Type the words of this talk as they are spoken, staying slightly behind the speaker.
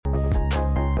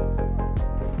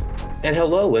And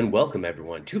hello and welcome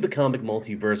everyone to the comic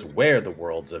multiverse where the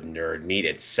worlds of nerd meet.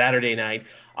 It's Saturday night.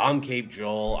 I'm Cape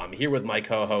Joel. I'm here with my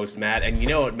co-host Matt. And you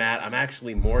know what, Matt? I'm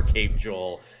actually more Cape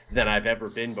Joel than I've ever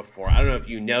been before. I don't know if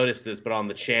you noticed this, but on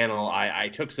the channel, I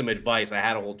took some advice. I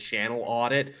had a whole channel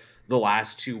audit the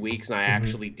last 2 weeks, and I hmm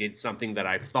actually did something that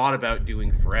I've thought about doing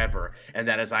forever, and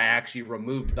that is I actually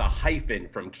removed the hyphen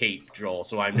from Cape Joel.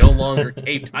 So I'm no longer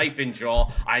Caped hyphen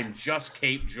Joel. I'm just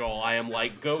Cape Joel. I am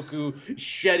like Goku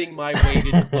shedding my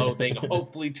weighted clothing,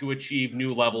 hopefully to achieve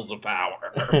new levels of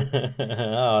power.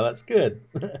 Oh, that's good.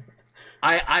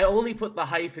 I only put the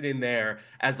hyphen in there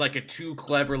as like a too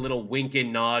clever little wink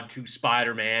and nod to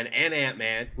Spider-Man and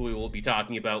Ant-Man, who we will be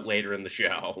talking about later in the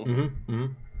show. hmm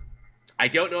I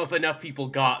don't know if enough people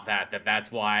got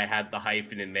that's why I had the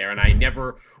hyphen in there, and I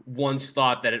never once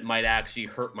thought that it might actually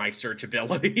hurt my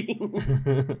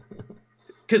searchability.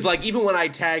 Because, like, even when I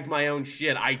tagged my own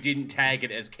shit, I didn't tag it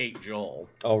as Cape Joel.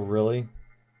 Oh, really?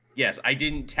 Yes, I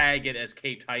didn't tag it as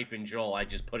Cape hyphen Joel. I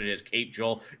just put it as Cape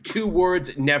Joel. 2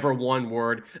 words, never one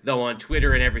word. Though on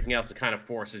Twitter and everything else, it kind of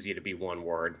forces you to be one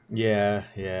word. Yeah,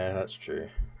 that's true.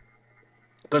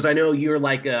 Because I know you're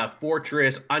like a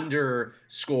fortress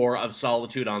underscore of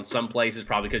solitude on some places,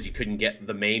 probably because you couldn't get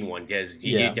the main one.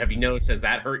 Yeah. Have you noticed, has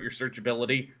that hurt your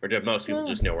searchability? Or do most people No,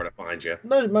 just know where to find you?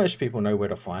 most people know where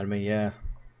to find me, yeah.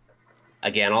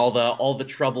 Again, all the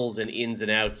troubles and ins and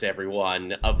outs,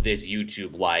 everyone, of this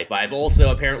YouTube life. I've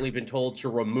also apparently been told to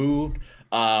remove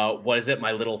what is it,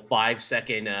 my little 5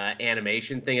 second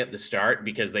animation thing at the start,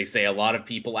 because they say a lot of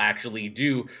people actually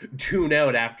do tune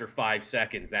out after 5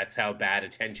 seconds. That's how bad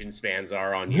attention spans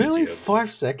are on Really? YouTube.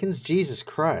 5 seconds? Jesus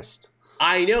Christ.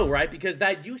 I know, right? Because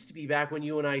that used to be back when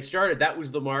you and I started. That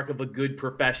was the mark of a good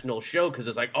professional show, because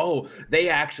it's like, oh, they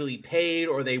actually paid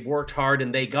or they worked hard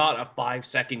and they got a 5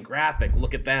 second graphic.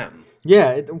 Look at them.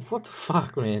 Yeah, what the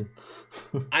fuck, man?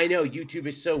 I know YouTube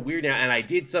is so weird now, and I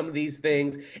did some of these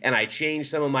things, and I changed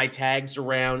some of my tags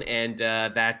around, and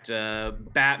that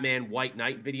Batman White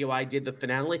Knight video I did, the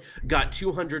finale, got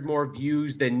 200 more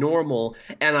views than normal,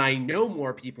 and I know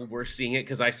more people were seeing it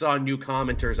because I saw new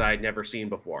commenters I had never seen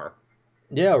before.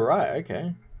 Yeah, right,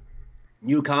 okay.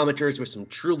 New commenters with some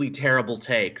truly terrible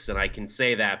takes, and I can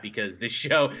say that because this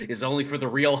show is only for the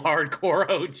real hardcore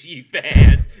OG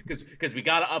fans. Because we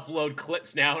got to upload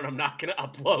clips now, and I'm not going to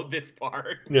upload this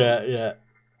part, Yeah.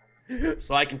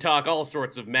 so I can talk all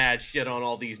sorts of mad shit on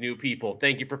all these new people.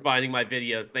 Thank you for finding my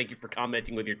videos. Thank you for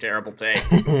commenting with your terrible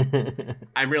takes.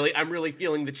 I'm really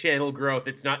feeling the channel growth.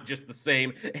 It's not just the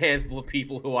same handful of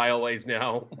people who I always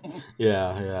know.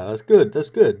 Yeah, that's good. That's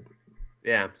good.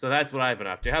 Yeah, so that's what I've been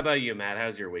up to. How about you, Matt?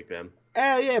 How's your week been?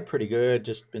 Yeah, pretty good.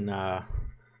 Just been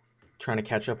trying to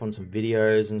catch up on some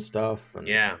videos and stuff and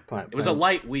Yeah, it was a playing.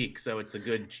 light week, so it's a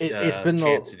good It's been the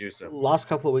chance to do so. last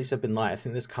couple of weeks have been light. I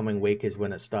think this coming week is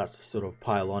when it starts to sort of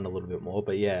pile on a little bit more.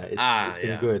 But yeah, it's been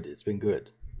Yeah. good. It's been good.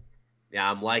 Yeah,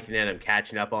 I'm liking it. I'm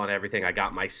catching up on everything. I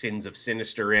got my Sins of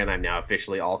Sinister in. I'm now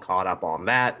officially all caught up on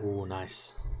that. Oh,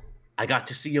 nice. I got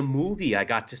to see a movie. I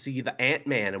got to see the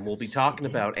Ant-Man, and we'll be talking Yeah.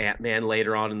 about Ant-Man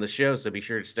later on in the show, so be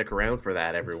sure to stick around for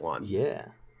that, everyone. Yeah.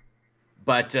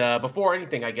 But before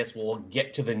anything, I guess we'll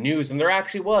get to the news, and there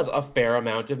actually was a fair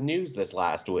amount of news this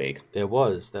last week. There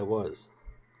was.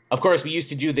 Of course, we used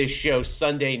to do this show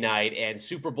Sunday night, and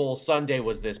Super Bowl Sunday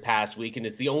was this past week, and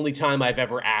it's the only time I've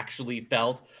ever actually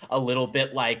felt a little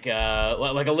bit like a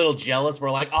little jealous.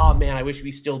 We're like, oh man, I wish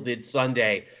we still did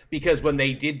Sunday, because when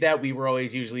they did that, we were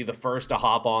always usually the first to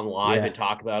hop on live Yeah. and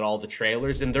talk about all the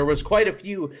trailers, and there was quite a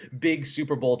few big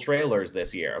Super Bowl trailers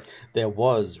this year. There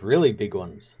was really big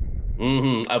ones.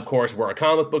 Of course, we're a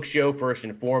comic book show first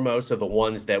and foremost, so the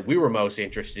ones that we were most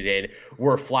interested in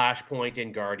were Flashpoint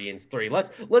and Guardians 3.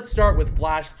 Let's start with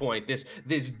Flashpoint,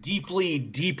 this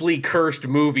deeply cursed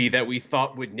movie that we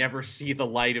thought would never see the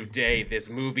light of day. This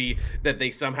movie that they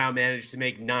somehow managed to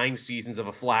make 9 seasons of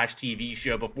a Flash TV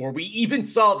show before we even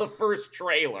saw the first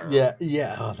trailer.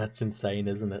 Yeah. Oh, that's insane,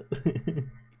 isn't it?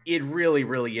 It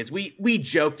really is. We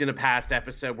joked in a past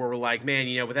episode where we're like,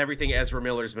 man, with everything Ezra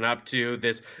Miller's been up to,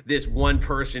 this one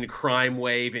person crime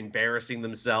wave embarrassing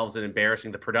themselves and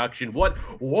embarrassing the production.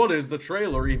 What is the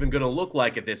trailer even going to look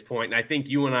like at this point? And I think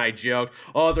you and I joked,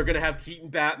 oh, they're going to have Keaton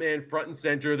Batman front and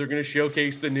center. They're going to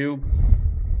showcase the new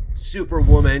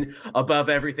Superwoman above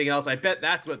everything else. I bet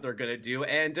that's what they're going to do,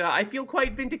 and I feel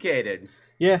quite vindicated.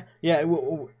 Yeah. It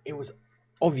was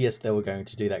obvious they were going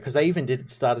to do that because they even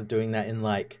started doing that in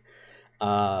like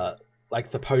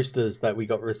the posters that we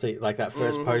got received, like that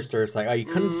first poster. It's like, oh, you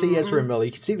couldn't see Ezra Miller,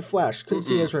 you could see the Flash, couldn't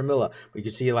see Ezra Miller, but you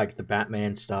could see like the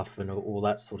Batman stuff and all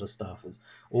that sort of stuff.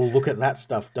 Oh, look at that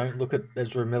stuff, don't look at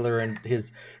Ezra Miller and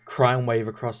his crime wave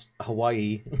across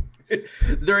Hawaii.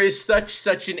 There is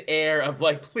such an air of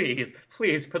like, please,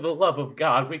 for the love of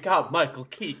God, we got Michael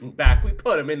Keaton back. We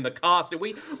put him in the costume.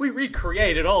 We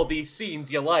recreated all these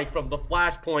scenes you like from the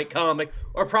Flashpoint comic,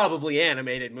 or probably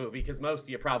animated movie, because most of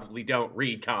you probably don't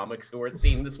read comics who are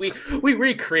seeing this. We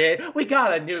recreate. We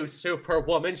got a new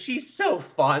Superwoman. She's so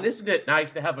fun. Isn't it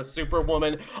nice to have a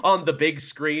Superwoman on the big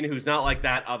screen who's not like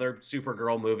that other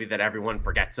Supergirl movie that everyone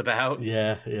forgets about?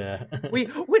 Yeah. We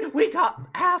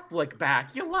got Affleck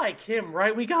back. You like him,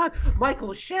 right? We got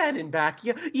Michael Shannon back.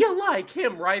 You like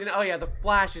him, right? And oh yeah, the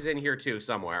Flash is in here too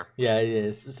somewhere. Yeah, it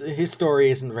is. His story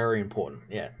isn't very important.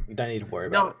 Yeah, you don't need to worry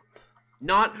about it.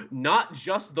 Not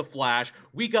just the Flash.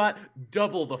 We got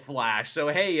double the Flash. So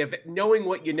hey, if knowing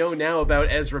what you know now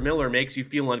about Ezra Miller makes you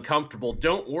feel uncomfortable,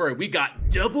 don't worry. We got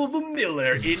double the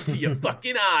Miller into your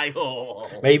fucking eye hole.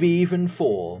 Maybe even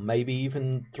 4, maybe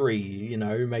even 3. You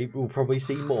know, maybe we'll probably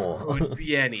see more. Could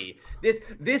be any.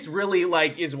 This really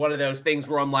like is one of those things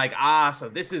where I'm like, so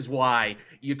this is why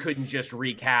you couldn't just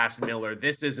recast Miller.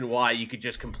 This isn't why you could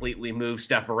just completely move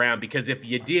stuff around, because if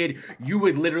you did, you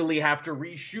would literally have to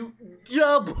reshoot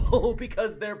double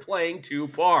because they're playing 2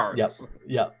 parts.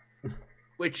 Yep.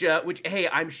 Which hey,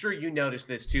 I'm sure you noticed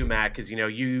this too, Matt, because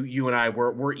you and I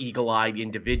were eagle-eyed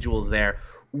individuals there.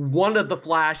 One of the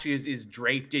Flashes is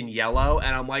draped in yellow,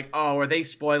 and I'm like, oh, are they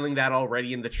spoiling that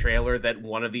already in the trailer, that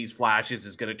one of these Flashes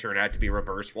is going to turn out to be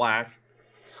Reverse Flash?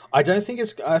 I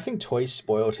think Toys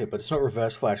spoiled it, but it's not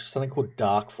Reverse Flash. It's something called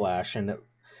Dark Flash, and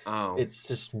it's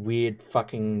this weird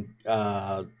fucking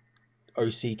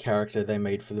OC character they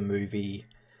made for the movie,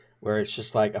 where it's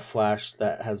just like a Flash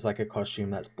that has like a costume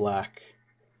that's black,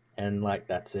 and like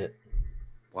that's it.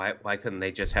 Why couldn't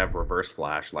they just have Reverse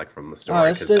Flash like from the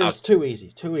story? It's too easy.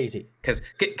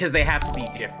 Because they have to be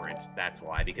different. That's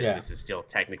why. Because this is still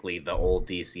technically the old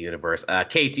DC universe.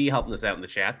 KT helping us out in the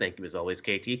chat. Thank you as always,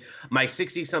 KT. My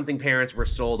 60-something parents were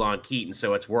sold on Keaton,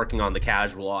 so it's working on the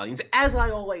casual audience, as I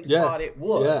always thought it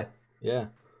would. Yeah.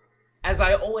 As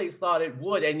I always thought it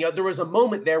would. And there was a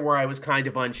moment there where I was kind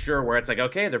of unsure, where it's like,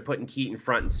 okay, they're putting Keaton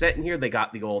front and center here. They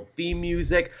got the old theme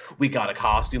music. We got a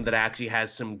costume that actually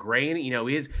has some grain.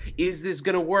 Is this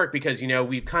going to work? Because,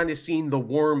 we've kind of seen the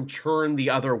worm turn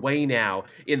the other way now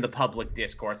in the public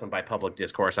discourse. And by public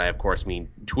discourse, I, of course, mean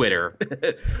Twitter,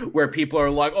 where people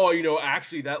are like,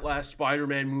 actually, that last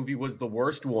Spider-Man movie was the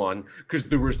worst one because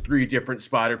there was 3 different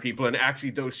Spider people. And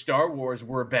actually, those Star Wars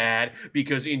were bad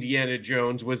because Indiana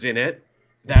Jones was in it.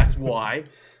 That's why.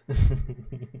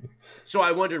 So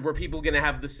I wondered, were people going to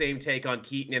have the same take on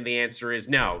Keaton? And the answer is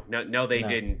no, they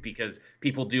didn't, because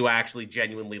people do actually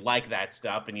genuinely like that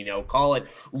stuff. And, call it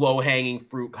low-hanging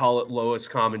fruit, call it lowest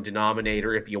common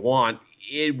denominator if you want.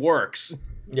 It works.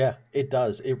 Yeah, it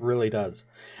does. It really does.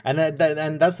 And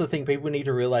and that's the thing. People need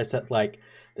to realize that, like,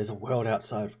 there's a world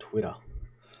outside of Twitter.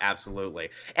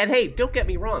 Absolutely. And hey, don't get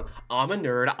me wrong. I'm a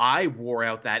nerd. I wore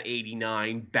out that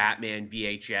 89 Batman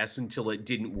VHS until it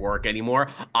didn't work anymore.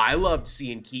 I loved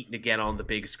seeing Keaton again on the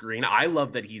big screen. I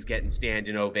love that he's getting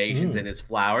standing ovations and his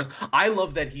flowers. I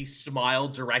love that he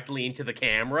smiled directly into the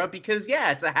camera because,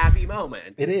 it's a happy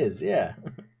moment. It is, yeah.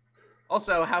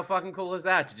 Also, how fucking cool is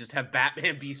that to just have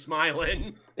Batman be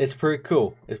smiling? It's pretty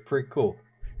cool.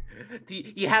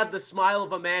 You have the smile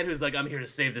of a man who's like, I'm here to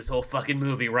save this whole fucking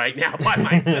movie right now by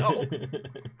myself.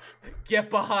 Get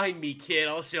behind me, kid.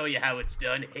 I'll show you how it's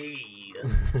done. Hey.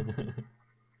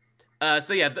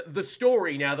 The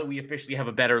story, now that we officially have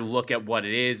a better look at what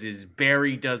it is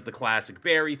Barry does the classic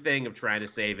Barry thing of trying to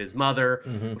save his mother,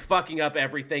 fucking up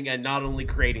everything, and not only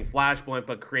creating Flashpoint,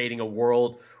 but creating a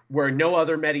world where no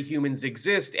other metahumans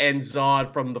exist, and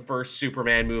Zod from the first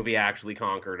Superman movie actually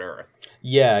conquered Earth.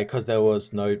 Yeah, because there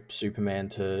was no Superman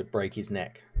to break his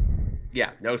neck.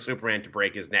 Yeah, no Superman to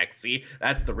break his neck. See,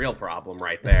 that's the real problem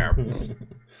right there.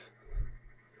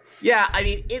 Yeah, I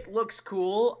mean, it looks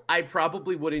cool. I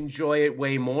probably would enjoy it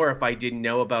way more if I didn't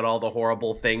know about all the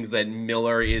horrible things that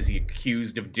Miller is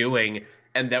accused of doing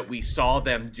and that we saw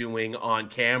them doing on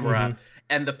camera.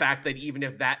 And the fact that even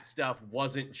if that stuff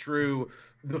wasn't true,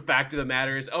 the fact of the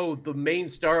matter is, the main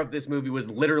star of this movie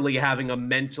was literally having a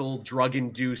mental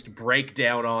drug-induced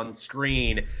breakdown on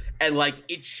screen. And,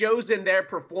 it shows in their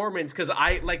performance, because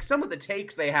some of the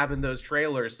takes they have in those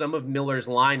trailers, some of Miller's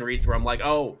line reads where I'm like,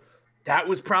 that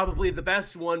was probably the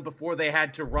best one before they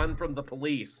had to run from the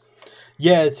police.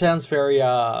 Yeah, it sounds very,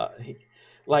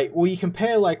 you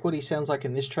compare, what he sounds like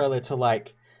in this trailer to,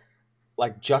 like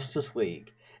Justice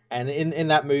League. And in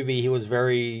that movie, he was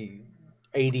very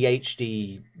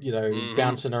ADHD,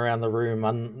 bouncing around the room.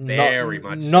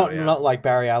 Not like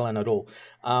Barry Allen at all.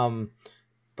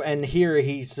 And here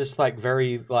he's just,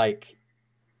 very,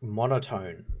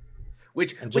 monotone.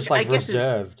 Which just, I guess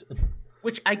reserved.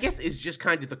 Which I guess is just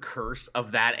kind of the curse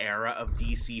of that era of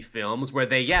DC films, where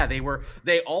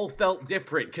they all felt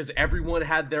different because everyone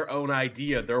had their own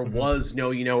idea. There was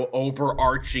no,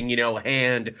 overarching,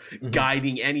 hand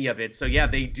guiding any of it. So yeah,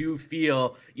 they do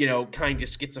feel, kind of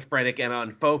schizophrenic and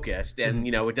unfocused. And,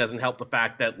 it doesn't help the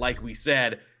fact that, like we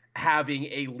said, having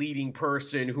a leading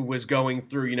person who was going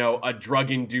through, a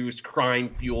drug-induced,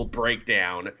 crime-fueled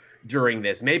breakdown during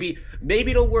this. Maybe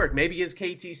it'll work. Maybe, as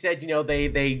KT said,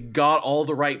 they got all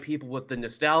the right people with the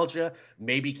nostalgia.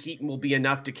 Maybe Keaton will be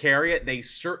enough to carry it. They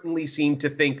certainly seem to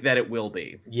think that it will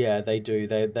be. Yeah, they do.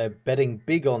 They're betting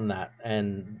big on that,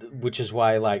 and which is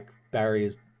why, like, Barry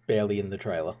is barely in the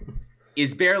trailer.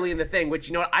 Is barely in the thing,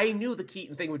 which, I knew the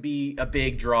Keaton thing would be a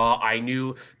big draw. I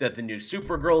knew that the new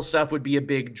Supergirl stuff would be a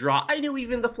big draw. I knew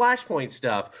even the Flashpoint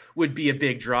stuff would be a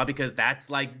big draw because that's,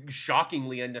 like,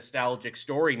 shockingly a nostalgic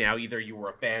story now. Either you were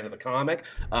a fan of the comic,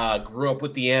 grew up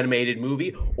with the animated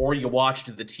movie, or you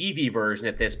watched the TV version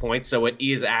at this point. So it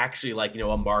is actually, like,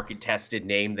 a market-tested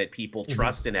name that people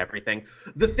trust and everything.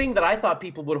 The thing that I thought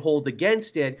people would hold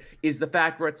against it is the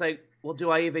fact where it's like, well,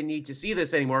 do I even need to see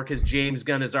this anymore? Because James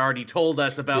Gunn has already told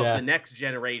us about the next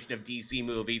generation of DC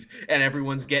movies, and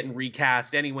everyone's getting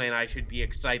recast anyway, and I should be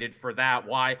excited for that.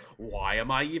 Why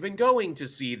am I even going to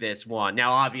see this one?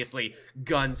 Now, obviously,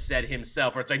 Gunn said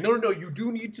himself, where it's like, no, you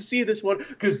do need to see this one,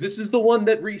 because this is the one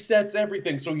that resets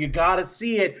everything, so you gotta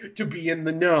see it to be in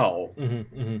the know.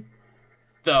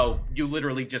 So, you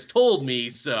literally just told me,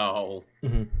 so...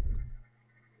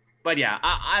 But yeah,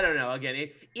 I don't know. Again,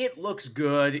 it looks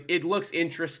good. It looks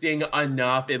interesting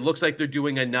enough. It looks like they're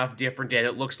doing enough different, and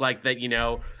it looks like that,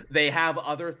 they have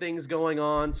other things going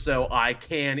on, so I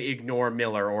can ignore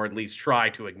Miller, or at least try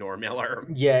to ignore Miller.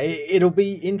 Yeah, it'll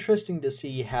be interesting to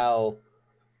see how,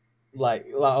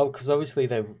 because obviously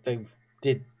they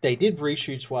did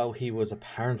reshoots while he was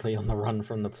apparently on the run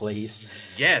from the police.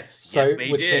 Yes,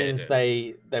 which means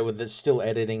they were still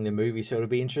editing the movie, so it'll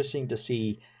be interesting to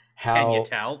see how... Can you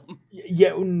tell?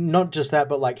 Yeah, not just that,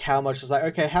 but, like, how much is like,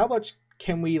 okay, how much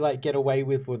can we, like, get away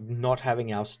with not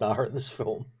having our star in this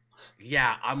film?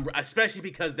 Yeah, especially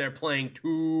because they're playing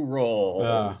two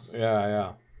roles.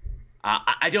 Yeah.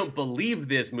 I don't believe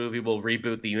this movie will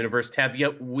reboot the universe,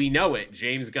 Tevye. We know it.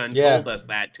 James Gunn told us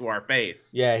that to our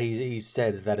face. Yeah, he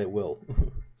said that it will.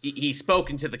 He spoke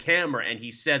into the camera and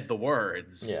he said the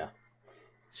words. Yeah.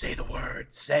 Say the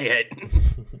words. Say it.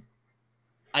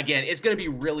 Again, it's going to be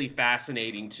really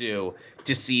fascinating, too,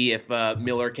 to see if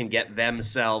Miller can get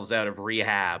themselves out of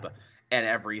rehab and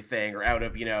everything, or out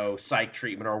of, psych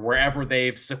treatment, or wherever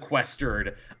they've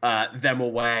sequestered them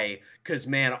away. Because,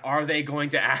 man, are they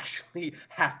going to actually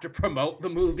have to promote the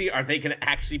movie? Are they going to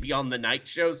actually be on the night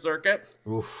show circuit?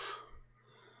 Oof.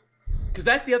 Because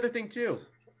that's the other thing, too.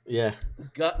 Yeah.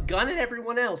 Gunn and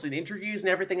everyone else in interviews and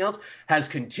everything else has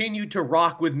continued to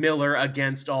rock with Miller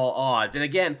against all odds. And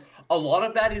again, a lot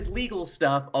of that is legal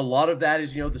stuff. A lot of that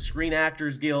is, the Screen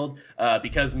Actors Guild.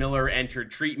 Because Miller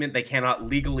entered treatment, they cannot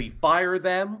legally fire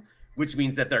them, which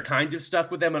means that they're kind of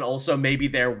stuck with them. And also maybe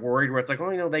they're worried where it's like,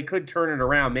 oh, they could turn it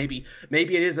around. Maybe it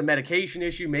is a medication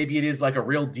issue. Maybe it is like a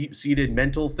real deep-seated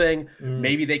mental thing.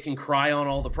 Maybe they can cry on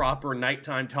all the proper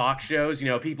nighttime talk shows.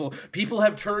 People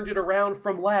have turned it around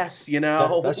from less,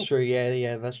 That's true.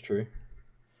 Yeah, that's true.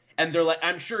 And they're like,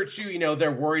 I'm sure too,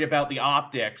 they're worried about the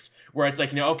optics, where it's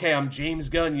like, okay, I'm James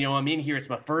Gunn, I'm in here. It's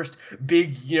my first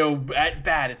big, at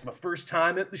bat. It's my first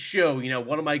time at the show.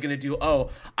 What am I going to do? Oh,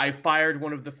 I fired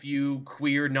one of the few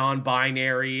queer,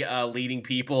 non-binary leading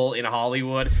people in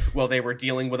Hollywood while they were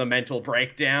dealing with a mental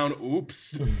breakdown.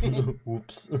 Oops.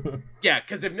 Oops. Yeah,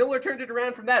 because if Miller turned it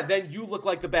around from that, then you look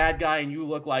like the bad guy and you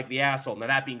look like the asshole. Now,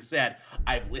 that being said,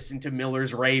 I've listened to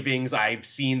Miller's ravings. I've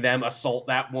seen them assault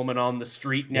that woman on the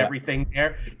street and everything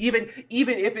there. Even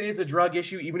if it is a drug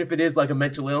issue, even if it is like a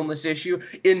mental illness issue,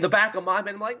 in the back of my mind,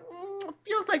 I'm like, it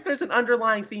feels like there's an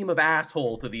underlying theme of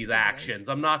asshole to these actions.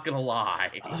 I'm not going to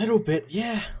lie. A little bit.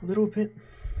 Yeah, a little bit.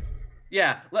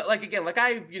 Yeah, like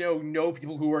I know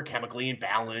people who are chemically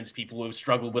imbalanced, people who have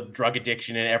struggled with drug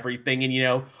addiction and everything,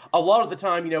 and a lot of the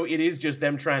time, it is just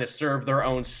them trying to serve their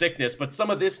own sickness. But some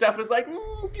of this stuff is like,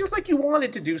 feels like you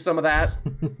wanted to do some of that.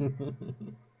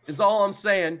 Is all I'm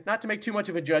saying. Not to make too much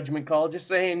of a judgment call, just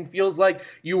saying, feels like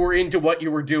you were into what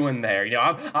you were doing there.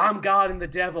 I'm God and the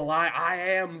devil. I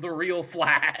am the real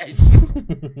Flash.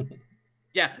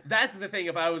 Yeah, that's the thing.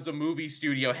 If I was a movie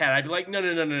studio head, I'd be like,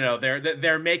 no.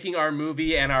 They're making our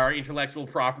movie and our intellectual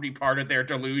property part of their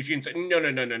delusions. No.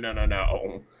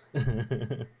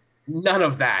 None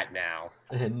of that now.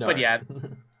 No. But yeah,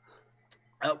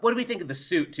 What do we think of the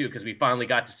suit too? Because we finally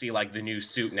got to see like the new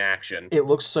suit in action. It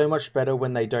looks so much better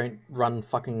when they don't run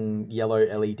fucking yellow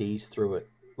LEDs through it.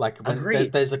 Like when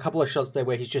Agreed. there's a couple of shots there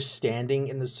where he's just standing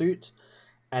in the suit,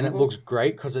 and it Hmm. looks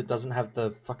great because it doesn't have the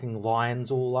fucking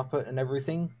lines all up it and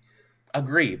everything.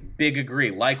 Agree. Big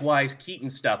agree. Likewise, Keaton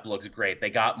stuff looks great. They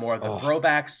got more of the Oh,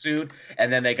 throwback suit,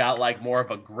 and then they got like more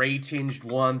of a gray tinged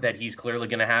one that he's clearly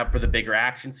going to have for the bigger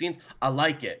action scenes. I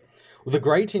like it. well, the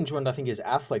grey tinge one I think is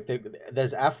Affleck.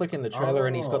 There's Affleck in the trailer,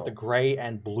 and he's got the Oh. grey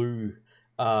and blue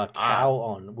Ah. cowl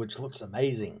on, which looks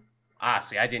amazing.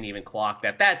 See, I didn't even clock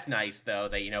that. That's nice, though,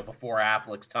 that, before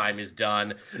Affleck's time is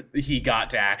done, he got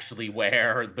to actually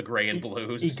wear the gray and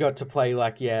blues. He got to play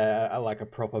like like a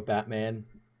proper Batman.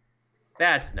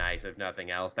 That's nice, if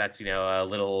nothing else. That's, a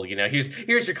little,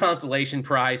 here's your consolation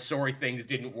prize. Sorry things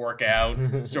didn't work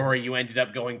out. Sorry you ended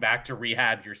up going back to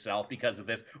rehab yourself because of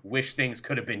this. Wish things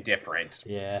could have been different.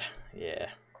 Yeah.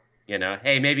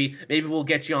 Hey, maybe we'll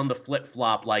get you on the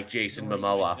flip-flop like Jason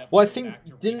Momoa. Well, I think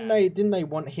didn't they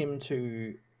want him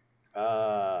to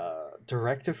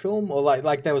direct a film, or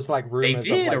like there was like rumors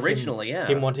They did of like originally,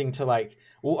 him wanting to like.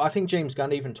 Well, I think James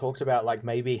Gunn even talked about like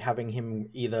maybe having him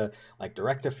either like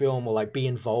direct a film or like be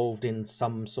involved in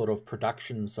some sort of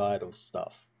production side of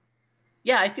stuff.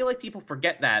 Yeah, I feel like people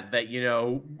forget that,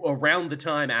 around the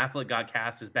time Affleck got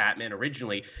cast as Batman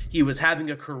originally, he was having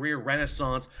a career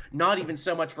renaissance, not even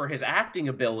so much for his acting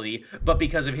ability, but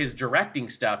because of his directing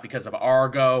stuff, because of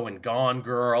Argo and Gone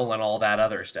Girl and all that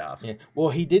other stuff. Yeah. Well,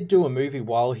 he did do a movie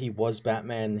while he was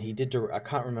Batman. He did do, I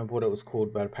can't remember what it was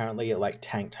called, but apparently it like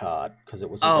tanked hard because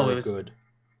it wasn't very good.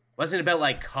 Wasn't it about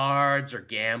like cards or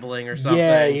gambling or something?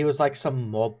 Yeah, he was like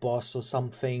some mob boss or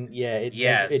something. Yeah,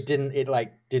 it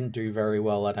didn't do very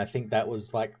well, and I think that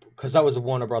was like because that was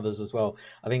Warner Brothers as well.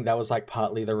 I think that was like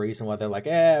partly the reason why they're like,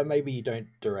 maybe you don't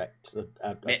direct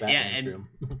a Batman film.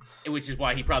 Which is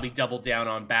why he probably doubled down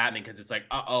on Batman, because it's like,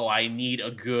 I need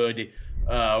a good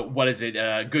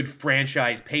good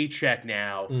franchise paycheck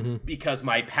now, because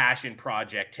my passion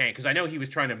project tanked. Because I know he was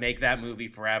trying to make that movie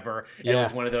forever, and it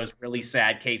was one of those really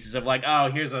sad cases of like,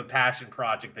 here's a passion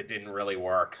project that didn't really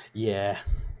work. Yeah.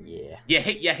 You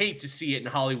hate to see it, and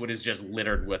Hollywood is just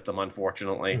littered with them,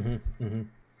 unfortunately.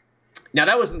 Now,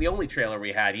 that wasn't the only trailer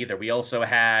we had either. We also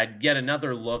had yet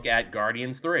another look at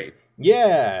Guardians 3.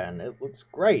 Yeah, and it looks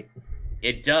great.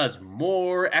 It does.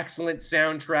 More excellent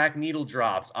soundtrack needle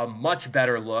drops. A much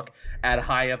better look at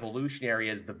High Evolutionary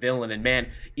as the villain. And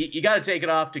man, you got to take it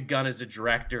off to Gunn as a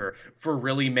director for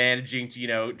really managing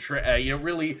to,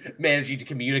 really managing to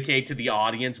communicate to the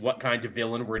audience what kind of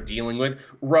villain we're dealing with.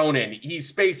 Ronan, he's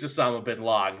Space Osama bin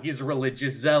Laden. He's a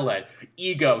religious zealot.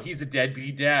 Ego, he's a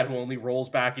deadbeat dad who only rolls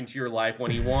back into your life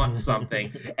when he wants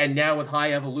something. And now with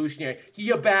High Evolutionary, he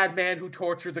a bad man who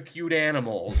torture the cute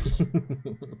animals.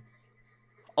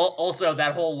 Also,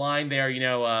 that whole line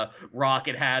there,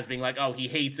 Rocket has being like, he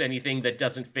hates anything that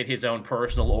doesn't fit his own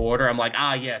personal order. I'm like,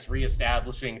 yes,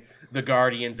 reestablishing the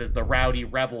Guardians as the rowdy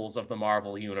rebels of the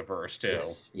Marvel Universe, too.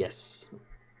 Yes.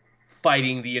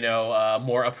 Fighting the,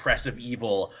 more oppressive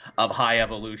evil of High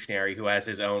Evolutionary, who has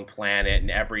his own planet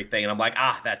and everything. And I'm like,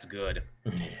 that's good.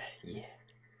 Yeah.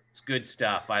 It's good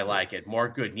stuff. I like it. More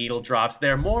good needle drops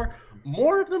there.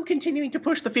 More of them continuing to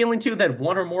push the feeling, too, that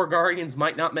one or more Guardians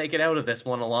might not make it out of this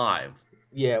one alive.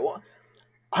 Yeah, well,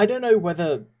 I don't know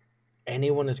whether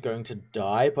anyone is going to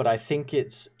die, but I think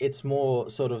it's more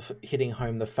sort of hitting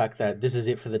home the fact that this is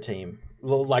it for the team.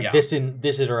 This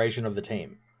iteration of the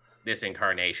team. This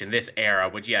incarnation, this era,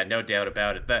 which, no doubt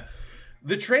about it.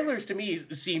 The trailers, to me,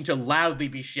 seem to loudly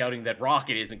be shouting that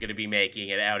Rocket isn't going to be making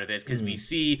it out of this, because we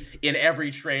see in every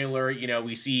trailer,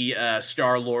 we see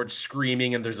Star-Lord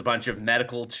screaming, and there's a bunch of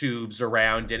medical tubes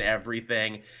around and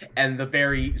everything. And the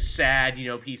very sad,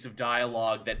 piece of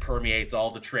dialogue that permeates all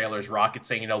the trailers, Rocket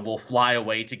saying, we'll fly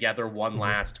away together one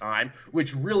last time,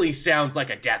 which really sounds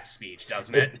like a death speech,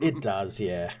 doesn't it? It does,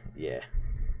 yeah.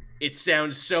 It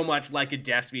sounds so much like a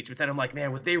death speech, but then I'm like,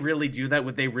 man, would they really do that?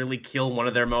 Would they really kill one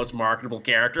of their most marketable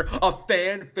character? A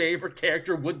fan favorite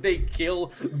character? Would they kill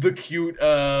the cute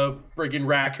friggin'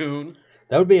 raccoon?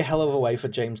 That would be a hell of a way for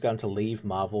James Gunn to leave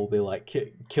Marvel, be like,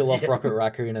 kill off Rocket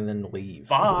Raccoon and then leave.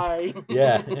 Bye!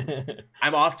 Yeah.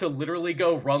 I'm off to literally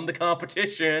go run the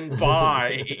competition.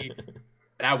 Bye!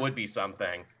 That would be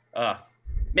something.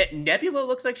 Nebula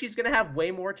looks like she's going to have way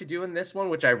more to do in this one,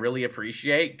 which I really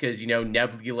appreciate, because,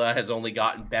 Nebula has only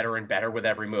gotten better and better with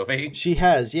every movie. She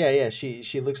has, yeah. She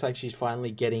looks like she's finally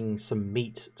getting some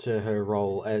meat to her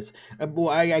role as...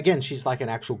 again, she's like an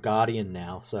actual Guardian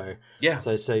now, so... Yeah.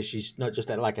 So she's not just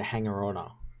like a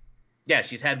hanger-on. Yeah,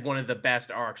 she's had one of the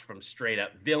best arcs from straight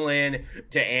up villain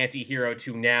to anti-hero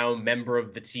to now member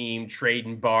of the team,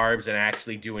 trading barbs and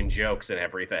actually doing jokes and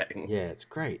everything. Yeah, it's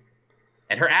great.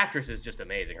 And her actress is just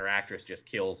amazing. Her actress just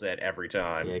kills it every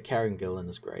time. Yeah, Karen Gillan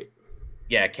is great.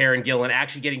 Yeah, Karen Gillan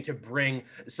actually getting to bring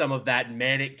some of that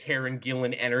manic Karen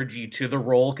Gillan energy to the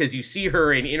role, because you see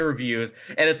her in interviews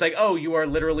and it's like, oh, you are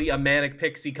literally a manic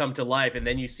pixie come to life. And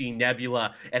then you see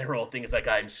Nebula and her whole thing is like,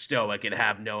 I'm stoic and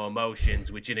have no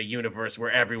emotions, which in a universe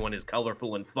where everyone is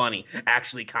colorful and funny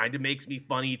actually kind of makes me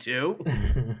funny too.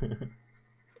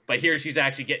 But here she's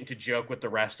actually getting to joke with the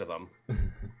rest of them.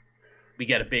 We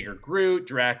get a bigger Groot.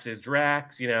 Drax is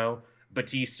Drax,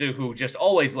 Batista, who just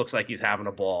always looks like he's having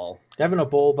a ball. Having a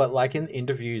ball, but like in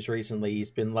interviews recently,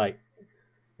 he's been like, I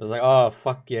was like, oh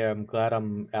fuck yeah, I'm glad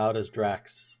I'm out as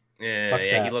Drax.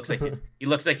 Yeah, he looks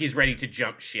like he's ready to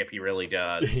jump ship. He really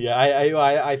does. Yeah,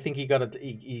 I think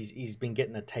he's been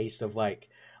getting a taste of like,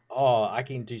 oh, I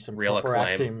can do some real proper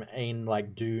acclaim. action in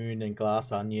like Dune and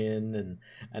Glass Onion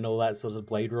and all that sort of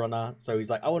Blade Runner. So he's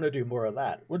like, I want to do more of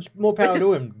that. Which more power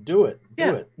to him. Do it.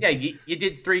 Yeah, do it. Yeah, you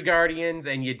did 3 Guardians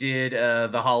and you did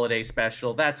the holiday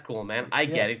special. That's cool, man. I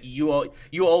get it. You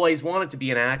always wanted to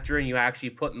be an actor and you actually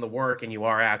put in the work and you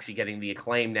are actually getting the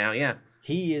acclaim now. Yeah.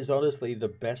 He is honestly the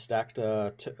best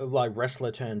actor, like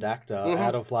wrestler turned actor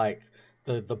out of like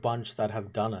the bunch that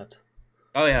have done it.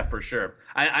 Oh yeah, for sure.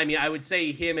 I mean, I would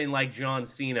say him and like John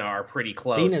Cena are pretty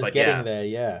close. Cena's getting there,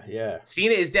 yeah.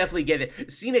 Cena is definitely getting.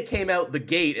 Cena came out the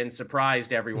gate and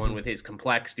surprised everyone with his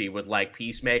complexity, with like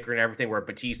Peacemaker and everything. Where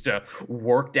Batista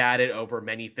worked at it over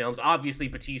many films. Obviously,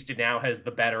 Batista now has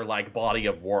the better like body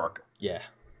of work. Yeah.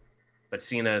 But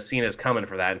Cena's coming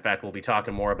for that. In fact, we'll be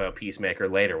talking more about Peacemaker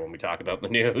later when we talk about the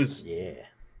news. Yeah.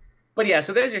 But yeah,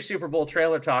 so there's your Super Bowl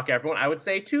trailer talk, everyone. I would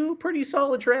say 2 pretty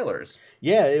solid trailers.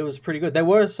 Yeah, it was pretty good. There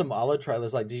were some other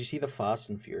trailers. Like, did you see the Fast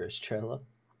and Furious trailer?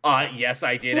 Yes,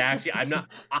 I did actually. I'm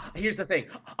not. Here's the thing.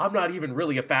 I'm not even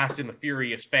really a Fast and the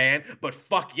Furious fan, but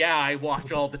fuck yeah, I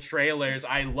watch all the trailers.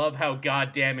 I love how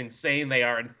goddamn insane they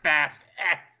are, and Fast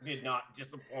X did not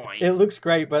disappoint. It looks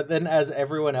great, but then as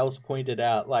everyone else pointed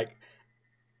out, like,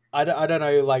 I don't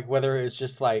know, like whether it's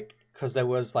just like because there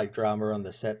was like drama on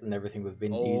the set and everything with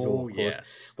Vin Diesel, of course.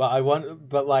 Yes.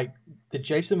 But like, did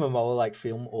Jason Momoa like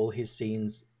film all his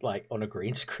scenes like on a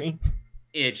green screen?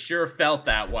 It sure felt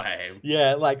that way.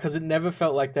 Yeah, like because it never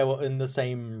felt like they were in the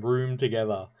same room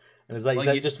together. And it's like, is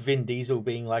that just Vin Diesel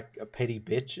being like a petty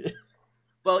bitch?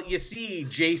 Well, you see,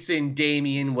 Jason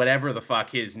Damien, whatever the fuck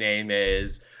his name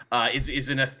is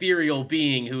an ethereal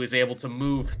being who is able to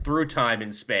move through time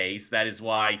and space. That is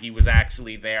why he was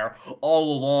actually there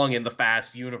all along in the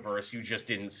Fast universe. You just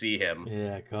didn't see him.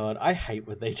 Yeah, God, I hate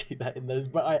when they do that in those.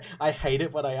 But I hate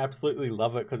it, but I absolutely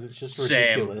love it because it's just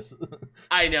ridiculous.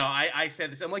 I know. I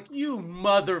said this. I'm like, you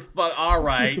motherfucker. All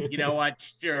right, you know what?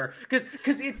 Sure,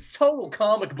 because it's total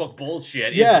comic book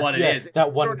bullshit. Is what it is.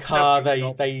 That one car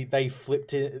they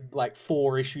flipped it like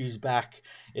 4 issues back.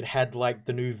 It had like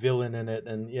the new villain in it,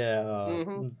 and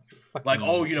like,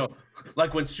 oh,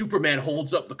 like when Superman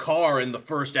holds up the car in the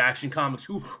first Action Comics,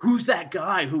 who's that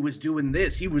guy who was doing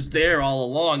this? He was there all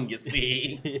along, you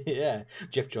see. Yeah,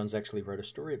 Jeff Johns actually wrote a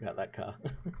story about that car.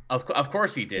 Of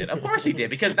course he did. Of course he did,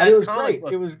 because that's it was great.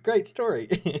 It was a great story.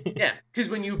 Yeah, because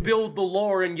when you build the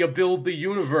lore and you build the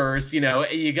universe,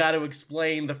 you got to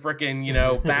explain the frickin',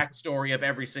 backstory of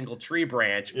every single tree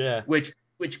branch. Yeah.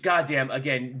 Which, goddamn,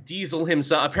 again, Diesel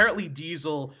himself, apparently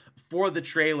Diesel, for the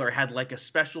trailer, had like a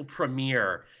special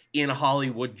premiere in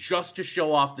Hollywood just to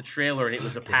show off the trailer, and it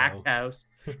was a packed house,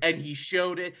 and he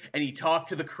showed it, and he talked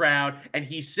to the crowd, and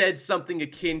he said something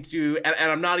akin to, and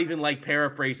I'm not even like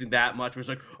paraphrasing that much, it was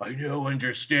like, I now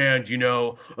understand,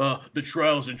 the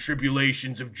trials and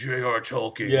tribulations of J.R.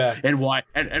 Tolkien,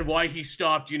 and why he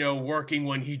stopped, working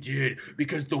when he did,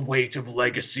 because the weight of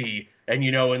legacy, and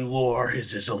in lore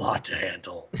is a lot to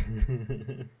handle.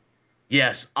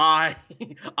 Yes, I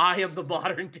am the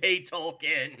modern day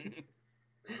Tolkien.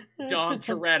 Dom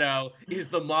Toretto is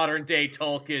the modern day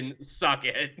Tolkien. Suck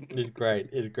it. It's great.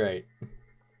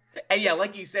 And yeah,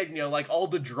 like you said, like all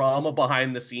the drama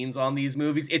behind the scenes on these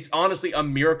movies, it's honestly a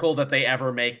miracle that they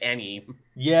ever make any.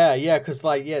 Yeah, because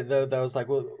there was like,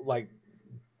 well, like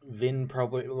Vin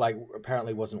probably like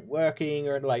apparently wasn't working,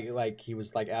 or like he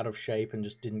was like out of shape and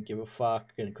just didn't give a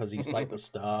fuck, and because he's like the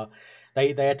star,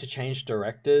 they had to change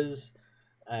directors.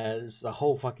 It's the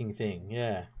whole fucking thing,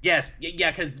 yeah. Yes,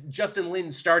 yeah, because Justin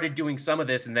Lin started doing some of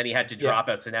this, and then he had to drop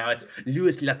out, so now it's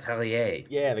Louis Leterrier.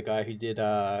 Yeah, the guy who did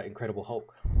Incredible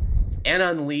Hulk. and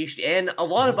Unleashed, and a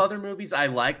lot of other movies I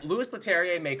like. Louis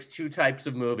Leterrier makes two types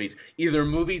of movies. Either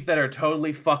movies that are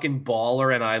totally fucking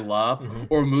baller and I love,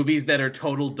 or movies that are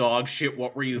total dog shit,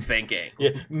 what were you thinking?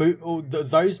 Yeah,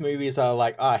 those movies are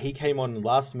like, he came on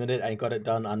last minute and got it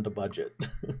done under budget.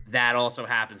 That also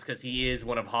happens because he is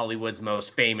one of Hollywood's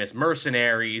most famous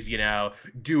mercenaries, you know,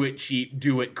 do it cheap,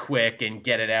 do it quick, and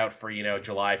get it out for, you know,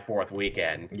 July 4th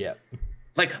weekend. Yeah.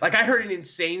 Like I heard an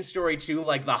insane story too,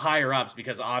 like the higher ups,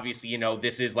 because obviously, you know,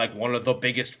 this is like one of the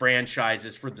biggest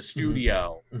franchises for the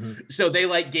studio. So they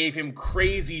like gave him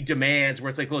crazy demands where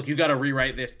it's like, look, you got to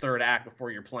rewrite this third act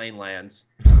before your plane lands.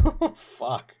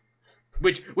 Fuck.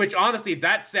 Which honestly,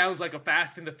 that sounds like a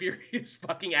Fast and the Furious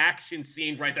fucking action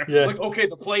scene right there. Yeah. Like, okay,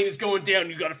 the plane is going down,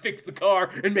 you got to fix the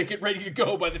car and make it ready to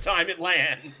go by the time it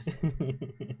lands.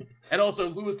 And also,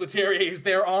 Louis Leterrier is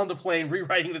there on the plane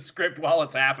rewriting the script while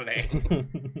it's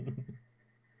happening.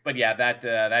 But yeah,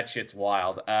 that shit's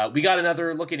wild. We got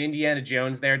another look at Indiana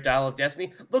Jones there, Dial of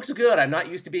Destiny. Looks good. I'm not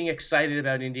used to being excited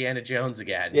about Indiana Jones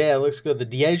again. Yeah, it looks good. The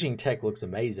de-aging tech looks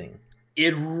amazing.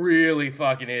 It really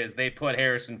fucking is. They put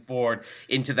Harrison Ford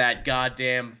into that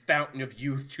goddamn Fountain of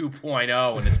Youth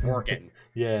 2.0, and it's working.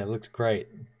 Yeah, it looks great.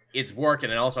 It's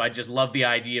working, and also I just love the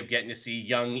idea of getting to see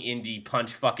young Indy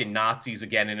punch fucking Nazis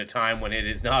again in a time when it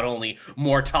is not only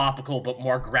more topical but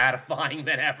more gratifying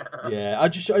than ever. Yeah, I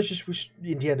just wish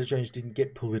Indiana Jones didn't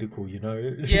get political, you know?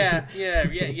 Yeah.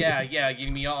 You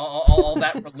mean all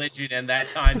that religion and that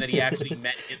time that he actually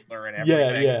met Hitler and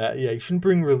everything. Yeah. You shouldn't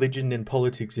bring religion and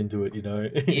politics into it, you know?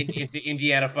 Into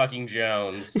Indiana fucking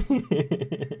Jones.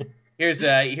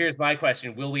 Here's my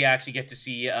question: will we actually get to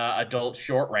see adult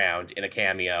Short Round in a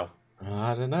cameo?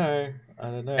 I don't know.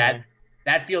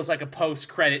 That feels like a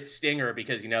post-credit stinger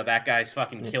because, you know, that guy's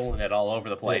fucking killing it all over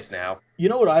the place now. You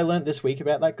know what I learned this week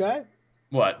about that guy?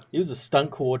 What? He was a stunt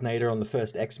coordinator on the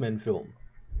first X-Men film.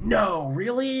 No,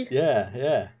 really?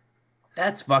 Yeah.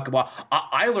 That's fucking wild.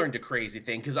 I learned a crazy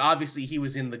thing because obviously he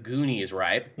was in the Goonies,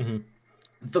 right?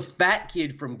 The fat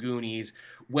kid from Goonies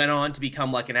went on to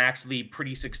become like an actually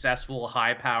pretty successful,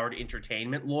 high-powered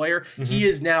entertainment lawyer. He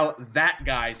is now that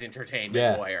guy's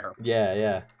entertainment lawyer.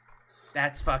 Yeah.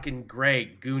 That's fucking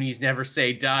great. Goonies never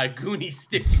say die. Goonies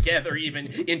stick together even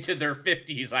into their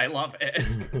 50s. I love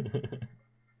it.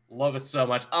 Love it so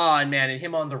much. Oh, and man, and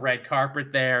him on the red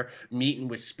carpet there, meeting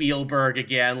with Spielberg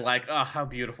again. Like, oh, how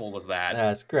beautiful was that?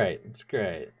 It's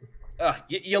great.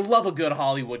 You love a good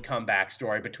Hollywood comeback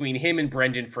story. Between him and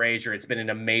Brendan Fraser, it's been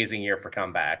an amazing year for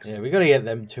comebacks. Yeah, we got to get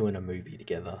them two in a movie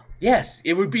together. Yes,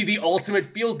 it would be the ultimate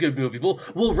feel-good movie.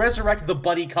 We'll resurrect the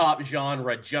buddy cop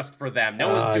genre just for them. No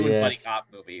one's doing buddy cop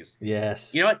movies.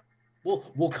 Yes. You know what?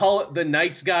 We'll call it The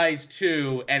Nice Guys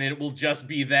 2, and it will just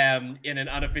be them in an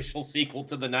unofficial sequel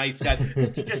to The Nice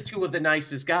Guys. just two of the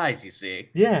nicest guys, you see.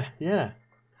 Yeah.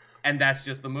 And that's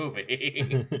just the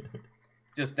movie.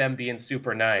 Just them being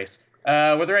super nice.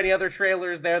 Were there any other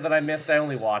trailers there that I missed? I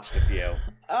only watched a few.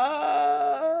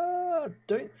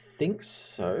 Don't think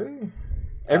so.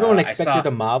 Everyone expected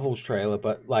a Marvel's trailer,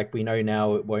 but like we know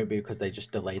now it won't be because they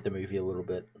just delayed the movie a little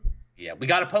bit. Yeah, we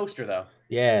got a poster though.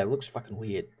 Yeah, it looks fucking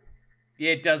weird.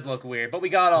 Yeah, it does look weird, but we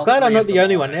got all. I'm glad I'm not the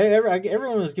only one.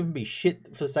 Everyone was giving me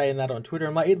shit for saying that on Twitter.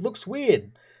 I'm like, it looks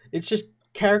weird. It's just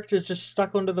characters just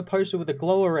stuck onto the poster with a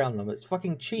glow around them. It's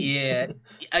fucking cheap. Yeah.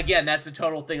 Again, that's a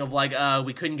total thing of like,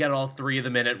 we couldn't get all three of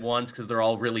them in at once because they're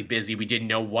all really busy. We didn't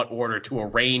know what order to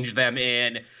arrange them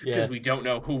in because we don't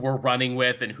know who we're running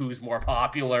with and who's more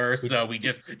popular. So we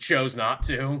just chose not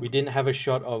to. We didn't have a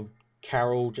shot of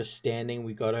Carol just standing.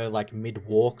 We got her like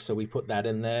mid-walk, so we put that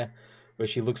in there where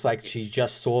she looks like she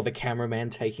just saw the cameraman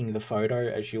taking the photo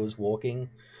as she was walking.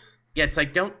 Yeah, it's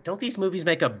like, don't these movies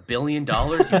make $1 billion?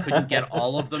 You couldn't get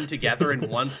all of them together in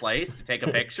one place to take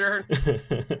a picture?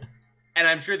 And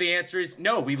I'm sure the answer is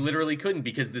no, we literally couldn't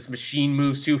because this machine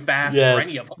moves too fast for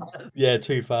any of us. Yeah,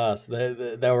 too fast.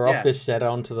 They were off this set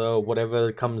onto the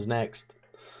whatever comes next.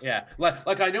 Yeah,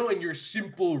 like I know in your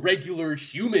simple, regular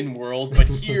human world, but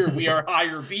here we are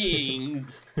higher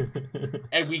beings,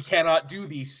 and we cannot do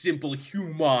these simple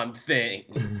human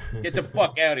things. Get the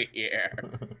fuck out of here.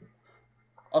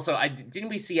 Also, didn't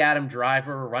we see Adam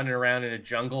Driver running around in a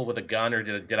jungle with a gun, or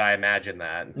did I imagine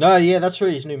that? No, yeah, that's for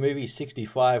his new movie,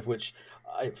 65, which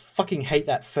I fucking hate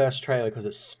that first trailer because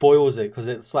it spoils it, because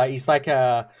it's like, he's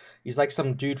like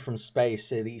some dude from space,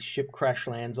 and his ship crash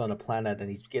lands on a planet, and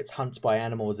he gets hunted by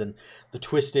animals, and the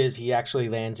twist is he actually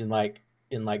lands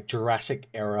in Jurassic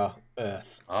era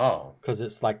Earth. Oh. Because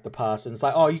it's like the past, and it's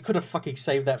like, oh, you could have fucking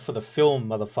saved that for the film,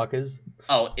 motherfuckers.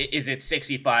 Oh, is it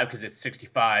 65 because it's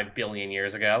 65 billion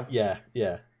years ago? Yeah.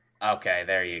 Okay,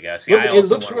 there you go. See, it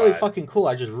looks really fucking cool.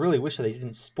 I just really wish they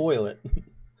didn't spoil it.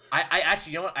 I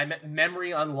actually, you know what?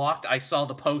 Memory unlocked. I saw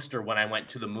the poster when I went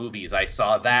to the movies. I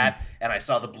saw that, and I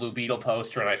saw the Blue Beetle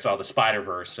poster, and I saw the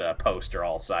Spider-Verse poster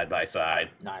all side by side.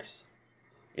 Nice.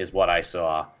 Is what I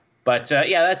saw. But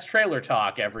yeah, that's trailer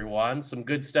talk, everyone. Some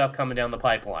good stuff coming down the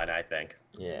pipeline, I think.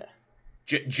 Yeah.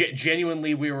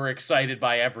 Genuinely, we were excited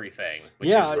by everything, which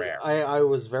is rare. I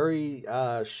was very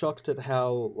shocked at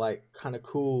how like kind of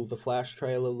cool the Flash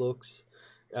trailer looks.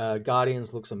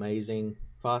 Guardians looks amazing.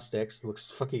 Fast X looks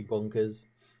fucking bonkers.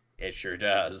 It sure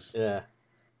does. Yeah.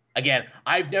 Again,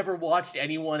 I've never watched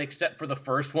anyone except for the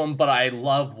first one, but I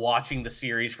love watching the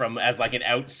series from as like an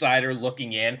outsider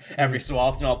looking in. Every so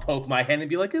often, I'll poke my head and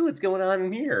be like, "Oh, what's going on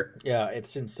in here?" Yeah,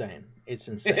 it's insane. It's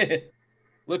insane.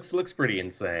 looks pretty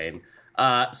insane.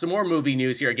 Some more movie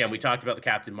news here. Again, we talked about the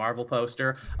Captain Marvel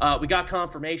poster. We got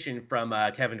confirmation from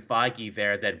Kevin Feige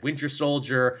there that Winter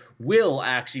Soldier will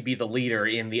actually be the leader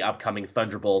in the upcoming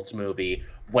Thunderbolts movie,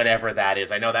 whatever that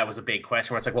is. I know that was a big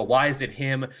question where it's like, well, why is it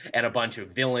him and a bunch of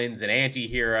villains and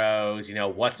anti-heroes? You know,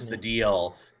 what's the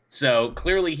deal? So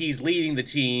clearly he's leading the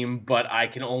team, but I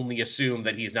can only assume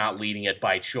that he's not leading it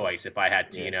by choice if I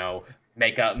had to, you know,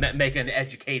 make an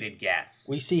educated guess.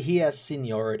 We see he has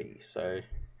seniority, so...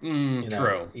 you know,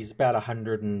 true. He's about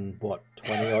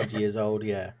 20 odd years old,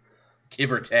 yeah.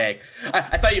 Give or take.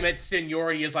 I thought you meant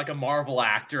seniority as like a Marvel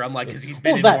actor. I'm like, because he's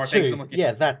been in that more too. things. Like,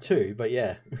 yeah, that too, but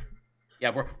yeah. Yeah,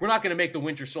 we're not going to make the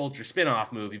Winter Soldier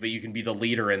spin-off movie, but you can be the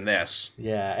leader in this.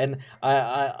 Yeah, and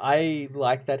I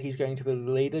like that he's going to be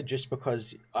the leader just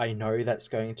because I know that's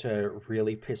going to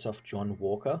really piss off John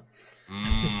Walker.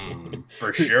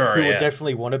 For sure, who would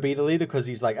definitely want to be the leader because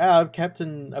he's like, I'm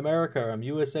Captain America, I'm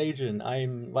US agent,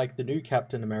 I'm like the new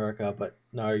Captain America, but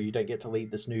no, you don't get to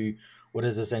lead this new, what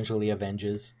is essentially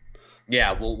Avengers.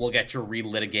 Yeah, we'll get to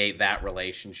relitigate that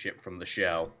relationship from the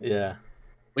show. Yeah.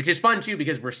 Which is fun, too,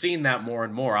 because we're seeing that more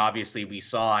and more. Obviously, we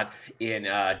saw it in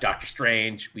Doctor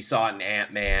Strange. We saw it in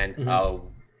Ant-Man.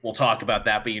 We'll talk about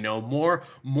that. But, you know,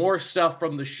 more stuff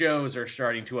from the shows are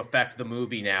starting to affect the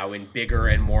movie now in bigger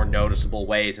and more noticeable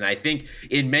ways. And I think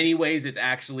in many ways it's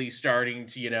actually starting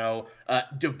to, you know,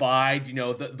 divide, you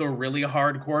know, the really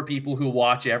hardcore people who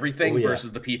watch everything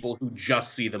versus the people who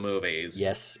just see the movies.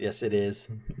 Yes, it is.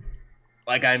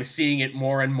 Like, I'm seeing it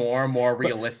more and more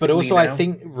realistically. But also, now. I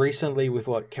think recently with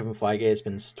what Kevin Feige has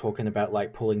been talking about,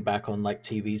 like pulling back on like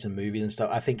TVs and movies and stuff,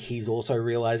 I think he's also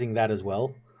realizing that as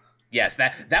well. Yes,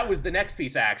 that was the next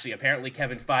piece, actually. Apparently,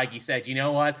 Kevin Feige said, you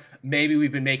know what? Maybe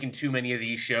we've been making too many of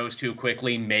these shows too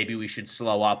quickly. Maybe we should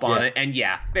slow up on it. And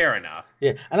yeah, fair enough.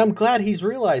 Yeah, and I'm glad he's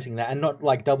realizing that and not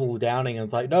like double downing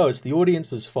and like, no, it's the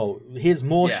audience's fault. Here's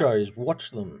more shows.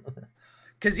 Watch them.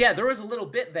 Because, yeah, there was a little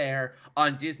bit there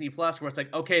on Disney Plus where it's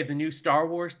like, okay, the new Star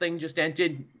Wars thing just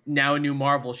ended. Now a new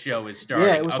Marvel show is starting.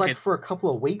 Yeah, it was like for a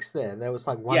couple of weeks there. There was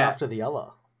like one after the other.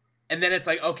 And then it's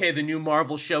like, okay, the new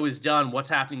Marvel show is done. What's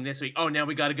happening this week? Oh, now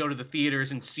we got to go to the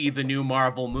theaters and see the new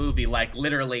Marvel movie. Like,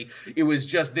 literally, it was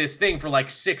just this thing for like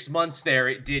 6 months there.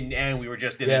 It didn't end. We were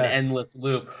just in an endless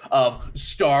loop of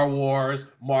Star Wars,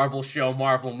 Marvel show,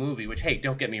 Marvel movie, which, hey,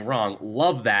 don't get me wrong,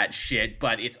 love that shit,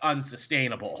 but it's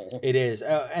unsustainable. It is.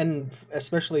 And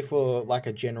especially for like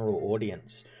a general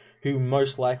audience who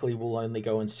most likely will only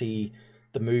go and see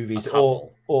the movies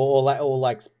or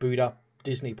like boot up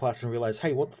Disney Plus and realize,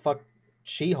 hey, what the fuck,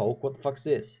 She-Hulk, what the fuck's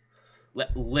this?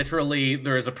 Literally,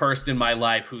 there is a person in my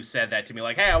life who said that to me,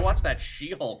 like, hey, I watched that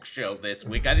She-Hulk show this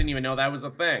week. I didn't even know that was a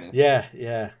thing.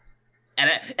 Yeah.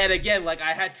 And again, like,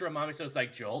 I had to remind myself, it's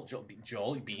like,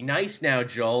 Joel, be nice now,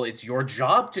 Joel. It's your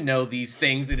job to know these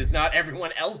things. It is not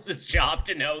everyone else's job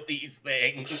to know these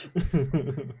things.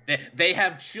 they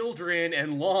have children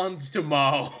and lawns to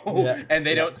mow, and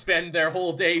they don't spend their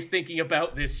whole days thinking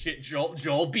about this shit.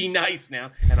 Joel, be nice now.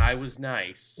 And I was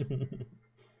nice.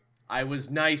 I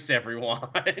was nice, everyone.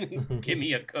 Give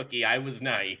me a cookie. I was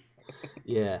nice.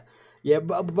 Yeah,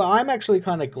 but I'm actually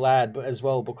kind of glad as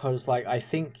well because, like, I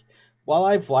think while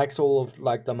I've liked all of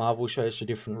like the Marvel shows for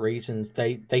different reasons,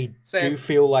 they do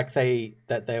feel like they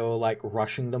were like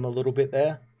rushing them a little bit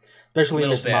there, especially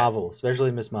Miss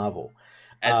Marvel.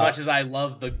 As much as I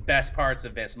love the best parts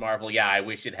of Miss Marvel, I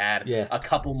wish it had a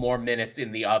couple more minutes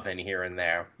in the oven here and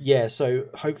there. Yeah, so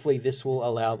hopefully this will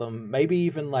allow them maybe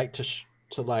even like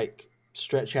to like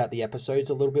stretch out the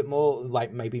episodes a little bit more,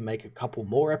 like maybe make a couple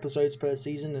more episodes per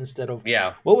season instead of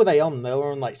what were they on? They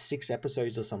were on like 6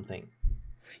 episodes or something.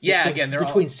 Again, they're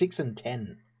between 6 and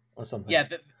 10 or something.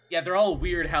 They're all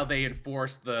weird how they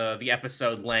enforce the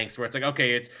episode lengths, where it's like,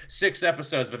 okay, it's 6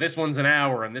 episodes, but this one's an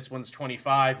hour, and this one's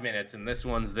 25 minutes, and this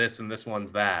one's this, and this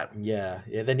one's that. Yeah,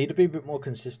 they need to be a bit more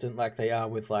consistent like they are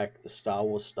with like the Star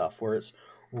Wars stuff, where it's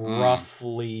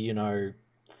roughly,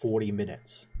 40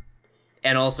 minutes.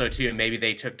 And also, too, maybe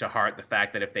they took to heart the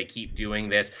fact that if they keep doing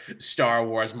this Star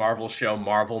Wars, Marvel show,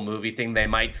 Marvel movie thing, they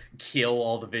might kill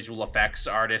all the visual effects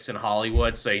artists in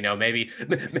Hollywood. So, maybe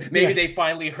they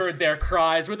finally heard their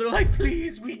cries where they're like,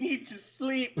 please, we need to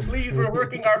sleep. Please, we're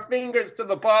working our fingers to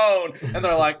the bone. And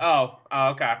they're like, oh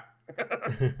okay.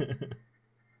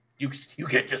 You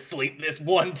get to sleep this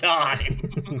one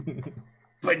time.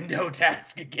 But no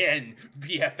task again,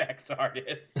 VFX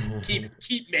artists.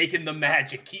 Keep making the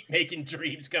magic. Keep making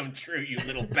dreams come true, you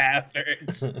little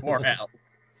bastards. Or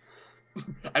else.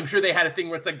 I'm sure they had a thing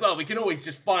where it's like, well, we can always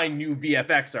just find new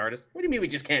VFX artists. What do you mean we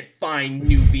just can't find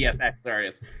new VFX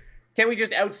artists? Can't we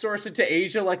just outsource it to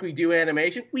Asia like we do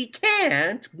animation? We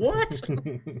can't. What?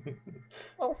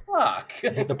 Oh, fuck.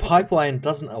 The pipeline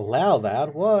doesn't allow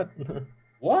that. What?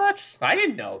 What? I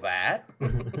didn't know that.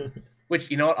 Which,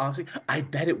 you know what, honestly, I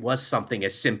bet it was something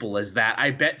as simple as that.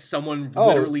 I bet someone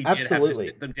literally did have to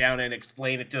sit them down and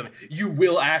explain it to them. You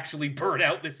will actually burn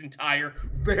out this entire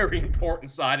very important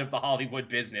side of the Hollywood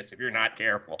business if you're not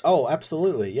careful. Oh,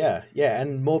 absolutely, yeah. Yeah,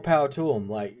 and more power to them.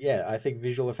 Like, yeah, I think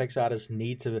visual effects artists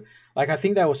need to... Like, I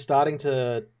think they were starting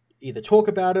to either talk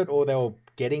about it or they were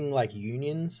getting, like,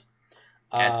 unions.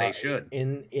 As they should.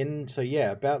 So,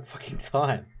 yeah, about fucking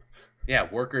time. Yeah,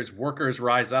 workers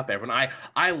rise up, everyone.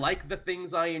 I like the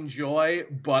things I enjoy,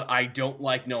 but I don't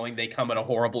like knowing they come at a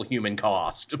horrible human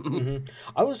cost. Mm-hmm.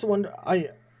 I was wondering,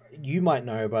 you might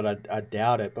know, but I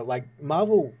doubt it, but like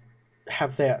Marvel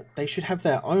they should have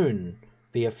their own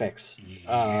VFX.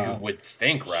 You would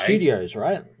think, right? Studios,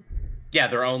 right? Yeah,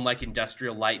 their own like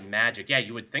Industrial Light and Magic. Yeah,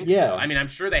 you would think so. I mean, I'm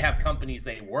sure they have companies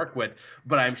they work with,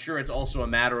 but I'm sure it's also a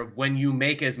matter of when you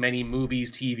make as many movies,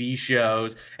 TV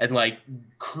shows, and like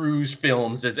cruise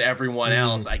films as everyone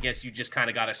else, I guess you just kind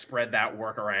of got to spread that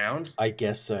work around. I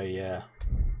guess so, yeah.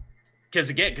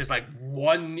 Because like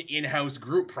one in-house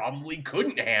group probably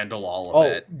couldn't handle all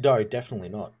of it. Oh, no, definitely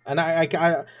not. And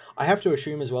I have to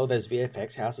assume as well there's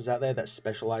VFX houses out there that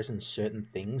specialize in certain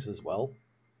things as well.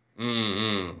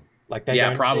 Mm-hmm. Like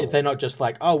they're not just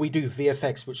like, oh, we do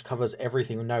VFX which covers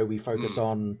everything. No, we focus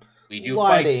on we do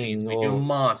lighting, fight scenes, we do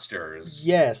monsters.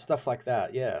 Yeah, stuff like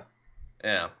that. Yeah.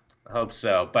 Yeah, I hope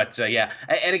so. But yeah,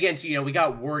 and again, we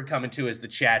got word coming to us the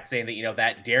chat saying that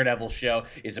that Daredevil show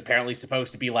is apparently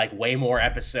supposed to be like way more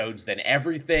episodes than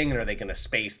everything. And are they going to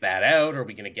space that out? Or are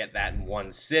we going to get that in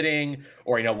one sitting?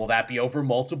 Or will that be over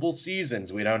multiple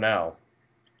seasons? We don't know.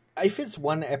 If it's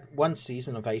one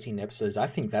season of 18 episodes, I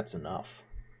think that's enough.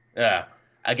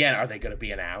 Again, are they going to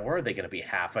be an hour? Are they going to be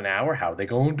half an hour? How are they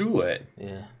going to do it?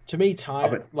 Yeah. To me,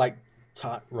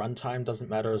 runtime doesn't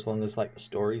matter as long as like the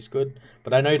story's good.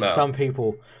 But I know to some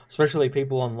people, especially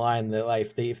people online, that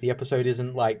like if the episode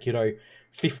isn't like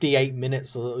 58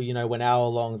 minutes or 1 hour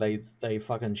long, they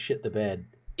fucking shit the bed.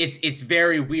 It's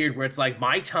very weird where it's like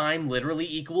my time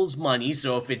literally equals money.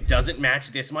 So if it doesn't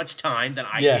match this much time, then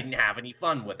I didn't have any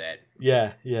fun with it.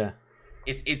 Yeah. Yeah.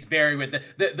 It's very weird.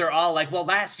 They're all like, well,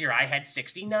 last year I had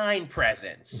 69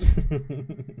 presents.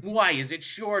 Why is it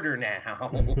shorter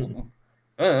now?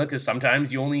 Because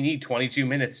sometimes you only need 22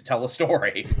 minutes to tell a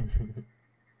story.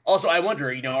 Also, I wonder,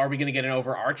 are we going to get an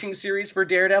overarching series for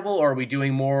Daredevil, or are we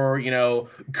doing more,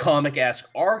 comic-esque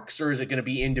arcs, or is it going to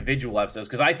be individual episodes?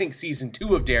 Because I think season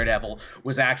 2 of Daredevil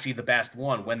was actually the best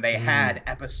one when they had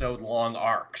episode-long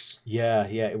arcs. Yeah,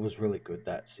 it was really good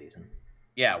that season.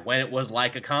 Yeah, when it was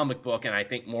like a comic book, and I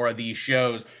think more of these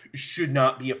shows should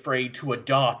not be afraid to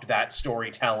adopt that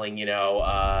storytelling,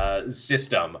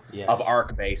 system of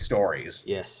arc-based stories.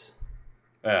 Yes.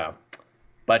 Yeah.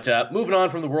 But moving on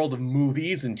from the world of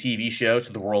movies and TV shows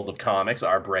to the world of comics,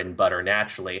 our bread and butter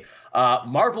naturally,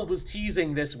 Marvel was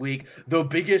teasing this week the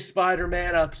biggest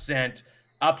Spider-Man upset.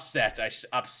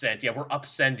 Yeah, we're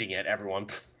upsending it, everyone.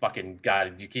 Fucking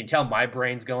God, you can tell my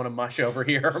brain's going to mush over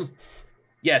here.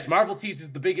 Yes, Marvel teases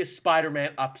the biggest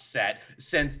Spider-Man upset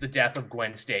since the death of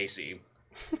Gwen Stacy.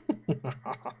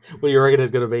 What do you reckon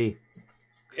it's going to be?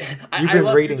 You've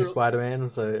been reading Spider-Man,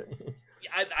 so...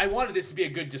 I wanted this to be a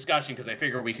good discussion because I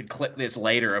figured we could clip this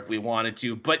later if we wanted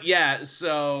to. But yeah,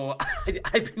 so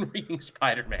I've been reading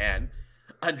Spider-Man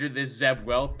under this Zeb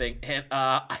Wells thing, and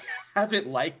I haven't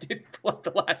liked it for like the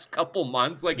last couple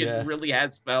months. Like it really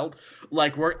has felt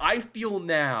like where I feel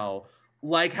now...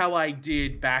 like how I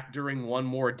did back during One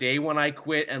More Day when I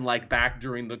quit, and like back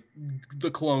during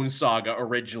the Clone Saga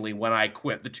originally when I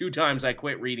quit. The 2 times I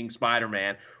quit reading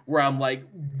Spider-Man, where I'm like,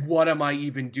 what am I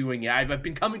even doing? I've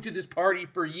been coming to this party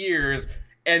for years,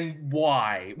 and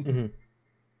why? Mm-hmm.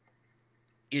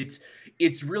 It's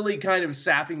it's really kind of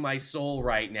sapping my soul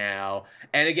right now.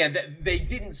 And again, they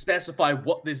didn't specify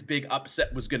what this big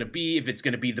upset was going to be, if it's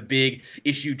going to be the big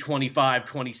issue 25,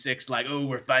 26, like, oh,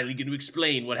 we're finally going to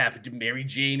explain what happened to Mary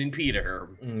Jane and Peter.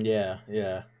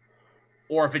 Yeah.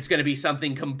 Or if it's going to be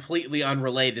something completely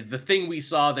unrelated. The thing we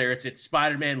saw there, it's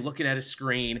Spider-Man looking at a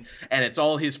screen, and it's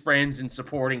all his friends and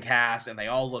supporting cast, and they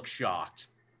all look shocked.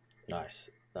 Nice,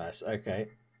 okay.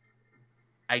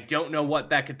 I don't know what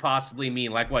that could possibly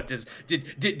mean. Like, what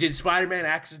did Spider-Man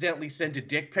accidentally send a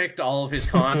dick pic to all of his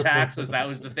contacts? Was that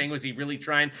was the thing? Was he really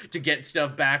trying to get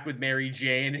stuff back with Mary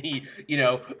Jane? And he,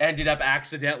 ended up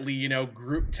accidentally,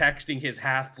 group texting his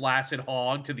half-flaccid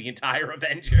hog to the entire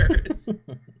Avengers.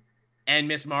 And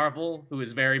Miss Marvel, who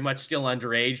is very much still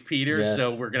underage, Peter. Yes.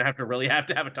 So we're gonna have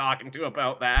to have a talking to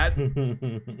about that.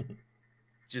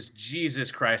 Just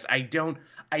Jesus Christ, I don't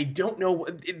know.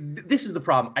 This is the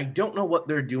problem. I don't know what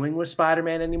they're doing with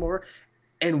Spider-Man anymore,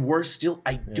 and worse still,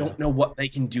 I don't know what they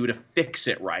can do to fix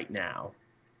it right now.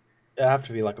 It'll have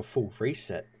to be like a full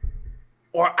reset.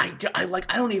 Or I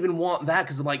don't even want that,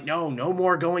 because I'm like, no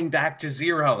more going back to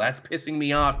zero. That's pissing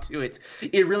me off too.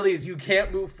 It really is. You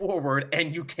can't move forward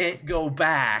and you can't go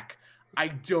back. I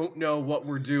don't know what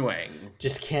we're doing.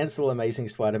 Just cancel Amazing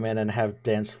Spider-Man and have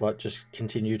Dan Slott just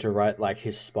continue to write like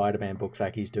his Spider-Man book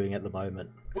that he's doing at the moment.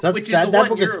 That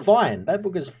book is fine. That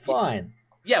book is fine.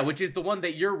 Yeah, which is the one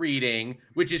that you're reading,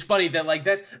 which is funny that like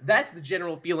that's the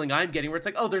general feeling I'm getting, where it's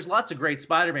like, oh, there's lots of great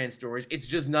Spider-Man stories. It's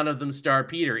just none of them star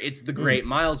Peter. It's the great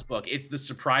Miles book. It's the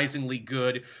surprisingly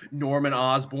good Norman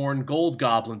Osborn Gold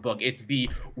Goblin book. It's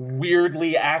the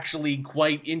weirdly actually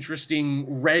quite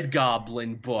interesting Red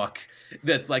Goblin book.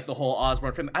 That's like the whole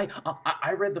Osborn film.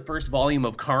 I read the first volume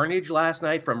of Carnage last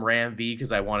night from Ram V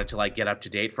because I wanted to like get up to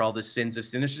date for all the Sins of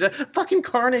Sinister. Fucking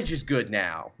Carnage is good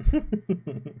now.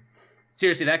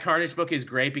 Seriously, that Carnage book is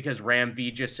great because Ram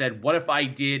V just said, what if I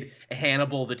did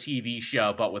Hannibal the TV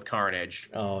show, but with Carnage?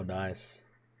 Oh, nice.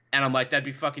 And I'm like, that'd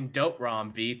be fucking dope, Ram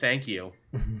V. Thank you.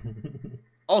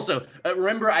 Also,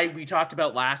 remember we talked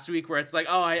about last week where it's like,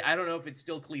 oh, I don't know if it's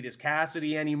still Cletus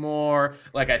Cassidy anymore.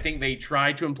 Like, I think they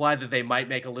tried to imply that they might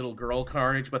make a little girl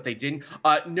Carnage, but they didn't.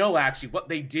 No, actually, what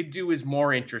they did do is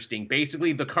more interesting.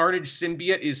 Basically, the Carnage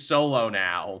symbiote is solo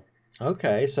now.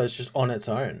 Okay, so it's just on its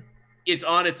own. It's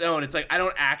on its own. It's like, I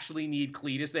don't actually need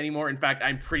Cletus anymore. In fact,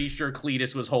 I'm pretty sure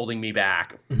Cletus was holding me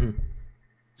back. Mm-hmm.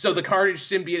 So the Carnage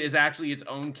symbiote is actually its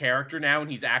own character now, and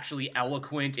he's actually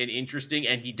eloquent and interesting,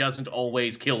 and he doesn't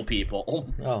always kill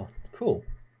people. Oh, cool.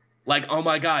 Like, oh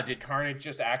my god, did Carnage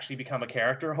just actually become a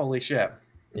character? Holy shit.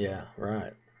 Yeah,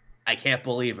 right. I can't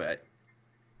believe it.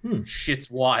 Shit's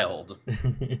wild.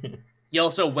 He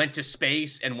also went to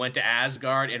space and went to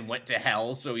Asgard and went to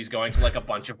Hell, so he's going to like a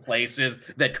bunch of places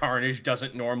that Carnage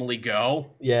doesn't normally go.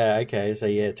 Yeah, okay, so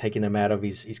yeah, taking him out of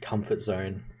his comfort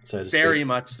zone, so to speak. Very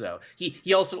much so.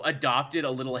 He also adopted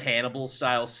a little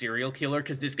Hannibal-style serial killer,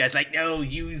 because this guy's like, no,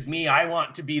 use me, I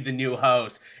want to be the new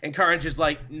host. And Carnage is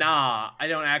like, nah, I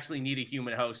don't actually need a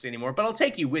human host anymore, but I'll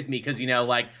take you with me, because,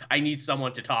 like, I need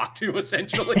someone to talk to,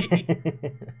 essentially.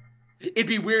 It'd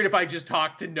be weird if I just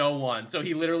talked to no one. So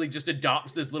he literally just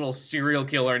adopts this little serial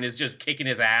killer and is just kicking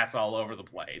his ass all over the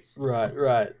place.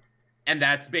 Right. And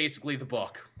that's basically the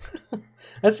book.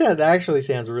 That actually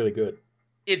sounds really good.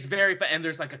 It's very fun. And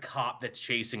there's like a cop that's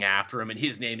chasing after him, and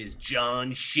his name is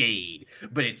John Shade.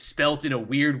 But it's spelt in a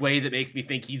weird way that makes me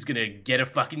think he's going to get a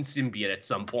fucking symbiote at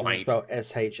some point. It's spelled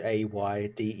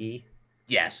Shayde?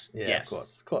 Yes. Yeah, yes.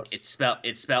 Of course. It's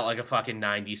spelled like a fucking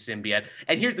 90s symbiote.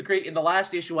 And here's in the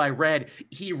last issue I read,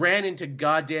 he ran into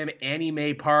goddamn Annie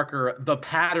Mae Parker, the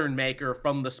pattern maker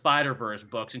from the Spider-Verse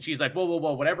books. And she's like, whoa,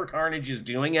 whatever Carnage is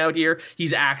doing out here,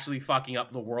 he's actually fucking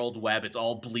up the world web. It's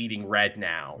all bleeding red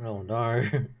now. Oh, no.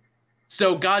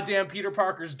 So goddamn Peter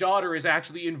Parker's daughter is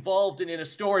actually involved in a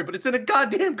story, but it's in a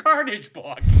goddamn Carnage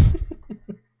book.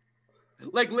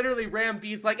 Like, literally, Ram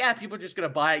V's like, people are just going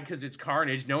to buy it because it's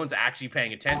Carnage. No one's actually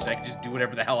paying attention. I can just do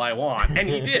whatever the hell I want. And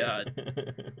he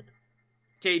did.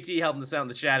 KT helping us out in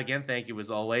the chat again. Thank you, as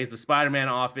always. The Spider-Man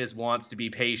office wants to be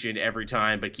patient every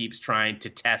time, but keeps trying to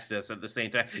test us at the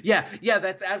same time. Yeah,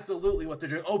 that's absolutely what they're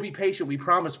doing. Oh, be patient. We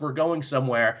promise we're going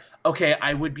somewhere. Okay,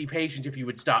 I would be patient if you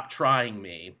would stop trying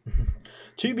me.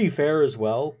 To be fair as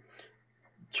well,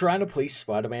 trying to please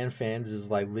Spider-Man fans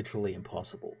is, like, literally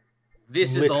impossible.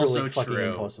 This is also fucking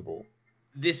true. Impossible.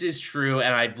 This is true,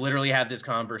 and I've literally had this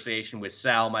conversation with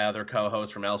Sal, my other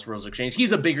co-host from Elseworlds Exchange.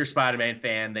 He's a bigger Spider-Man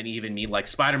fan than even me. Like,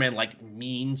 Spider-Man, like,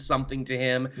 means something to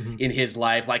him in his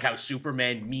life, like how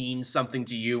Superman means something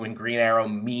to you and Green Arrow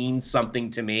means something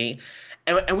to me.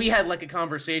 And we had, like, a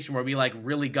conversation where we, like,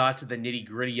 really got to the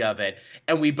nitty-gritty of it,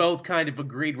 and we both kind of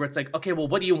agreed where it's like, okay, well,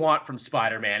 what do you want from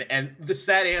Spider-Man? And the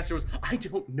sad answer was, I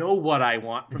don't know what I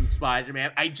want from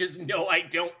Spider-Man. I just know I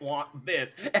don't want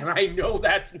this, and I know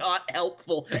that's not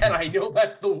helpful, and I know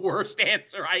that's the worst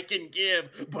answer I can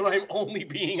give, but I'm only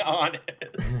being honest.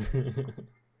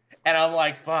 And I'm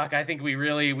like, fuck, I think we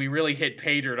really hit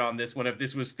pay dirt on this one. If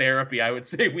this was therapy, I would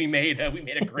say we made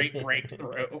a great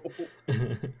breakthrough.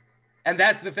 And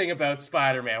that's the thing about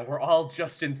Spider-Man. We're all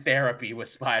just in therapy with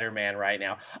Spider-Man right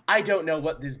now. I don't know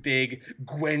what this big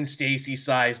Gwen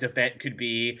Stacy-sized event could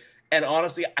be. And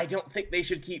honestly, I don't think they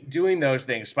should keep doing those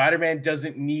things. Spider-Man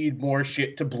doesn't need more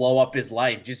shit to blow up his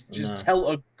life. Just tell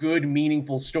a good,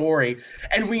 meaningful story.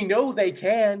 And we know they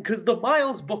can, because the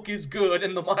Miles book is good,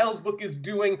 and the Miles book is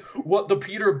doing what the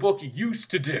Peter book used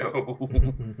to do.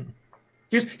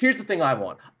 Here's the thing I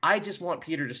want. I just want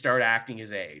Peter to start acting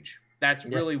his age. That's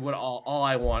really what all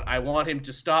I want. I want him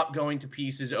to stop going to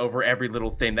pieces over every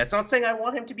little thing. That's not saying I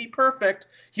want him to be perfect.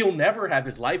 He'll never have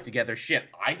his life together. Shit,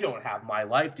 I don't have my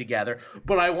life together.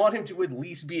 But I want him to at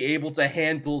least be able to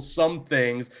handle some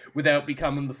things without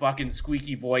becoming the fucking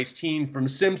squeaky voice teen from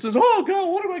Simpsons. Oh,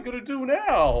 God, what am I going to do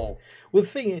now? Well,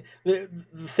 the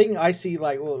thing I see,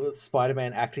 like, with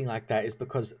Spider-Man acting like that is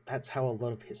because that's how a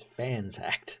lot of his fans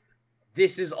act.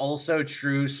 This is also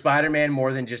true. Spider-Man,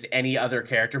 more than just any other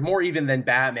character, more even than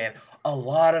Batman, a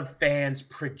lot of fans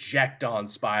project on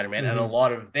Spider-Man, and a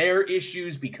lot of their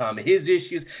issues become his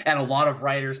issues, and a lot of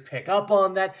writers pick up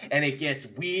on that, and it gets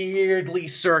weirdly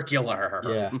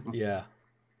circular. Yeah.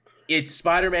 It's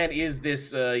Spider-Man is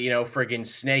this, friggin'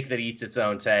 snake that eats its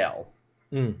own tail.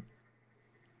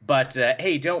 But,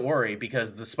 hey, don't worry,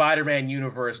 because the Spider-Man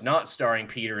universe not starring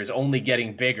Peter is only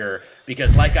getting bigger,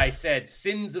 because, like I said,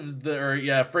 friggin'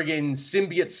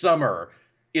 Symbiote Summer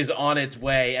is on its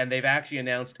way, and they've actually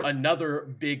announced another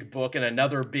big book and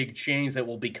another big change that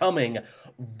will be coming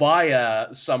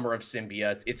via Summer of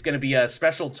Symbiotes. It's going to be a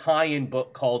special tie-in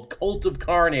book called Cult of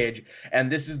Carnage, and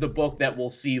this is the book that will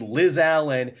see Liz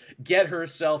Allen get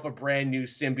herself a brand new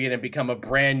symbiote and become a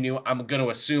brand new, I'm going to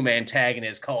assume,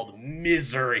 antagonist called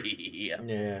Misery.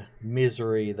 Yeah,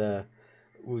 Misery,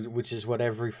 which is what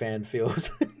every fan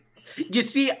feels. You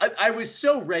see, I was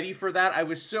so ready for that. I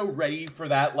was so ready for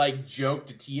that, like, joke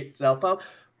to tee itself up.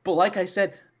 But like I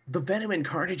said, the Venom and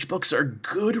Carnage books are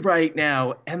good right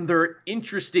now, and they're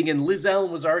interesting. And Liz Allen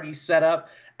was already set up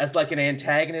as, like, an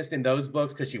antagonist in those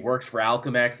books because she works for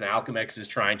Alchemax, and Alchemax is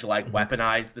trying to, like,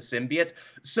 weaponize the symbiotes.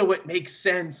 So it makes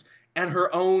sense. And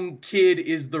her own kid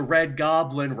is the Red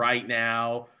Goblin right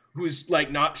now, who's,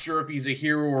 like, not sure if he's a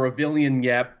hero or a villain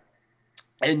yet.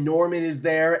 And Norman is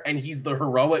there, and he's the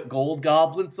heroic Gold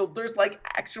Goblin. So there's, like,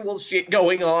 actual shit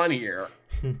going on here.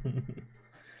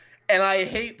 And I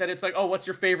hate that it's like, oh, what's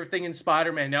your favorite thing in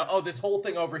Spider-Man now? Oh, this whole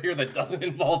thing over here that doesn't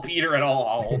involve Peter at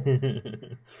all.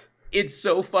 It's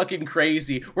so fucking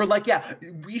crazy. We're like, yeah,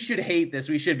 we should hate this.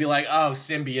 We should be like, oh,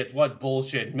 symbiotes, what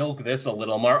bullshit. Milk this a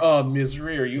little more. Oh,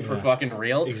 Misery, are you for fucking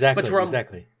real?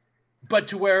 Exactly. But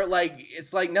to where, like,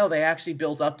 it's like, no, they actually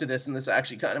built up to this, and this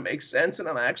actually kind of makes sense, and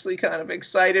I'm actually kind of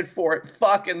excited for it.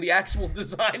 Fuck, and the actual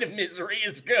design of Misery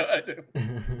is good.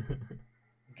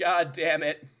 God damn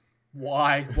it.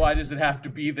 Why? Why does it have to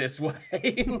be this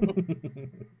way?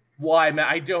 Why, man?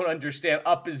 I don't understand.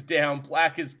 Up is down,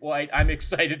 black is white. I'm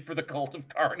excited for the Cult of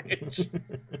Carnage.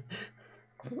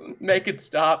 Make it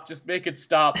stop. Just make it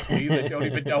stop, please. I don't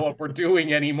even know what we're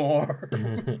doing anymore.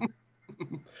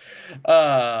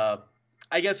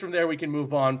 I guess from there we can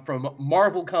move on from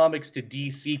Marvel Comics to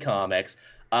DC Comics.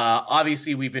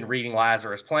 Obviously, we've been reading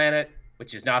Lazarus Planet,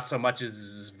 which is not so much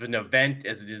as an event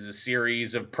as it is a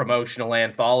series of promotional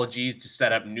anthologies to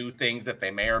set up new things that they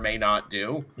may or may not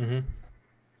do.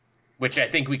 Which I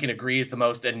think we can agree is the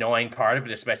most annoying part of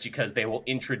it, especially because they will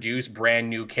introduce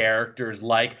brand new characters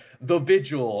like The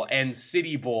Vigil and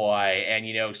City Boy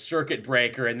and, Circuit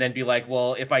Breaker, and then be like,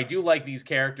 well, if I do like these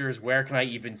characters, where can I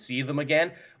even see them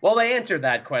again? Well, they answered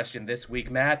that question this week,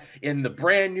 Matt, in the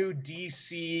brand new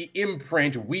DC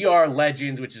imprint, We Are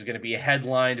Legends, which is going to be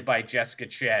headlined by Jessica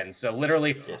Chen. So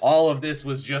literally, all of this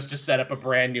was just to set up a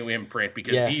brand new imprint,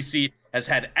 because DC has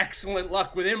had excellent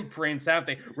luck with imprints, haven't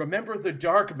they? Remember the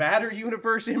Dark Matter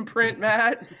universe imprint,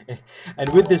 Matt?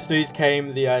 And with this news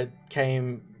came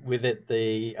with it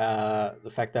the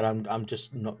fact that I'm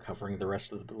just not covering the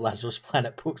rest of the Lazarus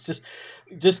Planet books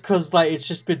just because like it's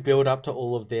just been built up to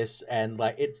all of this and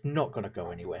like it's not gonna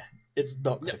go anywhere. It's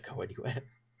not gonna go anywhere.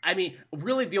 I mean,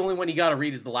 really, the only one you got to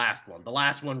read is the last one. The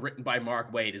last one written by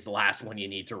Mark Waid is the last one you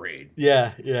need to read.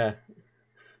 Yeah, yeah.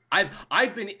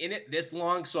 I've been in it this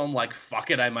long, so I'm like, fuck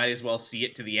it, I might as well see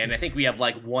it to the end. I think we have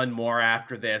like one more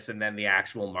after this, and then the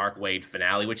actual Mark Waid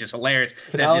finale, which is hilarious.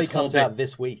 Finale comes out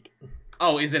this week.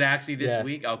 Oh, is it actually this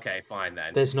week? Okay, fine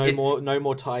then. There's no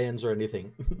more tie-ins or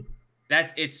anything.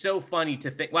 It's so funny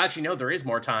to think. Well, actually, no, there is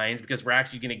more tie-ins because we're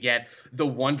actually going to get the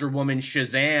Wonder Woman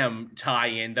Shazam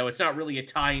tie-in, though it's not really a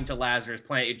tie-in to Lazarus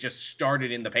Planet. It just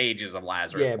started in the pages of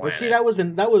Lazarus Planet. But see, that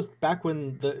was back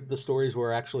when the stories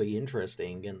were actually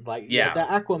interesting and like the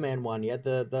Aquaman one,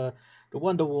 the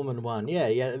Wonder Woman one,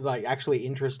 like actually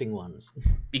interesting ones.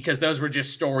 Because those were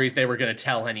just stories they were going to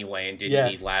tell anyway, and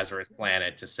didn't need Lazarus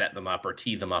Planet to set them up or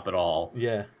tee them up at all.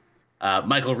 Yeah.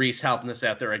 Michael Reese helping us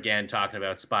out there again, talking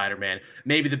about Spider-Man.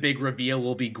 Maybe the big reveal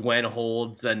will be Gwen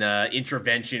holds an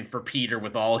intervention for Peter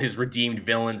with all his redeemed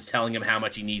villains, telling him how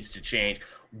much he needs to change.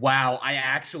 Wow, I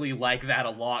actually like that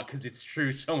a lot because it's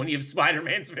true. So many of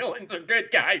Spider-Man's villains are good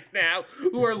guys now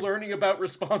who are learning about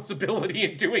responsibility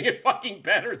and doing it fucking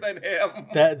better than him.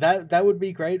 That would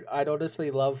be great. I'd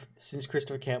honestly love, since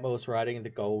Christopher Campbell was writing the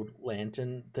Gold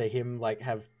Lantern, to him like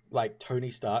have like Tony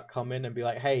Stark come in and be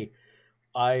like, hey,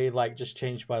 I like just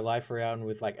changed my life around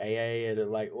with like AA and it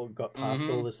like got past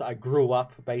all this. I grew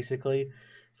up basically.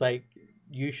 It's like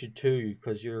you should too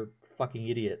because you're a fucking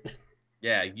idiot.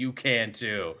 Yeah, you can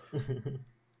too.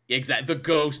 Exactly. The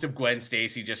ghost of Gwen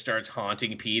Stacy just starts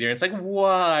haunting Peter. It's like,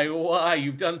 why?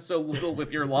 You've done so little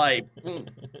with your life. You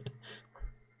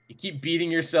keep beating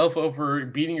yourself up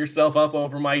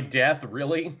over my death.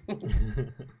 Really?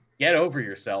 Get over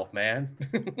yourself, man.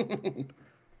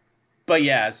 But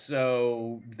yeah,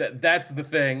 so that's the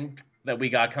thing that we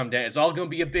got come down. It's all going to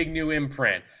be a big new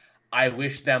imprint. I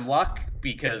wish them luck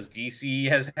because DC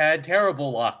has had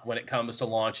terrible luck when it comes to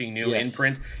launching new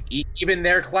imprints. Even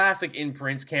their classic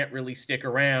imprints can't really stick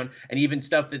around. And even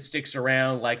stuff that sticks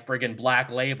around, like friggin'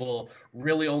 Black Label,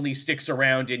 really only sticks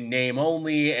around in name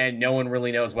only, and no one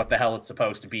really knows what the hell it's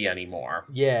supposed to be anymore.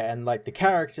 Yeah, and like the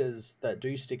characters that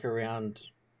do stick around,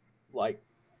 like,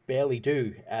 barely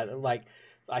do.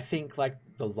 I think like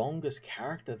the longest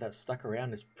character that stuck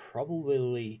around is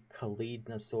probably Khalid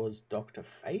Nassour's Dr.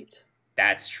 Fate.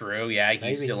 That's true. Yeah,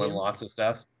 he's still in lots of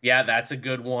stuff. Yeah, that's a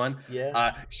good one.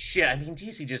 Yeah. Shit, I mean,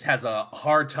 DC just has a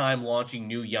hard time launching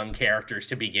new young characters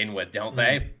to begin with, don't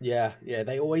they? Yeah.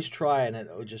 They always try and it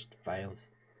just fails.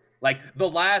 Like, the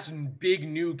last big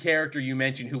new character you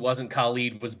mentioned who wasn't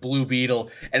Khalid was Blue Beetle,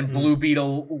 and Blue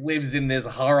Beetle lives in this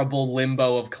horrible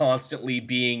limbo of constantly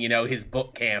being, his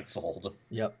book canceled.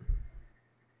 Yep.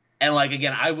 And, like,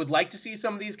 again, I would like to see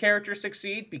some of these characters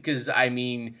succeed because, I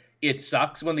mean, it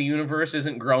sucks when the universe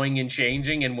isn't growing and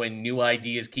changing and when new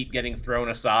ideas keep getting thrown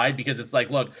aside because it's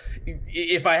like, look,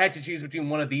 if I had to choose between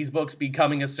one of these books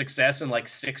becoming a success and like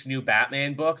 6 new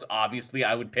Batman books, obviously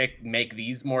I would make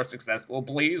these more successful,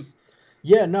 please.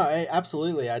 Yeah, no,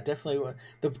 absolutely. I definitely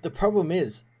the problem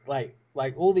is like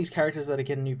all these characters that are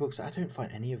getting new books, I don't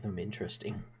find any of them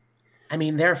interesting. I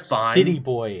mean, they're fine. City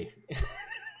Boy.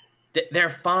 They're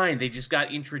fine. They just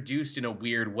got introduced in a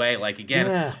weird way. Like,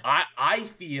 again, I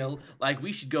feel like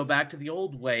we should go back to the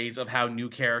old ways of how new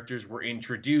characters were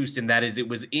introduced, and that is it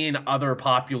was in other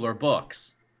popular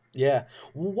books. Yeah.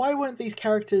 Why weren't these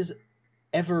characters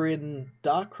ever in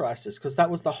Dark Crisis? Because that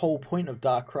was the whole point of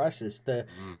Dark Crisis. The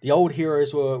old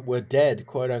heroes were dead,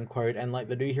 quote unquote, and like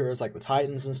the new heroes like the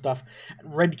Titans and stuff.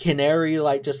 Red Canary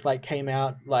just came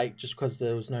out just because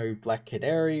there was no Black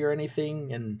Canary or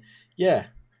anything, and yeah.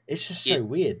 It's just so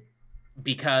weird.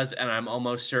 Because, and I'm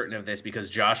almost certain of this, because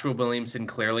Joshua Williamson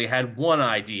clearly had one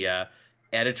idea,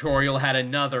 editorial had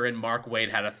another, and Mark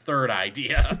Waid had a third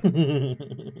idea.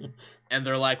 And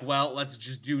they're like, well, let's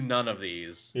just do none of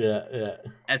these. Yeah.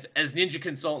 As Ninja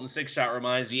Consultant 6-Shot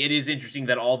reminds me, it is interesting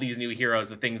that all these new heroes,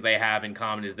 the things they have in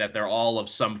common is that they're all of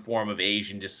some form of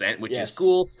Asian descent, which is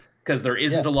cool. Because there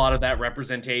isn't a lot of that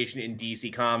representation in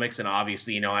DC Comics, and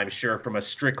obviously, I'm sure from a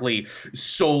strictly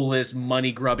soulless,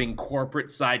 money-grubbing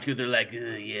corporate side too, they're like,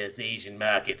 yes, Asian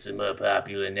markets are more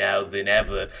popular now than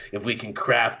ever. If we can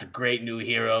craft a great new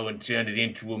hero and turn it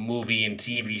into a movie and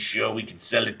TV show, we can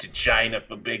sell it to China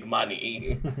for big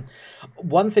money.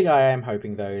 One thing I am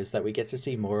hoping, though, is that we get to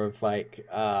see more of,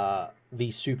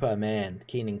 the Superman,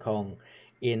 Keenan Kong,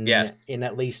 in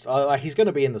at least he's going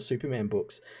to be in the Superman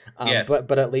books,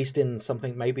 but at least in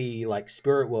something maybe like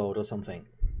Spirit World or something.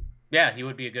 Yeah, he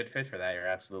would be a good fit for that. You're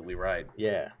absolutely right.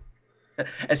 Yeah,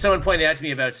 As someone pointed out to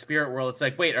me about Spirit World, it's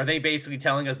like, wait, are they basically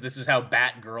telling us this is how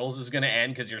Batgirls is going to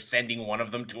end because you're sending one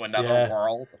of them to another Yeah.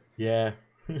 world? Yeah.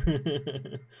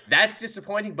 That's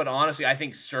disappointing, but honestly, I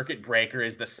think Circuit Breaker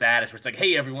is the saddest. Where it's like,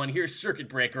 hey, everyone, here's Circuit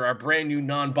Breaker, our brand new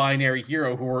non-binary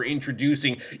hero who we're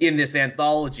introducing in this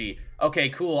anthology. Okay,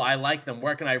 cool, I like them.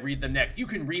 Where can I read them next? You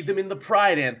can read them in the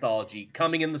Pride anthology,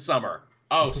 coming in the summer.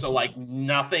 Oh, so like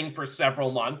nothing for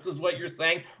several months is what you're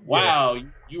saying? Wow, yeah.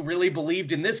 You really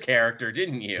believed in this character,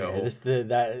 didn't you? Yeah,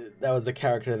 that was a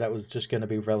character that was just going to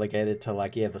be relegated to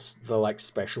like the like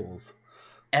specials.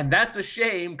 And that's a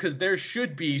shame because there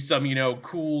should be some,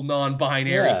 cool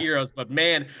non-binary heroes. But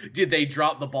man, did they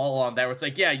drop the ball on that? Where it's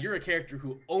like, yeah, you're a character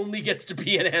who only gets to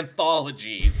be in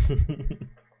anthologies.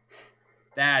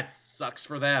 That sucks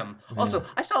for them. Yeah. Also,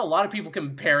 I saw a lot of people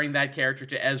comparing that character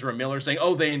to Ezra Miller, saying,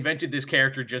 oh, they invented this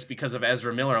character just because of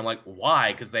Ezra Miller. I'm like,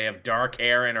 why? Because they have dark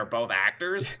hair and are both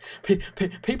actors?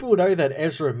 People know that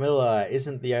Ezra Miller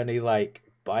isn't the only, like,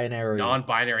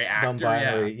 non-binary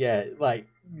actor. Yeah, like,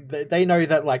 they know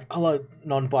that like other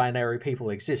non-binary people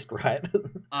exist, right?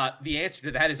 The answer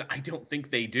to that is I don't think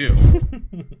they do.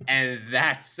 And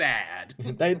that's sad.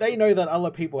 They know that other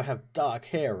people have dark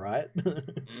hair, right?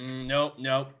 Nope.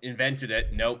 Invented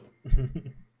it. Nope.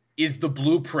 Is the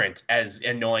blueprint, as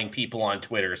annoying people on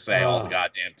Twitter say all the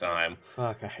goddamn time.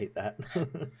 Fuck, I hate that.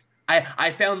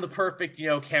 I found the perfect,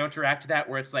 counteract to that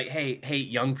where it's like, hey,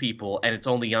 young people, and it's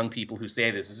only young people who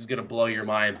say this. This is going to blow your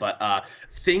mind, but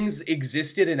things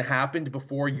existed and happened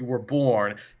before you were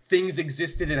born. Things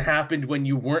existed and happened when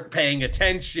you weren't paying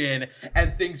attention,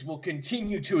 and things will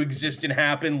continue to exist and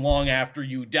happen long after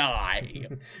you die.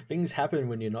 Things happen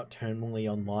when you're not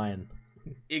terminally online.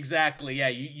 Exactly, yeah.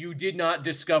 You did not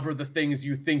discover the things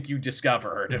you think you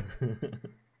discovered.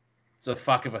 It's a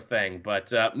fuck of a thing.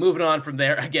 But moving on from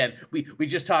there, again, we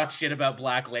just talked shit about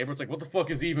Black Label. It's like, what the fuck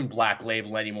is even Black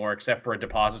Label anymore except for a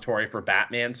depository for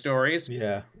Batman stories?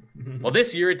 Yeah. Well,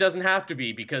 this year it doesn't have to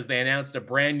be because they announced a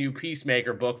brand new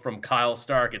Peacemaker book from Kyle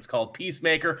Stark. It's called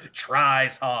Peacemaker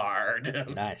Tries Hard.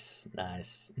 Nice.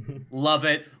 Love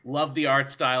it. Love the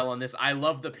art style on this. I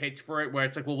love the pitch for it where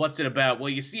it's like, well, what's it about? Well,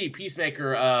 you see,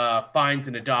 Peacemaker finds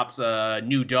and adopts a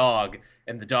new dog,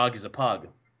 and the dog is a pug.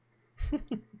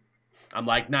 I'm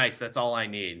like, nice, that's all I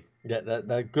need. Yeah,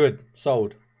 that good.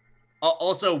 Sold.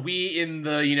 Also, we in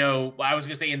the, I was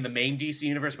going to say in the main DC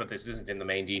universe, but this isn't in the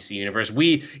main DC universe.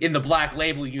 We, in the Black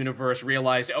Label universe,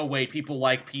 realized, oh, wait, people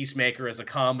like Peacemaker as a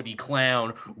comedy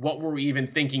clown. What were we even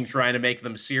thinking trying to make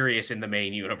them serious in the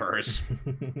main universe?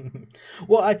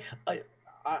 Well,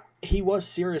 he was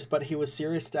serious, but he was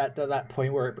serious at that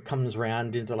point where it becomes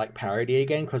round into like parody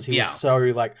again because he was so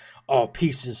like, oh,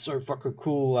 peace is so fucking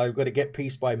cool. I've got to get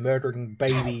peace by murdering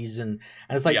babies, and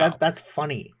it's like that's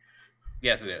funny.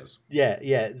 Yes, it is.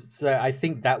 Yeah. So I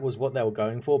think that was what they were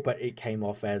going for, but it came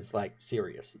off as like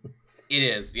serious. It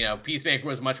is. Peacemaker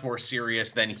was much more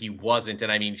serious than he wasn't.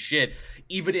 And I mean, shit,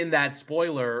 even in that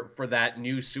spoiler for that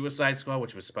new Suicide Squad,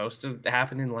 which was supposed to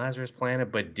happen in Lazarus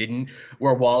Planet, but didn't,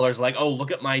 where Waller's like, oh,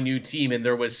 look at my new team. And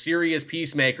there was serious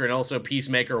Peacemaker and also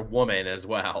Peacemaker Woman as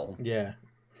well. Yeah.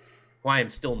 Well, I am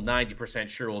still 90%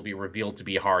 sure will be revealed to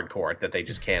be hardcore, that they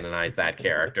just canonize that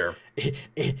character.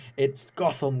 It's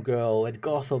Gotham Girl and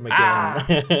Gotham again.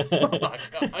 Oh my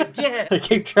God, again! I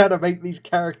keep trying to make these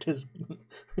characters...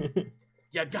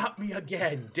 You got me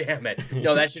again, damn it.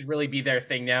 No, that should really be their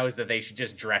thing now, is that they should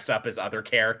just dress up as other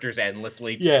characters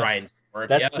endlessly to try and swerve.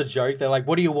 That's the joke. They're like,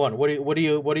 what do you want? What do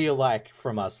you like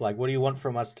from us? Like, what do you want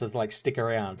from us to like stick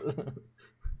around?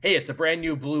 Hey, it's a brand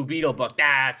new Blue Beetle book.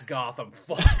 That's Gotham.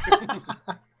 Fuck.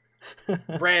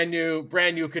 brand new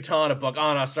Katana book.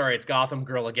 Oh no, sorry, it's Gotham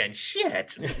Girl again.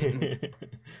 Shit.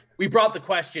 We brought the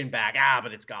question back.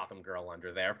 But it's Gotham Girl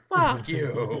under there. Fuck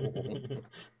you.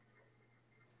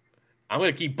 I'm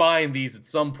going to keep buying these at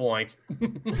some point.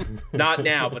 Not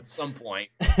now, but some point.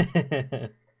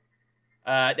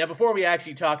 Now, before we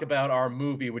actually talk about our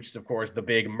movie, which is, of course, the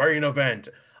big main event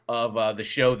of the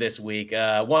show this week,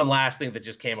 one last thing that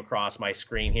just came across my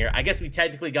screen here. I guess we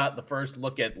technically got the first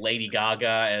look at Lady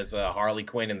Gaga as Harley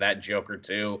Quinn in that Joker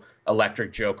 2,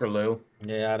 Electric Joker Lou.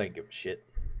 Yeah, I don't give a shit.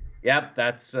 Yep,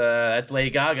 that's Lady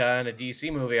Gaga in a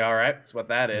DC movie, all right. That's what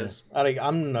that is. Yeah.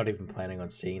 I'm not even planning on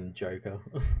seeing the Joker.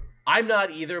 I'm not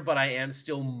either, but I am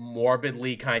still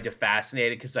morbidly kind of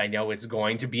fascinated because I know it's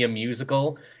going to be a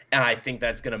musical, and I think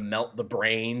that's going to melt the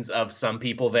brains of some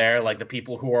people there, like the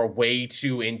people who are way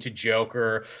too into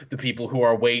Joker, the people who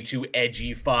are way too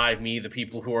edgy 5-me, the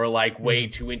people who are like way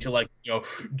too into like,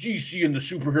 DC and the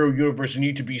superhero universe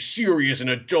need to be serious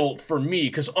and adult for me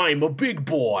because I'm a big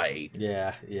boy.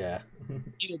 Yeah.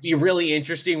 It'll be really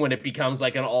interesting when it becomes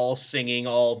like an all singing,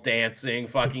 all dancing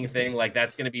fucking thing. Like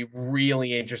that's going to be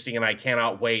really interesting, and I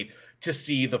cannot wait to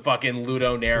see the fucking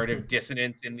ludonarrative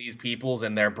dissonance in these peoples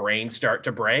and their brains start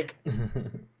to break.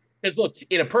 Because look,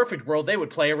 in a perfect world, they would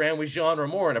play around with genre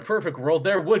more. In a perfect world,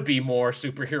 there would be more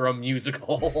superhero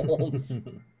musicals,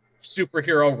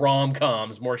 superhero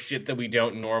rom-coms, more shit that we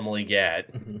don't normally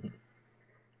get.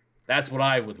 That's what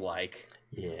I would like.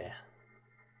 Yeah.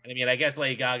 I mean, I guess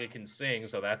Lady Gaga can sing,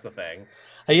 so that's the thing.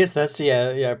 I guess that's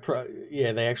yeah.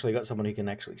 They actually got someone who can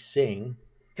actually sing.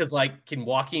 Because, like, can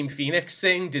Joaquin Phoenix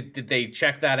sing? Did they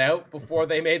check that out before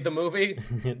they made the movie?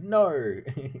 No.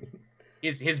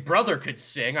 His brother could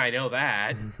sing. I know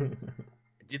that.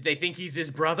 Did they think he's his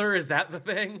brother? Is that the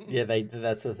thing? Yeah,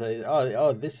 that's the thing.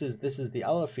 Oh, this is the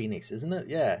other Phoenix, isn't it?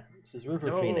 Yeah, this is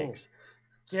River Phoenix.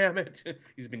 Damn it!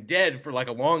 He's been dead for like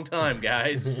a long time,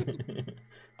 guys.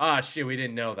 Shit, we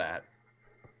didn't know that.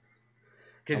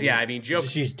 Because I mean, Joker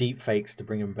just use deep fakes to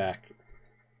bring him back.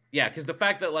 Yeah, because the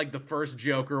fact that like the first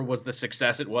Joker was the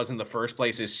success it was in the first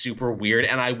place is super weird,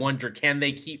 and I wonder, can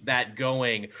they keep that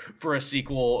going for a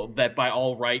sequel that by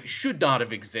all right should not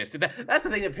have existed? That's the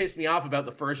thing that pissed me off about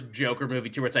the first Joker movie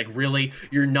too, where it's like, really,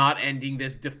 you're not ending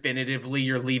this definitively,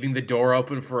 you're leaving the door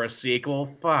open for a sequel?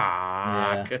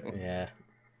 Fuck. Yeah.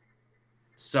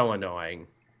 So annoying.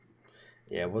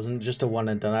 Yeah, it wasn't just a one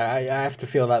and done. I have to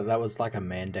feel that was like a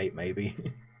mandate, maybe.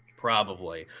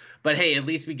 Probably. But hey, at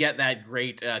least we get that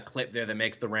great clip there that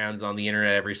makes the rounds on the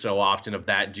internet every so often of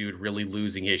that dude really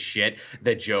losing his shit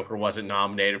that Joker wasn't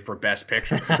nominated for Best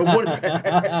Picture.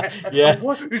 Yeah.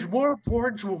 What is more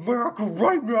important to America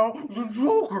right now than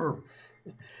Joker?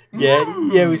 Yeah,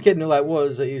 he was getting like, what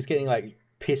was it? He was getting like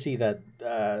pissy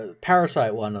that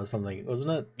Parasite won or something,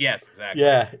 wasn't it? Yes, exactly.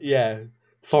 Yeah.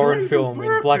 Foreign film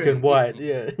in black and white,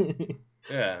 yeah.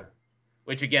 Yeah.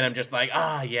 Which, again, I'm just like,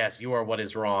 yes, you are what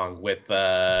is wrong with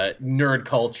nerd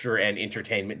culture and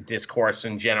entertainment discourse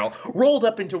in general, rolled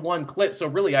up into one clip. So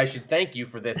really, I should thank you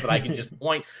for this, that I can just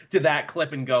point to that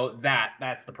clip and go,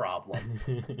 that's the problem.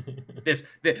 This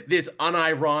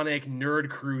unironic Nerd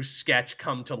Crew sketch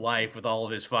come to life with all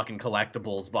of his fucking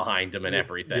collectibles behind him and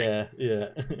everything. Yeah.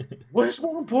 What is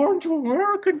more important to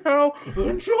America now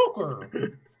than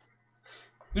Joker?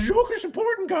 The Joker's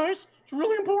important, guys. It's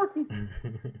really important.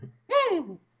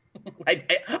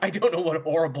 I don't know what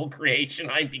horrible creation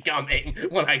I'm becoming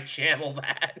when I channel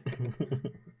that.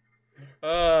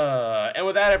 And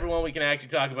with that, everyone, we can actually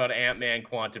talk about Ant-Man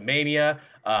Quantumania.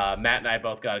 Matt and I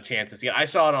both got a chance to see it. I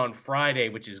saw it on Friday,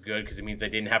 which is good because it means I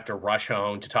didn't have to rush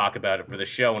home to talk about it for the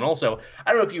show. And also,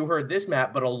 I don't know if you heard this,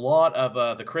 Matt, but a lot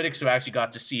of the critics who actually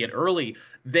got to see it early,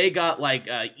 they got like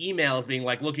emails being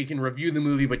like, look, you can review the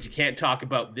movie, but you can't talk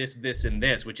about this, this, and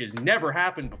this, which has never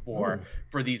happened before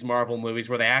for these Marvel movies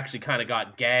where they actually kind of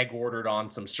got gag ordered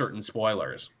on some certain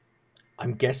spoilers.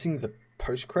 I'm guessing the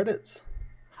post-credits?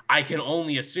 I can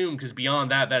only assume, because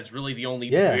beyond that, that's really the only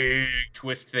big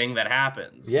twist thing that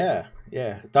happens. Yeah.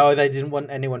 Though they didn't want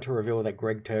anyone to reveal that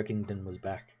Greg Turkington was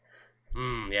back.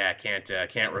 Yeah,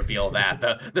 can't reveal that.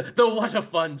 The what a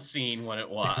fun scene when it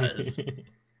was.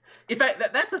 In fact,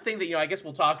 that's the thing that I guess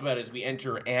we'll talk about as we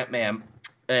enter Ant-Man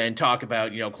and talk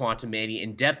about Quantumania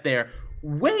in depth there.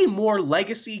 Way more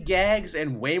legacy gags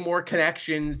and way more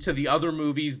connections to the other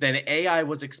movies than A, I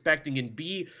was expecting, and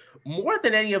B, more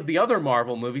than any of the other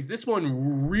Marvel movies. This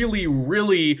one really,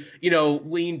 really,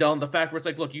 leaned on the fact where it's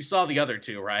like, look, you saw the other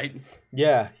two, right?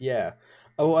 Yeah.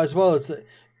 Oh, as well as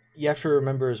you have to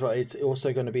remember as well, it's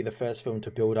also going to be the first film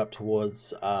to build up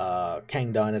towards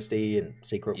Kang Dynasty and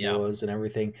Secret Wars and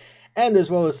everything. And as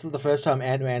well as the first time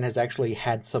Ant-Man has actually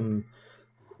had some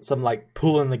like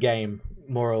pull in the game,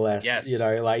 more or less. Yes.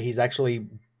 Like he's actually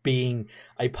being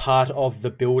a part of the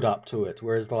build up to it,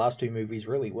 whereas the last two movies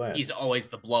really weren't. He's always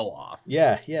the blow off.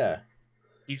 Yeah.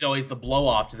 He's always the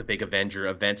blow-off to the big Avenger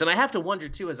events. And I have to wonder,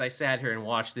 too, as I sat here and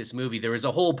watched this movie, there was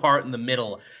a whole part in the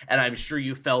middle, and I'm sure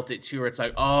you felt it, too, where it's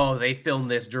like, oh, they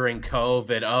filmed this during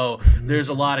COVID. Oh, there's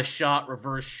a lot of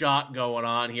reverse shot going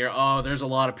on here. Oh, there's a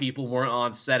lot of people weren't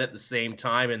on set at the same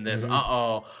time in this.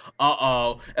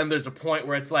 Uh-oh. And there's a point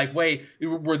where it's like, wait,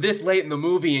 we're this late in the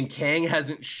movie and Kang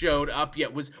hasn't showed up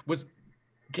yet. Was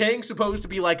Kang supposed to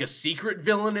be like a secret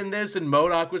villain in this, and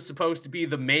MODOK was supposed to be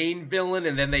the main villain,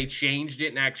 and then they changed it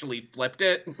and actually flipped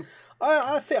it?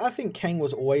 I think Kang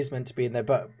was always meant to be in there,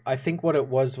 but I think what it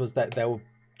was that they were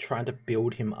trying to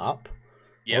build him up.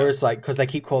 Yeah. Whereas, like, because they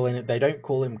keep calling it, they don't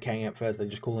call him Kang at first, they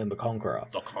just call him the Conqueror.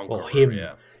 The Conqueror, or him.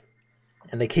 Yeah.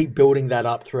 And they keep building that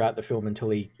up throughout the film until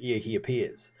he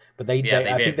appears. But I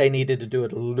think they needed to do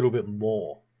it a little bit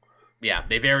more. Yeah,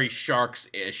 they very shark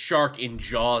in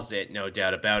Jaws it, no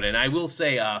doubt about it. And I will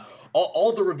say,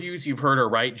 all the reviews you've heard are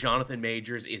right. Jonathan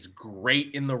Majors is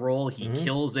great in the role. He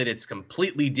kills it. It's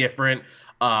completely different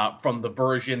from the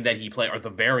version that he played, or the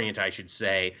variant, I should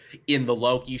say, in the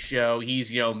Loki show.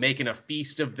 He's, making a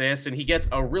feast of this, and he gets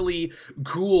a really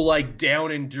cool, like,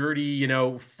 down and dirty,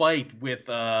 fight with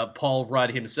Paul Rudd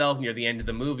himself near the end of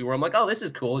the movie, where I'm like, oh, this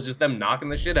is cool. It's just them knocking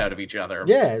the shit out of each other.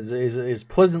 Yeah, it's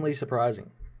pleasantly surprising.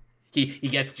 He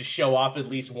gets to show off at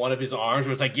least one of his arms,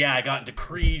 where it's like, yeah, I got into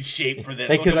Creed shape for this.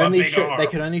 They could only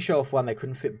show off one. They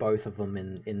couldn't fit both of them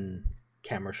in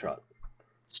camera shot.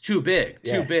 It's too big.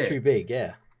 Too big.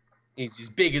 Yeah. He's as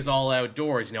big as All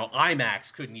Outdoors.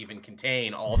 IMAX couldn't even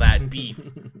contain all that beef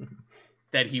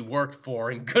that he worked for,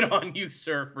 and good on you,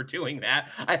 sir, for doing that.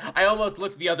 I almost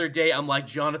looked the other day, I'm like,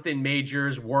 Jonathan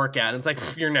Majors workout, and it's like,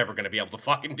 you're never going to be able to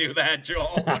fucking do that, Joel.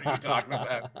 What are you talking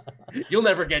about? You'll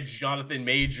never get Jonathan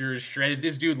Majors shredded.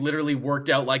 This dude literally worked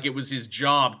out like it was his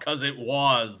job, because it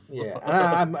was. Yeah,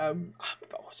 I'm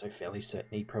also fairly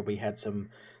certain he probably had some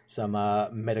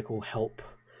medical help,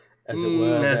 as it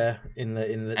were, there in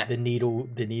the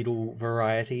needle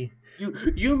variety.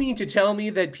 You mean to tell me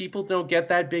that people don't get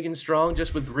that big and strong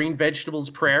just with green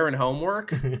vegetables, prayer, and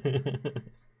homework?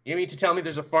 You mean to tell me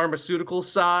there's a pharmaceutical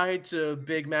side to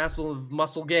big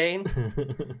muscle gain?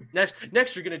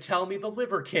 Next you're gonna tell me the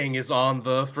Liver King is on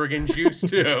the friggin' juice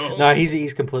too. No,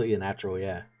 he's completely natural,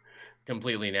 yeah.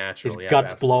 Completely natural, His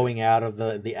guts absolutely. Blowing out of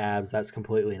the abs, that's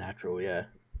completely natural, yeah.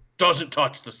 Doesn't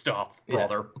touch the stuff,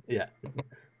 brother. Yeah.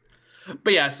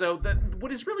 But yeah, so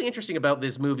what is really interesting about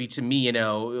this movie to me,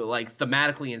 like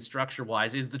thematically and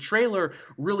structure-wise, is the trailer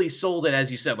really sold it, as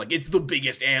you said, like it's the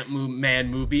biggest Ant-Man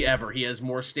movie ever. He has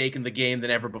more stake in the game than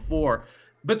ever before.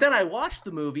 But then I watched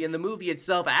the movie, and the movie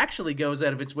itself actually goes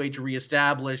out of its way to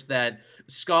reestablish that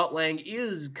Scott Lang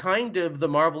is kind of the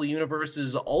Marvel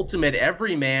Universe's ultimate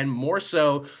everyman, more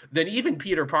so than even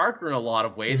Peter Parker in a lot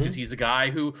of ways, because he's a guy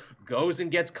who goes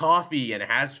and gets coffee and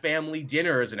has family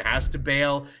dinners and has to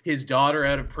bail his daughter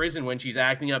out of prison when she's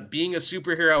acting up. Being a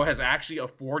superhero has actually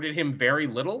afforded him very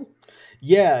little.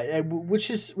 Yeah,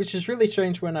 which is really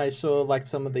strange when I saw like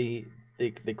some of the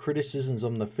criticisms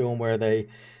on the film where they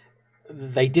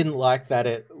didn't like that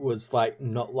it was like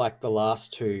not like the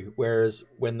last two, whereas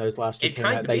when those last two came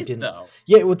out, they didn't. Though.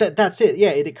 Yeah, well, that's it. Yeah,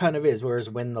 it kind of is. Whereas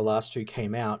when the last two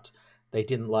came out, they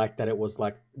didn't like that it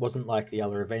wasn't like the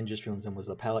other Avengers films and was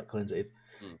a palate cleanser.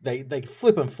 They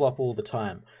flip and flop all the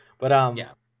time, but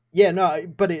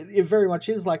but it very much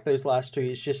is like those last two.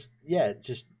 It's just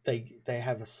they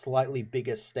have a slightly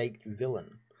bigger staked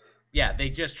villain. Yeah, they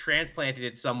just transplanted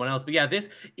it someone else. But yeah, this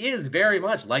is very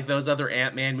much like those other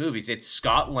Ant-Man movies. It's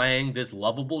Scott Lang, this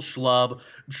lovable schlub,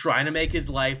 trying to make his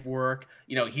life work.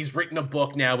 He's written a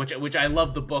book now, which I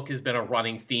love. The book has been a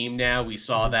running theme now. We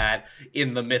saw that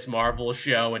in the Miss Marvel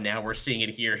show, and now we're seeing it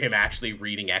here, him actually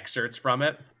reading excerpts from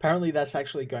it. Apparently that's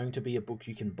actually going to be a book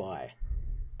you can buy.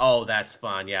 Oh, that's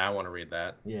fun. Yeah, I want to read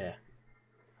that. Yeah.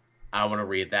 I want to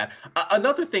read that.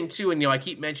 Another thing, too, and I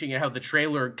keep mentioning how the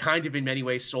trailer kind of in many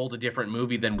ways sold a different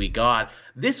movie than we got.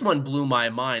 This one blew my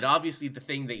mind. Obviously, the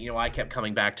thing that, I kept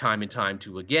coming back time and time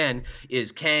to again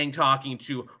is Kang talking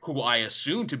to who I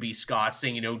assume to be Scott,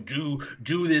 saying,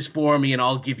 do this for me and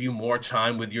I'll give you more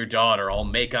time with your daughter. I'll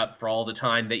make up for all the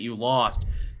time that you lost.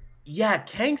 Yeah,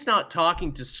 Kang's not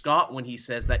talking to Scott when he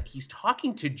says that. He's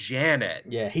talking to Janet.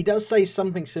 Yeah, he does say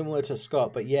something similar to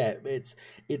Scott, but yeah, it's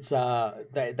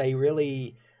they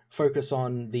really focus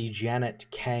on the Janet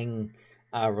Kang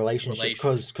relationship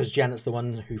because Janet's the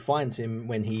one who finds him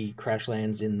when he crash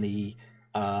lands in the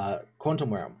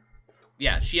quantum realm.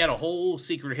 Yeah, she had a whole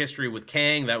secret history with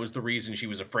Kang. That was the reason she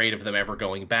was afraid of them ever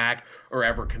going back or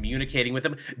ever communicating with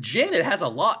him. Janet has a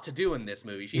lot to do in this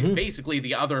movie. She's basically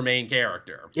the other main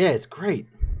character. Yeah, it's great.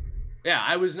 Yeah,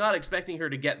 I was not expecting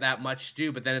her to get that much to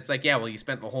do, but then it's like, yeah, well, you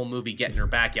spent the whole movie getting her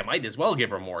back. You might as well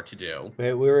give her more to do.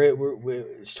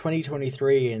 It's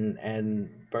 2023,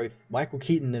 and both Michael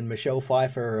Keaton and Michelle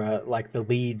Pfeiffer are like the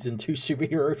leads in 2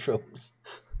 superhero films.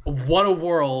 What a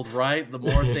world, right? The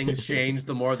more things change,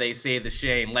 the more they say the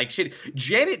shame. Like, shit,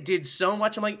 Janet did so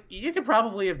much. I'm like, you could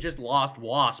probably have just lost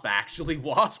Wasp, actually.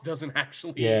 Wasp doesn't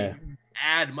actually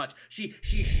add much. She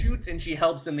shoots and she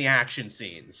helps in the action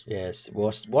scenes. Yes,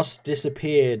 Wasp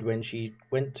disappeared when she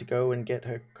went to go and get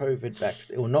her COVID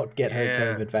vaccine, or not get her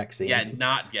COVID vaccine. Yeah,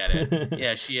 not get it.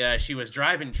 Yeah, she was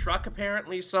driving truck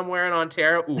apparently somewhere in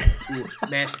Ontario. Ooh,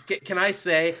 man, can I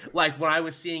say, like, when I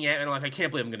was seeing it, and I'm like, I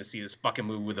can't believe I'm going to see this fucking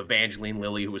movie with Evangeline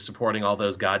Lilly, who was supporting all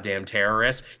those goddamn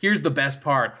terrorists. Here's the best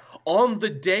part. On the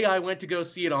day I went to go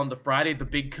see it, on the Friday, the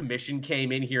big commission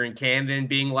came in here in Canada and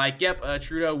being like, yep,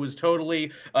 Trudeau was totally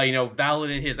totally,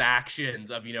 valid in his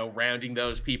actions of, rounding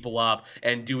those people up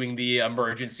and doing the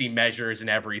emergency measures and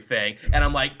everything. And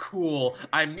I'm like, cool.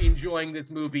 I'm enjoying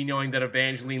this movie knowing that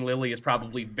Evangeline Lilly is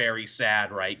probably very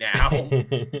sad right now.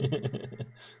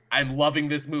 I'm loving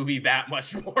this movie that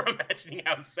much more, imagining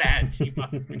how sad she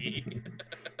must be.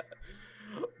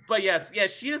 But yes,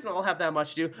 she doesn't all have that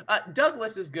much to do.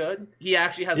 Douglas is good. He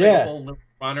actually has a whole little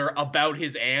runner about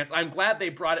his ants. I'm glad they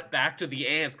brought it back to the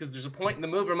ants, because there's a point in the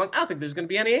movie where I'm like, I don't think there's going to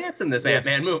be any ants in this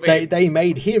Ant-Man movie. They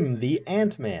made him the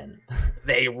Ant-Man.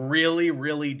 They really,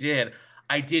 really did.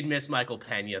 I did miss Michael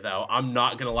Pena, though. I'm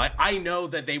not going to lie. I know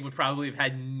that they would probably have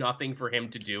had nothing for him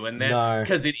to do in this,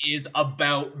 because it is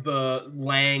about the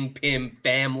Lang Pym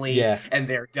family and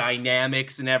their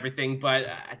dynamics and everything, but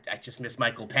I just miss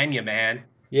Michael Pena, man.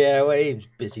 Yeah, well, he's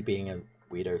busy being a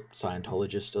weirdo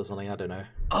Scientologist or something. I don't know.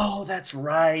 Oh, that's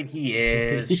right. He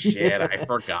is. Shit, I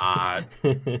forgot.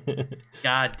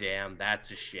 God damn, that's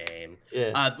a shame.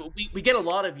 Yeah. But we get a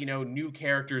lot of, new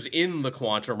characters in the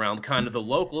Quantum Realm, kind of the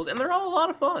locals, and they're all a lot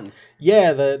of fun.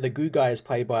 Yeah, the goo guy is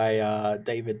played by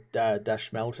David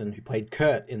Dash Melton, who played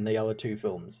Kurt in the other two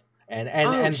films. And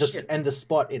the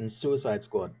Spot in Suicide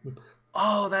Squad.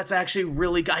 Oh, that's actually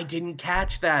really good. I didn't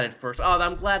catch that at first. Oh,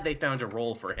 I'm glad they found a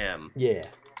role for him. Yeah.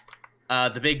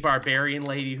 The big barbarian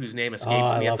lady whose name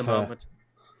escapes me at the moment.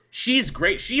 She's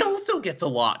great. She also gets a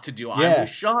lot to do. Yeah. I was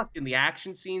shocked in the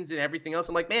action scenes and everything else.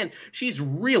 I'm like, man, she's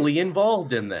really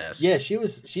involved in this. Yeah,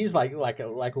 she's like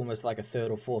almost like a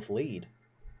third or fourth lead.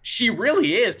 She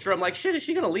really is. I'm like, shit, is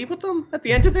she going to leave with them at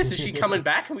the end of this? Is she coming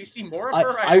back? Can we see more of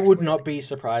her? I would not be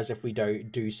surprised if we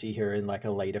do see her in like a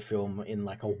later film in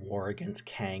like a war against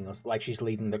Kang, or like she's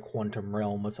leading the Quantum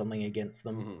Realm or something against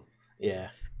them. Mm-hmm. Yeah.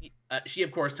 She,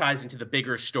 of course, ties into the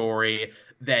bigger story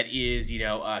that is,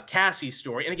 Cassie's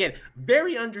story. And again,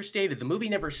 very understated. The movie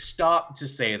never stopped to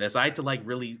say this. I had to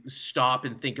really stop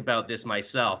and think about this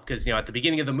myself. Because, at the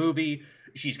beginning of the movie,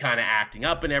 she's kind of acting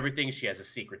up and everything. She has a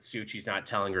secret suit she's not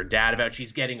telling her dad about.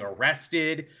 She's getting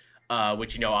arrested,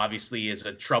 which, obviously is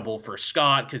a trouble for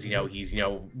Scott because, he's,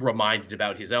 reminded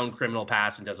about his own criminal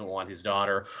past and doesn't want his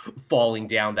daughter falling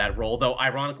down that role. Though,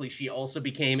 ironically, she also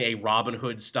became a Robin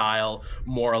Hood-style,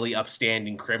 morally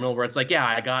upstanding criminal where it's like, yeah,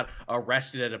 I got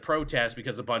arrested at a protest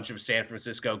because a bunch of San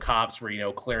Francisco cops were,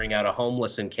 clearing out a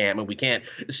homeless encampment. We can't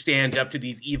stand up to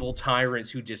these evil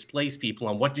tyrants who displace people.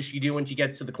 And what does she do when she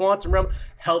gets to the Quantum Realm?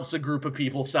 Helps a group of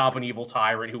people stop an evil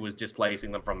tyrant who was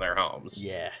displacing them from their homes.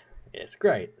 Yeah. It's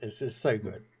great. It's so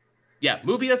good. Yeah,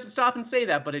 movie doesn't stop and say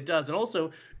that, but it does. And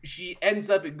also,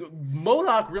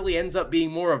 MODOK really ends up being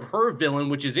more of her villain,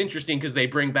 which is interesting because they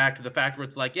bring back to the fact where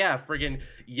it's like, yeah, friggin'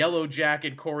 Yellow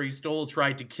Jacket Corey Stoll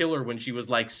tried to kill her when she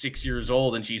was 6 years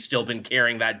old, and she's still been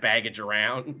carrying that baggage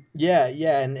around. Yeah,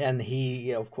 and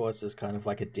he, of course, is kind of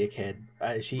like a dickhead.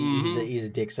 He's a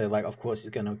dick, so, of course he's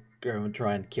going to go and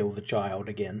try and kill the child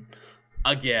again.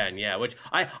 Again, yeah, which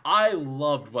I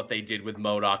loved what they did with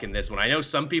MODOK in this one. I know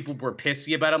some people were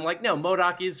pissy about him. No,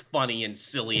 MODOK is funny and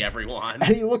silly, everyone.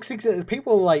 And he looks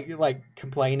people like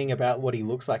complaining about what he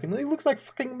looks like, and he looks like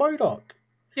fucking MODOK.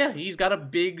 Yeah, he's got a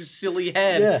big silly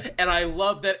head, and I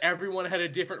love that everyone had a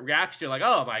different reaction. Like,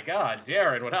 oh my god,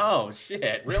 Darren! Oh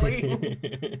shit,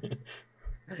 really?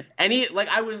 And he,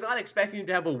 I was not expecting him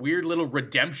to have a weird little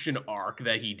redemption arc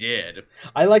that he did.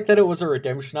 I like that it was a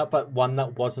redemption arc, but one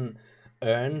that wasn't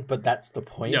earned, but that's the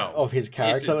point of his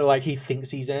character. He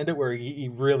thinks he's earned it, where he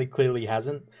really clearly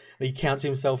hasn't. He counts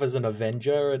himself as an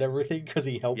Avenger and everything because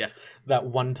he helped that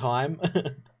one time.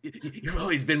 You've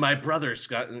always been my brother,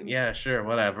 Scott. Yeah, sure,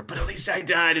 whatever. But at least I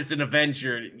died as an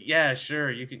Avenger. Yeah, sure,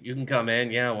 you can come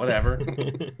in. Yeah, whatever.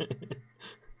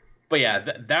 But yeah,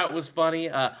 that was funny.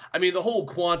 The whole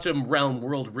Quantum Realm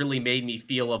world really made me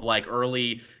feel of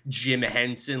early Jim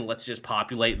Henson. Let's just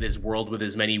populate this world with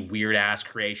as many weird ass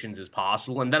creations as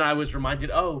possible. And then I was reminded,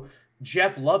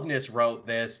 Jeff Loveness wrote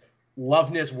this.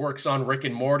 Loveness works on Rick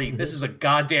and Morty. This is a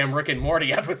goddamn Rick and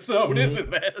Morty episode,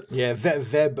 isn't this? Yeah,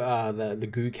 Veb, the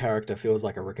goo character feels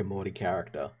like a Rick and Morty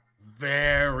character.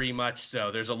 Very much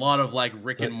so. There's a lot of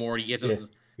Rick and Morty isms.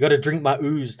 Yeah. You got to drink my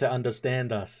ooze to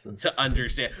understand us. To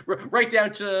understand. Right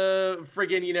down to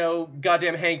friggin',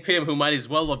 goddamn Hank Pym, who might as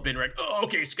well have been oh,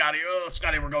 okay, Scotty. Oh,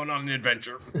 Scotty, we're going on an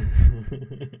adventure.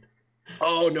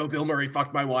 Oh, no, Bill Murray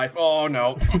fucked my wife. Oh,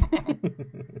 no.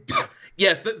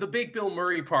 Yes, the big Bill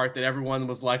Murray part that everyone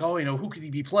was like, oh, who could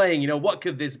he be playing? What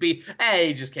could this be? Hey,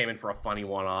 he just came in for a funny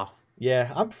one-off.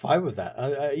 Yeah, I'm fine with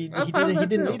that. He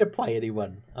didn't need to play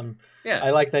anyone.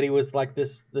 I like that he was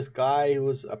this guy who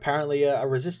was apparently a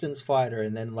resistance fighter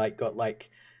and then got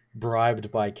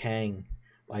bribed by Kang,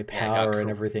 by power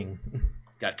and everything.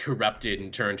 got corrupted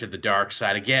and turned to the dark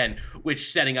side again,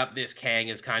 which setting up this Kang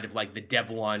as kind of like the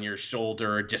devil on your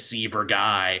shoulder, deceiver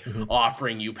guy,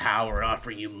 offering you power,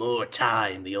 offering you more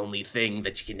time, the only thing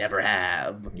that you can never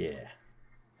have. Yeah.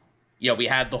 We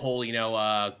had the whole,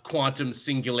 quantum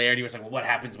singularity. It was like, well, what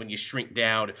happens when you shrink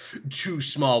down too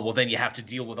small? Well, then you have to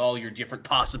deal with all your different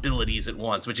possibilities at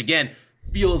once, which again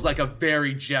feels like a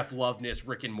very Jeff Loveness,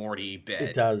 Rick and Morty bit.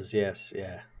 It does, yes,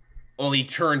 yeah. Only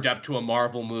turned up to a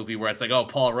Marvel movie where it's like, oh,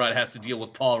 Paul Rudd has to deal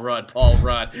with Paul Rudd,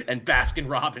 and Baskin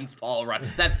Robbins Paul Rudd.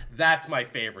 That's my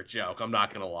favorite joke. I'm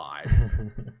not gonna lie.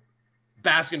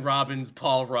 Baskin Robbins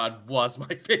Paul Rudd was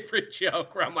my favorite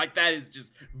joke. Where I'm like, that is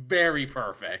just very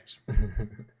perfect.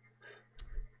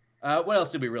 What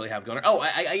else did we really have going on? Oh,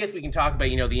 I guess we can talk about,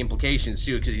 the implications,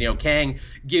 too, because, Kang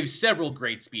gives several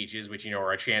great speeches, which,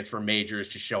 are a chance for Majors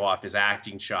to show off his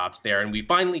acting chops there. And we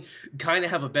finally kind of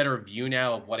have a better view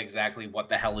now of what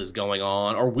the hell is going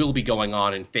on, or will be going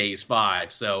on in Phase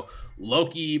 5. So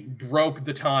Loki broke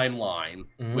the timeline,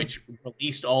 which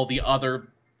released all the other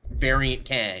variant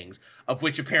Kangs, of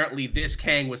which apparently this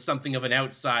Kang was something of an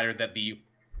outsider that the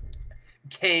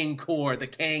Kang Corps, the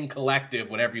Kang Collective,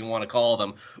 whatever you want to call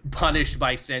them, punished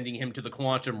by sending him to the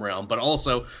quantum realm. But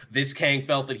also, this Kang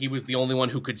felt that he was the only one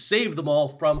who could save them all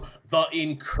from the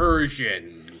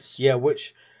incursions. Yeah,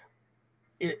 which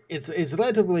it's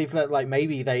led to believe that like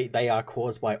maybe they are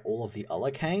caused by all of the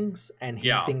other Kangs, and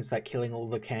he thinks that killing all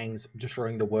the Kangs,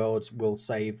 destroying the worlds, will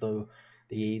save the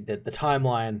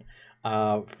timeline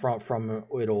from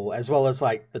it all, as well as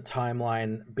like the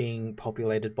timeline being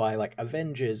populated by like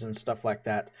Avengers and stuff like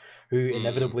that, who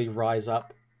inevitably rise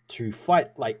up to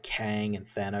fight like Kang and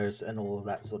Thanos and all of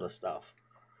that sort of stuff.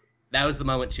 That was the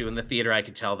moment too in the theater. I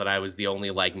could tell that I was the only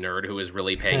like nerd who was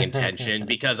really paying attention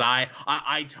because I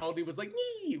totally was like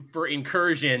for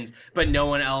incursions, but no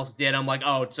one else did. I'm like,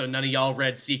 oh, so none of y'all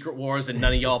read Secret Wars and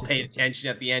none of y'all paid attention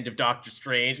at the end of Doctor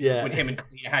Strange when him and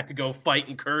Clea had to go fight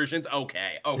incursions.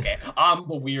 Okay, I'm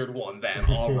the weird one then.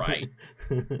 All right.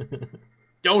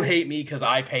 Don't hate me because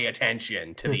I pay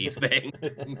attention to these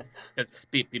things.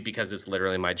 because it's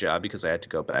literally my job, because I had to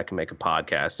go back and make a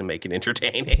podcast and make it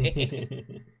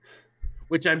entertaining.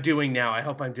 Which I'm doing now. I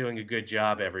hope I'm doing a good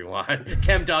job, everyone.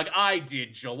 ChemDog, I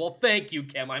did, Joel. Well, thank you,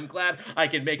 Chem. I'm glad I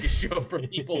can make a show for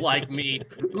people like me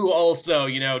who also,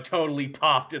 totally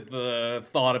popped at the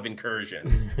thought of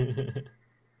incursions.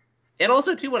 And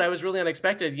also, too, what I was really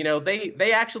unexpected,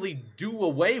 they actually do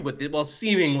away with it. Well,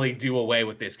 seemingly do away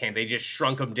with this Kang. They just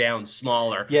shrunk him down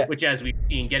smaller, which, as we've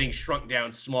seen, getting shrunk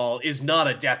down small is not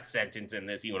a death sentence in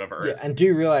this universe. Yeah, and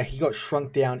do realize he got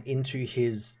shrunk down into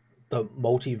the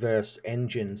multiverse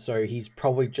engine, so he's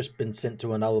probably just been sent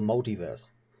to another multiverse.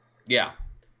 Yeah.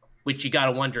 Which you got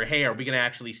to wonder, hey, are we going to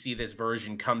actually see this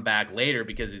version come back later?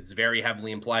 Because it's very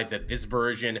heavily implied that this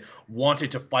version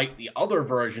wanted to fight the other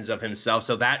versions of himself.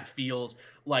 So that feels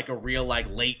like a real, like,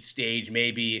 late stage,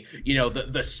 maybe,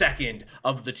 the second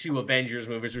of the two Avengers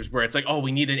movies, where it's like, oh,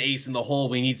 we need an ace in the hole.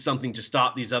 We need something to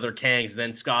stop these other Kangs. And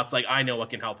then Scott's like, I know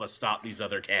what can help us stop these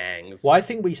other Kangs. Well, I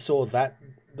think we saw that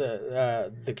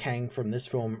the Kang from this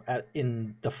film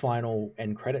in the final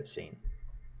end credit scene.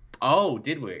 Oh,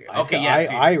 did we? Okay,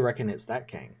 I reckon it's that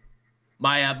Kang.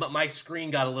 My screen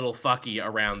got a little fucky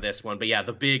around this one, but yeah,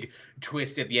 the big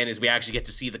twist at the end is we actually get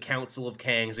to see the Council of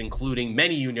Kangs, including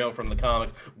many from the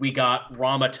comics. We got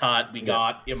Ramatut, we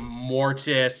got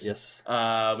Immortus, yes,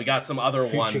 we got some other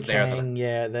Future ones Kang,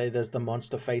 there. There's the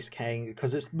Monster Face Kang,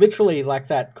 because it's literally like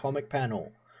that comic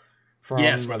panel from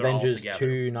Avengers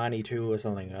 292 or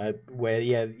something, where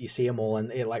you see them all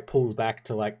and it like pulls back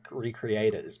to like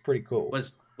recreate it. It's pretty cool.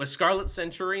 Was Scarlet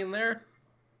Centurion there?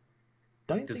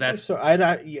 Don't think that's so. I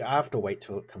have to wait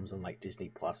till it comes on like Disney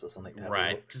Plus or something.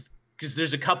 Right, because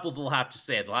there's a couple they'll have to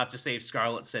save. They'll have to save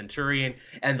Scarlet Centurion,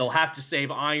 and they'll have to save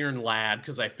Iron Lad,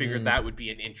 because I figured that would be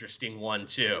an interesting one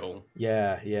too.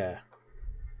 Yeah.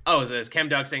 Oh, so is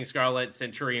ChemDog saying Scarlet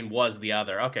Centurion was the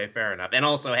other? Okay, fair enough. And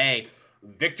also, hey,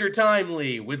 Victor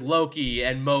Timely with Loki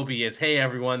and Mobius. Hey,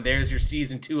 everyone, there's your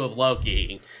season 2 of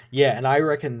Loki. Yeah, and I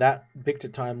reckon that Victor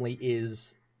Timely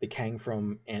is the Kang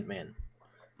from Ant-Man.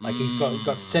 Like he's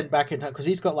got sent back in time because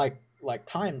he's got like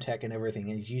time tech and everything,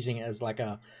 and he's using it as like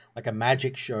a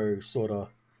magic show sort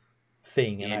of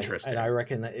thing. And interesting. I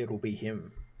reckon that it'll be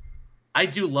him. I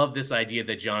do love this idea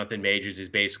that Jonathan Majors is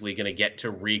basically going to get to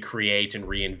recreate and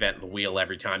reinvent the wheel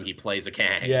every time he plays a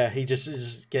Kang. Yeah, he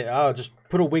just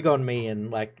put a wig on me and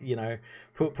like, you know,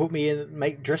 put me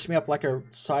in, dress me up like a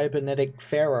cybernetic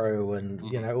pharaoh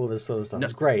and, you know, all this sort of stuff.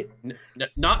 It's great.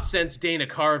 Not since Dana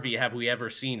Carvey have we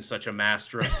ever seen such a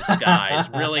master of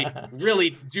disguise.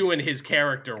 really doing his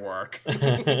character work.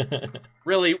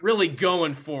 really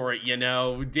going for it, you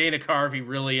know. Dana Carvey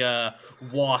really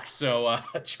walked so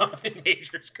Jonathan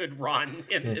Majors could run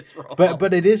in this role.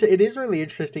 But it is really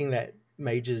interesting that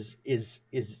Majors is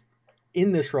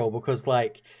in this role, because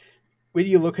like when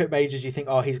you look at Majors, you think,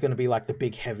 oh, he's going to be like the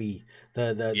big heavy,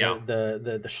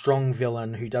 the strong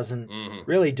villain who doesn't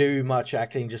really do much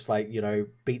acting, just like, you know,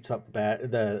 beats up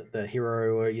the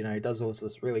hero, or, you know, does all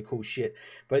this really cool shit.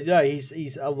 But no,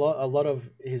 he's a lot of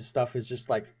his stuff is just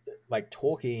like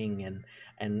talking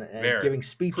and giving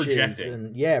speeches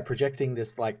and projecting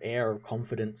this like air of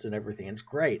confidence and everything. It's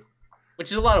great. Which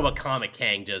is a lot of what Comic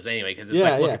Kang does anyway, because it's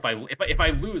look, if I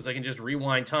lose, I can just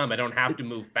rewind time. I don't have to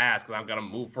move fast because I'm gonna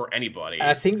move for anybody.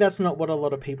 I think that's not what a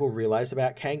lot of people realize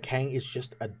about Kang. Kang is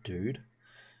just a dude.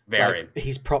 Very. Like,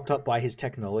 he's propped up by his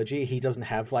technology. He doesn't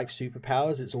have like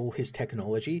superpowers. It's all his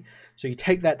technology. So you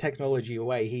take that technology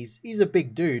away, he's a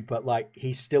big dude, but like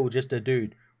he's still just a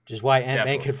dude. Which is why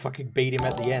Ant-Man could fucking beat him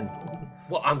at the end.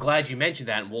 Well, I'm glad you mentioned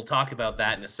that, and we'll talk about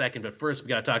that in a second. But first, we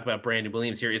got to talk about Brandon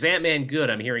Williams here. Is Ant-Man good?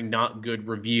 I'm hearing not good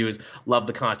reviews. Love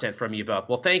the content from you both.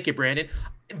 Well, thank you, Brandon.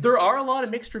 There are a lot of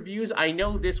mixed reviews. I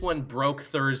know this one broke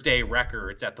Thursday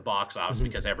records at the box office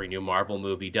because every new Marvel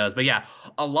movie does. But yeah,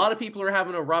 a lot of people are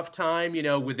having a rough time, you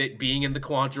know, with it being in the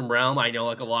quantum realm. I know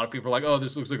like a lot of people are like, oh,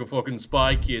 this looks like a fucking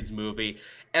Spy Kids movie.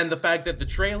 And the fact that the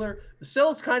trailer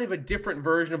sells kind of a different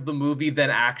version of the movie that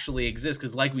actually exists.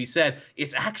 Because like we said,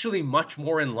 it's actually much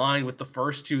more in line with the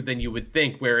first two than you would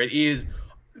think, where it is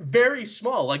very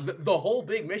small. Like the whole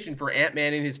big mission for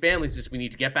Ant-Man and his family is just, we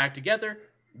need to get back together.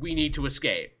 We need to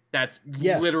escape. That's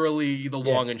literally the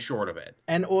long and short of it.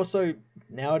 And also,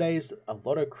 nowadays, a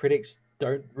lot of critics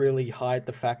don't really hide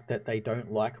the fact that they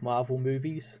don't like Marvel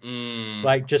movies.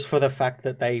 Like, just for the fact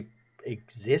that they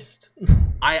exist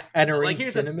and are in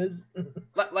cinemas.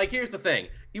 Here's the thing.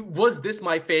 Was this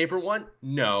my favorite one?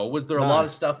 No. Was there a lot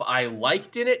of stuff I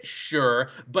liked in it? Sure.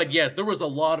 But yes, there was a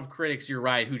lot of critics, you're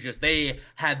right, who just, they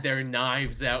had their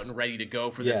knives out and ready to go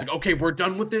for this. Like, okay, we're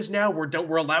done with this now.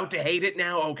 We're allowed to hate it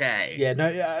now. Okay. Yeah,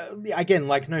 no, again,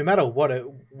 like, no matter what it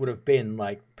would have been,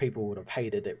 like, people would have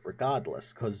hated it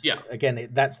regardless. Because, again,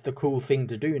 that's the cool thing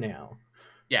to do now.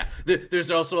 Yeah,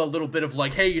 there's also a little bit of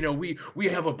like, hey, you know, we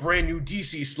have a brand new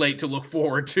DC slate to look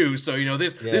forward to, so, you know,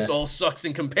 this all sucks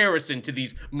in comparison to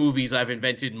these movies I've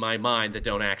invented in my mind that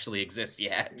don't actually exist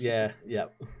yet. Yeah.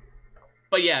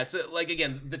 But yeah, so like,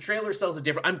 again, the trailer sells a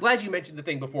different. I'm glad you mentioned the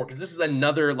thing before, because this is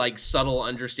another like subtle,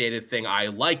 understated thing I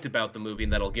liked about the movie,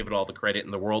 and that I'll give it all the credit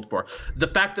in the world for. The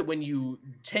fact that when you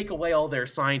take away all their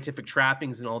scientific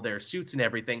trappings and all their suits and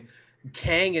everything,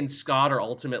 Kang and Scott are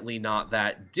ultimately not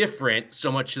that different,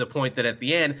 so much to the point that at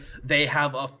the end they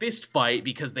have a fist fight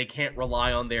because they can't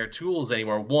rely on their tools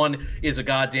anymore. One is a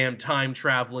goddamn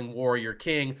time-traveling warrior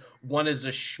king, one is a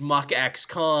schmuck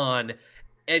ex-con,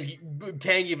 and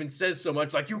Kang even says so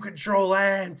much like, you control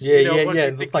ants. Yeah.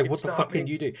 It's like, what the fuck can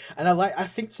you do? And I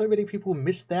think so many people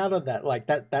missed out on that. Like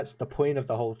that's the point of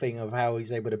the whole thing of how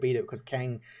he's able to beat it, because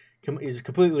Kang is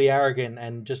completely arrogant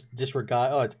and just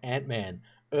disregard. Oh, it's Ant-Man.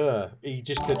 He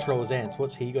just controls ants.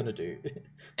 What's he gonna do?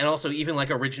 And also, even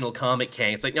like original comic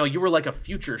Kang, it's like, no, you were like a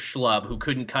future schlub who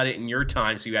couldn't cut it in your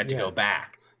time, so you had to go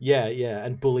back. Yeah,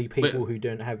 and bully people who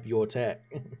don't have your tech.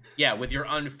 Yeah, with your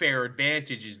unfair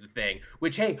advantage is the thing.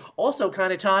 Which, hey, also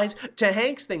kind of ties to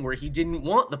Hank's thing, where he didn't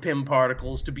want the Pym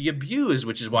particles to be abused,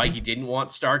 which is why he didn't want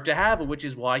Stark to have it, which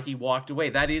is why he walked away.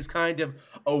 That is kind of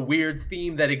a weird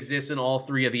theme that exists in all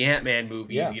three of the Ant-Man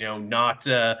movies, you know,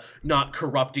 not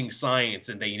corrupting science,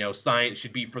 and that, you know, science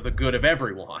should be for the good of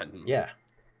everyone. Yeah.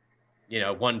 You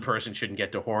know, one person shouldn't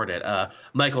get to hoard it.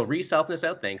 Michael Reese helping us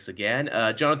out. Thanks again.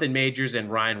 Jonathan Majors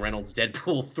and Ryan Reynolds,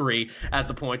 Deadpool 3 at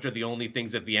the point are the only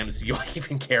things that the MCU I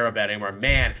even care about anymore.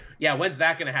 Man, yeah, when's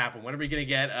that going to happen? When are we going to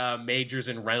get Majors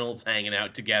and Reynolds hanging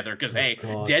out together? Because,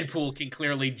 God. Deadpool can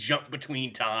clearly jump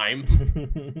between time.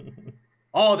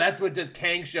 Oh, that's what just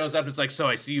Kang shows up. It's like, so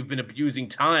I see you've been abusing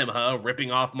time, huh?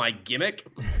 Ripping off my gimmick?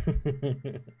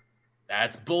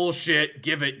 That's bullshit.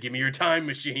 Give me your time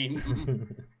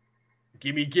machine.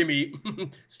 Gimme.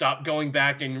 Stop going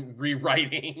back and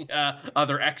rewriting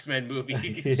other X-Men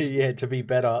movies. Yeah, to be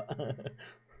better.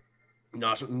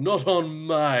 Not on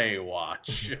my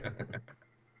watch.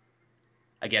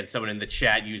 Again, someone in the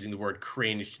chat using the word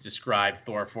cringe to describe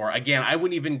Thor 4. Again, I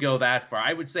wouldn't even go that far.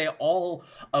 I would say all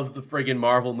of the friggin'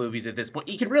 Marvel movies at this point,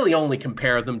 you can really only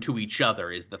compare them to each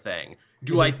other is the thing.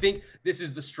 Do I think this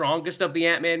is the strongest of the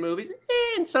Ant-Man movies?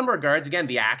 In some regards. Again,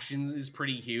 the action is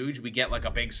pretty huge. We get like a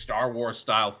big Star Wars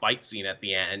style fight scene at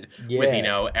the end with, you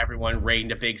know, everyone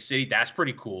raiding a big city. That's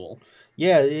pretty cool.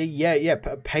 Yeah.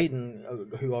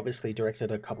 Peyton, who obviously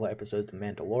directed a couple of episodes of The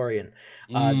Mandalorian,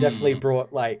 definitely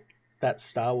brought like that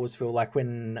Star Wars feel. Like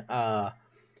when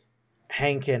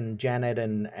Hank and Janet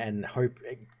and Hope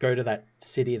go to that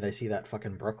city, they see that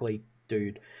fucking broccoli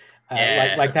dude.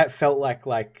 Like that felt like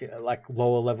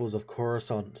lower levels of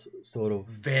Coruscant, sort of,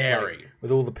 very, like,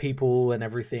 with all the people and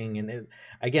everything. And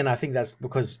again, I think that's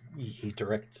because he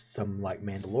directs some like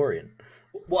Mandalorian.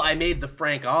 Well, I made the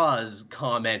Frank Oz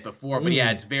comment before, but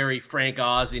yeah, it's very Frank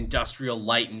Oz, industrial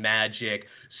light and magic,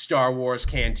 Star Wars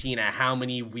cantina. How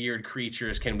many weird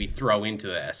creatures can we throw into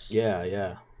this?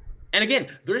 Yeah. And again,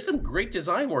 there's some great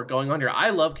design work going on here.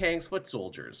 I love Kang's foot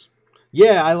soldiers.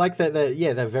 Yeah, I like that.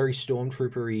 They're very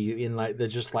stormtrooper-y in like they're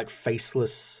just like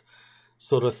faceless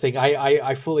sort of thing.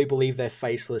 I fully believe they're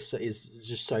faceless is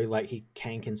just so like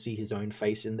Kang can see his own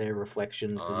face in their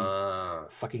reflection because he's a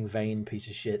fucking vain piece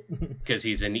of shit. Because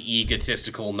he's an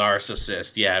egotistical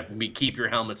narcissist. Yeah, keep your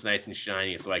helmets nice and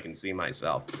shiny so I can see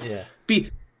myself. Yeah.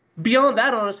 Beyond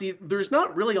that, honestly, there's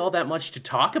not really all that much to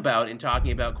talk about in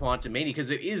talking about Quantumania, because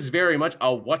it is very much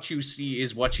a what you see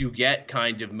is what you get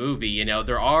kind of movie. You know,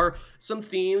 there are some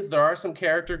themes, there are some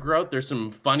character growth, there's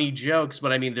some funny jokes,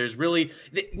 but I mean, there's really,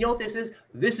 you know what this is?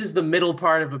 This is the middle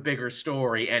part of a bigger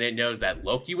story, and it knows that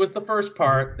Loki was the first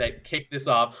part that kicked this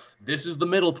off. This is the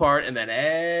middle part, and then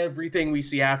everything we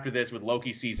see after this with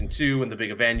Loki season 2 and the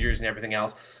big Avengers and everything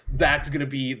else, that's going to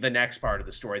be the next part of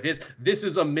the story. This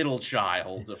is a middle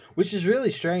child. Which is really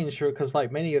strange, because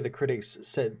like many of the critics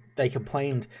said, they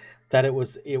complained that it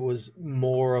was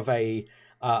more of a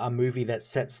movie that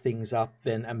sets things up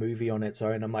than a movie on its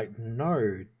own. I'm like,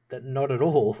 no, that not at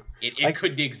all. It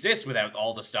couldn't exist without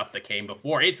all the stuff that came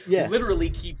before. It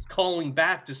literally keeps calling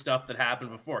back to stuff that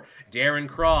happened before. Darren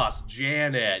Cross,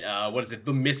 Janet,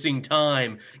 the missing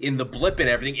time in the blip and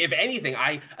everything. If anything,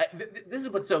 this is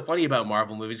what's so funny about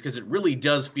Marvel movies, because it really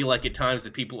does feel like at times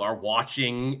that people are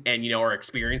watching and, you know, are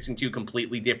experiencing two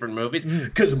completely different movies.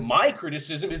 Because my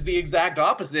criticism is the exact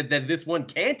opposite, that this one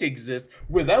can't exist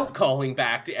without calling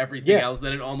back to everything else,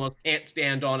 that it almost can't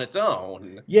stand on its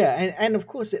own. Yeah, and of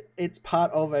course it's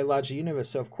part of a larger universe,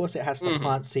 so of course it has to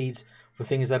plant seeds for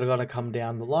things that are going to come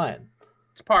down the line.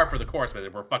 It's par for the course,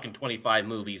 but we're fucking 25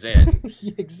 movies in.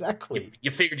 Yeah, exactly. You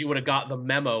figured you would have got the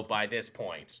memo by this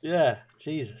point. Yeah,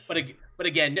 Jesus. But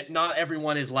again, not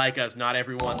everyone is like us. Not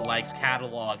everyone likes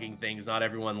cataloging things. Not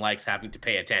everyone likes having to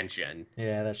pay attention.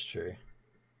 Yeah, that's true.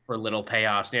 For little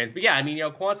payoffs. But yeah, I mean, you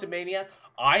know, Quantumania,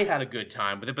 I had a good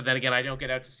time with it, but then again, I don't get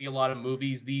out to see a lot of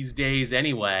movies these days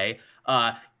anyway.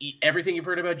 Everything you've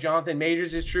heard about Jonathan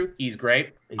Majors is true. He's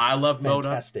great. I love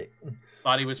fantastic. Moda.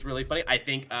 Thought he was really funny. I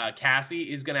think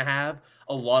Cassie is going to have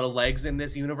a lot of legs in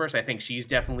this universe. I think she's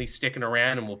definitely sticking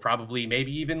around and will probably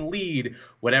maybe even lead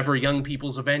whatever Young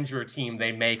People's Avenger team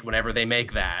they make whenever they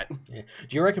make that. Yeah.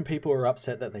 Do you reckon people are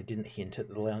upset that they didn't hint at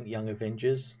the Young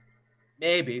Avengers?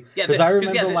 Maybe. Yeah, because I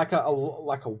remember like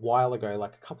a while ago,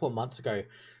 like a couple of months ago,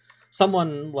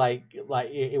 someone like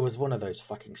it was one of those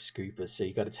fucking scoopers, so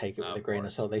you got to take it with a grain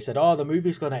of salt. They said, "Oh, the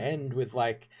movie's going to end with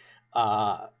like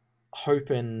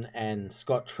Hope and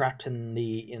Scott trapped in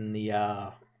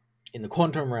the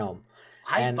quantum realm."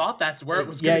 I thought that's where it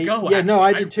was going to go. Yeah, no,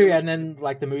 I did too. And then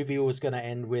like the movie was going to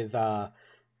end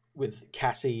with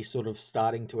Cassie sort of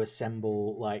starting to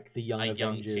assemble like the Young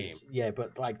Avengers. Yeah,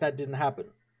 but like that didn't happen.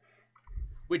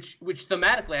 Which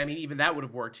thematically, I mean, even that would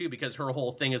have worked too, because her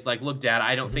whole thing is like, look, Dad,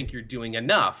 I don't think you're doing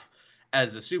enough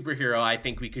as a superhero. I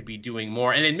think we could be doing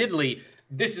more. And admittedly,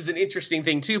 this is an interesting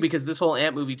thing too, because this whole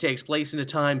Ant movie takes place in a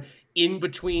time in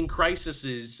between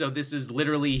crises. So this is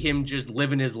literally him just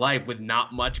living his life with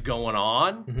not much going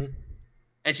on. Mm-hmm.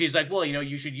 And she's like, well, you know,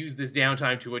 you should use this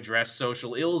downtime to address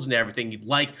social ills and everything you'd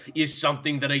like is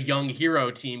something that a young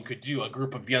hero team could do, a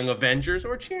group of young Avengers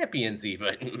or champions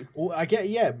even. Well, I get,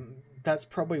 yeah. That's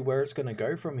probably where it's going to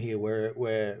go from here,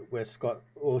 where Scott,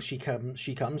 or she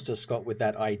comes to Scott with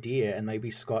that idea, and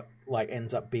maybe Scott like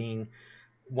ends up being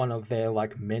one of their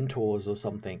like mentors or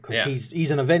something, because he's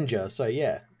an Avenger. So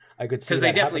yeah, I could see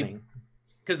that happening.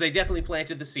 because they definitely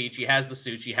planted the seed. She has the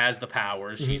suit, she has the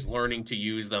powers, she's learning to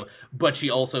use them, but she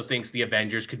also thinks the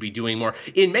Avengers could be doing more.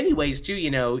 In many ways, too,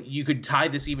 you know, you could tie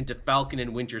this even to Falcon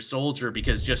and Winter Soldier,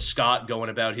 because just Scott going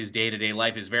about his day-to-day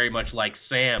life is very much like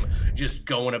Sam just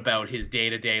going about his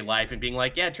day-to-day life and being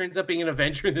like, yeah, it turns out being an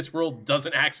Avenger in this world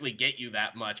doesn't actually get you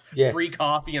that much. Yeah. Free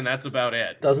coffee and that's about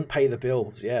it. Doesn't pay the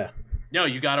bills, yeah. No,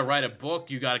 you got to write a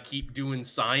book. You got to keep doing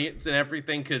science and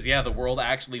everything because, yeah, the world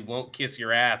actually won't kiss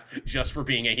your ass just for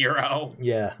being a hero.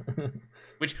 Yeah.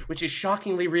 which is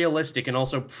shockingly realistic and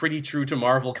also pretty true to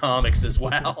Marvel Comics as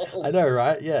well. I know,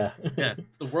 right? Yeah. Yeah.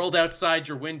 It's the world outside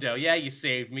your window. Yeah, you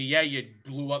saved me. Yeah, you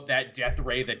blew up that death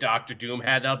ray that Dr. Doom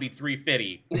had. That'll be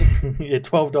 $3.50. Yeah,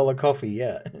 $12 coffee,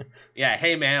 yeah. Yeah,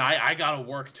 hey, man, I got to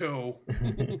work, too.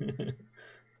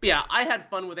 Yeah, I had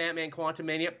fun with Ant-Man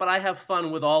Quantumania, but I have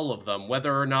fun with all of them.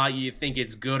 Whether or not you think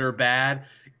it's good or bad,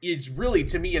 it's really,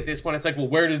 to me at this point, it's like, well,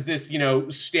 where does this, you know,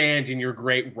 stand in your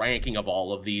great ranking of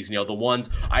all of these? You know, the ones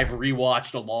I've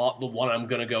rewatched a lot, the one I'm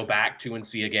going to go back to and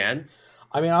see again.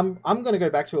 I mean, I'm going to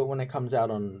go back to it when it comes out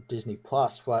on Disney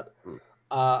Plus, but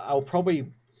I'll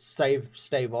probably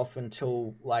stave off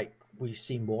until, like, we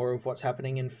see more of what's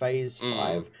happening in Phase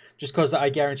 5, just because I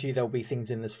guarantee you there'll be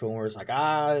things in this film where it's like,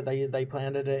 they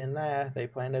planted it in there, they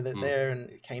planted it there, and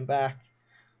it came back.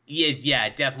 Yeah,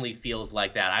 it definitely feels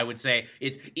like that. I would say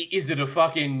is it a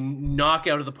fucking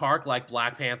knockout of the park like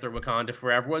Black Panther Wakanda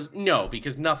Forever was? No,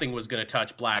 because nothing was going to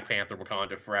touch Black Panther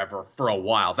Wakanda Forever for a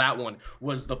while. That one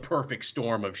was the perfect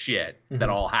storm of shit that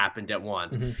all happened at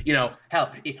once. You know,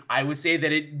 hell, I would say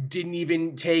that it didn't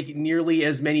even take nearly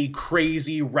as many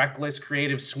crazy, reckless,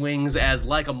 creative swings as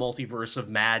like a Multiverse of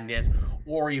Madness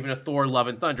or even a Thor Love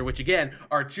and Thunder, which again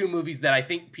are two movies that I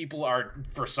think people are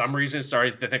for some reason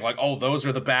started to think like, oh, those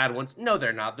are the bad ones. No,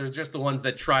 they're not. They're just the ones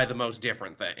that try the most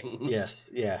different things. Yes,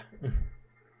 yeah.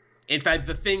 In fact,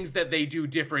 the things that they do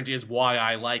different is why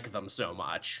I like them so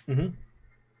much.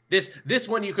 This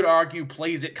one, you could argue,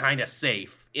 plays it kind of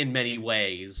safe in many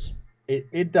ways.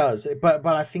 It does, but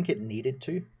I think it needed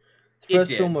to.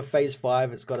 First film of Phase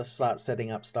 5, it's got to start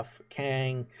setting up stuff for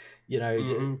Kang, you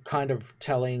know, kind of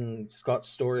telling Scott's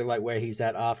story, like where he's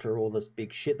at after all this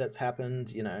big shit that's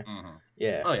happened, you know.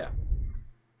 Yeah. Oh, yeah.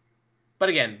 But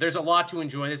again, there's a lot to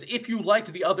enjoy in this. If you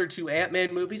liked the other two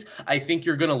Ant-Man movies, I think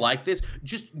you're going to like this.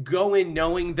 Just go in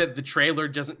knowing that the trailer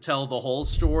doesn't tell the whole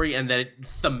story and that it,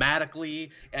 thematically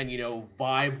and, you know,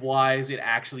 vibe-wise, it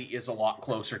actually is a lot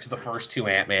closer to the first two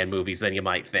Ant-Man movies than you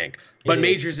might think. But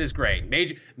Majors is great.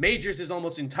 Majors is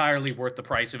almost entirely worth the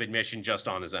price of admission just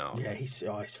on his own. Yeah, he's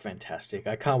fantastic.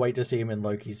 I can't wait to see him in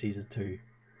Loki Season 2.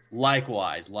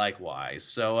 Likewise.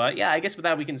 So, yeah, I guess with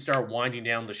that, we can start winding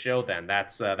down the show then.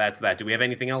 That's that. Do we have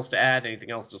anything else to add? Anything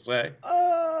else to say?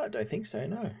 I don't think so,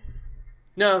 no.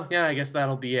 No, yeah, I guess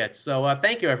that'll be it. So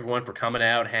thank you, everyone, for coming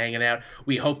out, hanging out.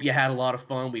 We hope you had a lot of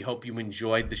fun. We hope you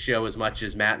enjoyed the show as much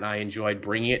as Matt and I enjoyed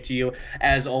bringing it to you.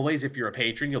 As always, if you're a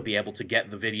patron, you'll be able to get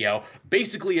the video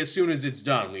basically as soon as it's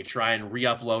done. We try and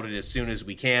re-upload it as soon as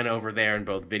we can over there in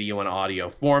both video and audio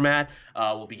format.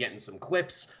 We'll be getting some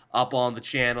clips up on the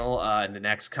channel in the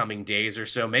next coming days or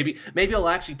so. Maybe I'll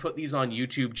actually put these on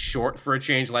YouTube short for a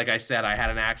change. Like I said, I had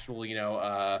an actual, you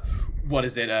know,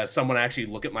 someone actually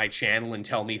look at my channel and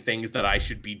tell me things that I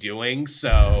should be doing.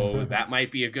 So that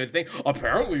might be a good thing.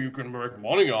 Apparently you can make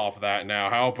money off that now.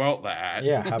 How about that?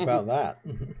 Yeah, how about that?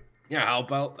 Yeah, how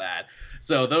about that?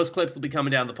 So those clips will be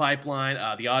coming down the pipeline.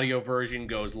 The audio version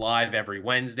goes live every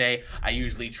Wednesday. I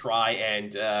usually try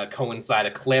and coincide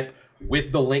a clip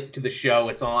with the link to the show.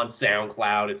 It's on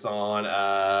SoundCloud. It's on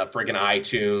friggin'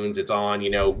 iTunes. It's on, you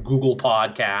know, Google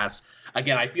Podcasts.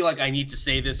 Again, I feel like I need to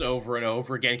say this over and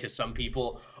over again because some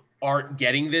people aren't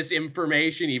getting this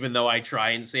information, even though I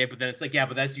try and say it. But then it's like, yeah,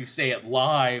 but that's you say it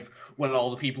live when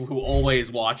all the people who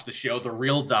always watch the show, the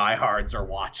real diehards, are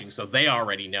watching, so they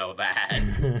already know that.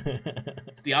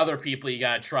 It's the other people you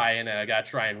gotta try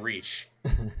and reach.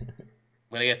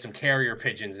 I'm going to get some carrier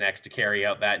pigeons next to carry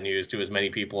out that news to as many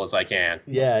people as I can.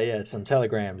 Yeah, some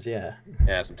telegrams, yeah.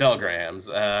 Yeah, some telegrams.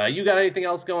 You got anything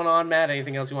else going on, Matt?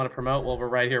 Anything else you want to promote while we're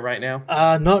right here, right now?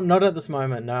 Not at this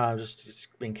moment, no. I've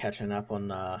just been catching up on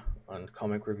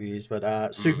comic reviews,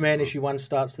 but Superman issue 1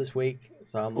 starts this week,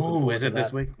 so I'm looking forward to that.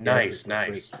 This week? Nice.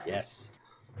 This week. Yes.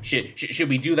 Should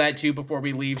we do that, too, before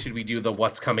we leave? Should we do the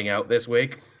what's coming out this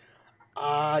week?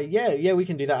 Yeah, we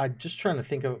can do that. I'm just trying to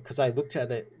think of, because I looked at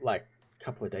it, like,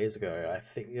 couple of days ago. I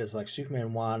think it was like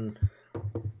Superman 1.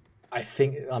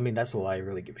 I mean that's all I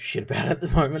really give a shit about at the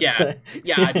moment. Yeah, so.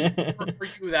 Yeah. I mean, for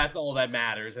you, that's all that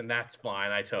matters, and that's fine.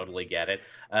 I totally get it.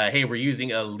 Hey, we're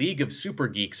using a League of Super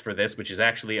Geeks for this, which is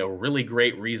actually a really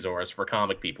great resource for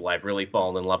comic people. I've really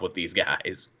fallen in love with these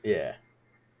guys. Yeah.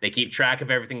 They keep track of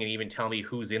everything and even tell me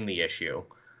who's in the issue.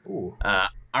 Ooh.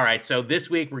 All right, so this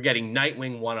week we're getting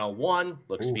Nightwing 101.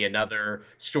 Looks to be another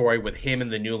story with him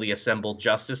and the newly assembled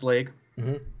Justice League.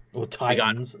 Mm-hmm. Or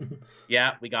Titans.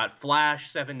 We got Flash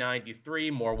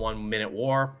 793, more 1 Minute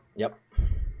War. Yep.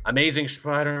 Amazing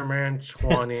Spider-Man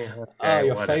 20. Okay,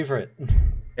 your favorite.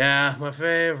 Yeah, my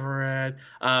favorite.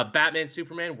 Batman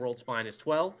Superman, World's Finest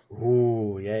 12.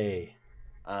 Ooh, yay.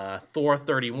 Thor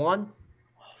 31.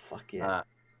 Oh, fuck yeah.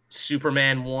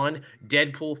 Superman 1,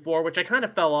 Deadpool 4, which I kind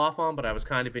of fell off on, but I was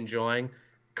kind of enjoying.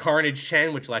 Carnage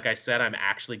 10, which, like I said, I'm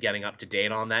actually getting up to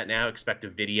date on that now. Expect a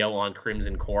video on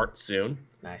Crimson Court soon.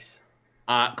 Nice.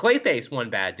 Clayface One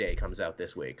Bad Day comes out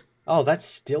this week. Oh, that's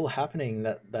still happening,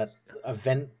 that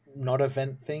event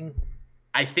thing?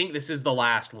 I think this is the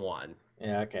last one.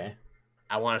 Yeah, okay.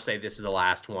 I want to say this is the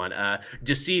last one.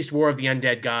 Deceased War of the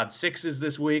Undead Gods 6 is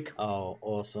this week. Oh,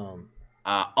 awesome.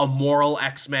 Immoral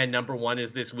X-Men #1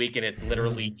 is this week, and it's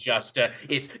literally just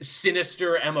it's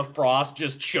Sinister Emma Frost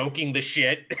just choking the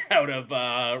shit out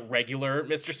of regular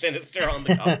Mr. Sinister on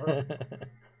the cover.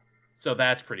 So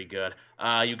that's pretty good.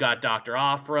 You got Dr.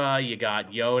 Aphra, you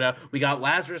got Yoda, we got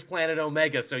Lazarus Planet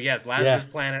Omega. So yes, Lazarus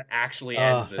Planet actually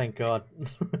ends this thank God.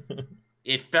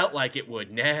 It felt like it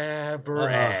would never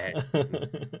end.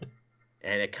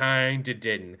 And it kinda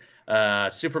didn't.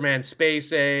 Superman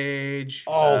Space Age.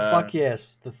 Oh, fuck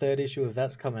yes. The 3rd issue of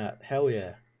that's come out. Hell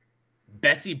yeah.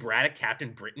 Betsy Braddock,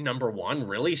 Captain Britain #1.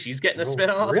 Really? She's getting a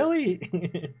spin-off?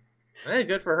 Really?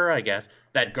 Good for her, I guess.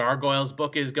 That Gargoyles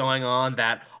book is going on.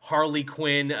 That Harley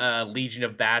Quinn Legion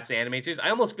of Bats animated series.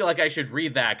 I almost feel like I should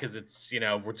read that because it's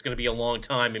going to be a long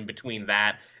time in between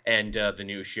that and the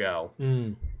new show.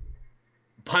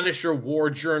 Punisher War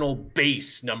Journal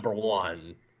Base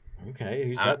 #1. Okay,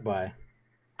 who's that by?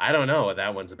 I don't know what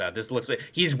that one's about. This looks like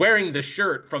he's wearing the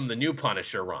shirt from the new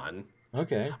Punisher run.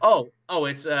 Okay. Oh,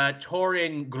 it's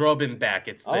Torin Grobenbeck.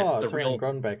 It's the Torin real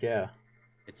Grobenbeck, yeah.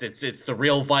 It's the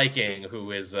real Viking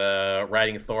who is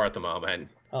writing Thor at the moment.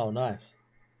 Oh, nice.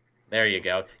 There you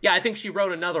go. Yeah, I think she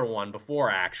wrote another one before,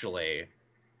 actually.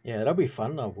 Yeah, that'll be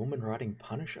fun. A woman writing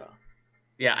Punisher.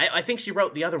 Yeah, I think she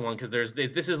wrote the other one because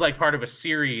this is like part of a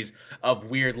series of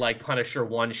weird like Punisher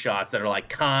one-shots that are like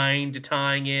kind of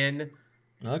tying in.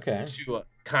 Okay. To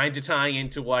kind of tying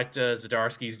into what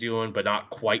Zdarsky's doing, but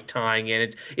not quite tying in.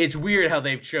 It's weird how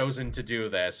they've chosen to do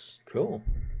this. Cool.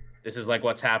 This is like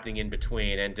what's happening in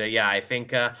between, and yeah, I think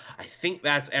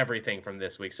that's everything from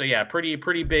this week. So yeah, pretty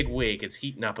big week. It's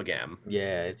heating up again.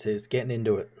 Yeah, it's getting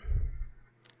into it.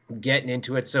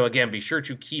 So again, be sure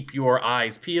to keep your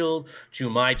eyes peeled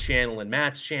to my channel and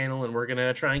Matt's channel, and we're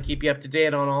gonna try and keep you up to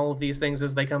date on all of these things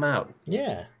as they come out.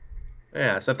 Yeah.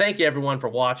 Yeah, so thank you everyone for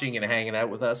watching and hanging out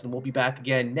with us, and we'll be back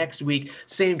again next week.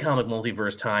 Same Comic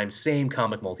Multiverse time, same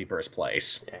Comic Multiverse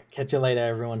place. Yeah, catch you later,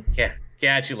 everyone. Yeah,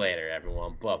 catch you later,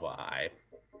 everyone. Bye-bye.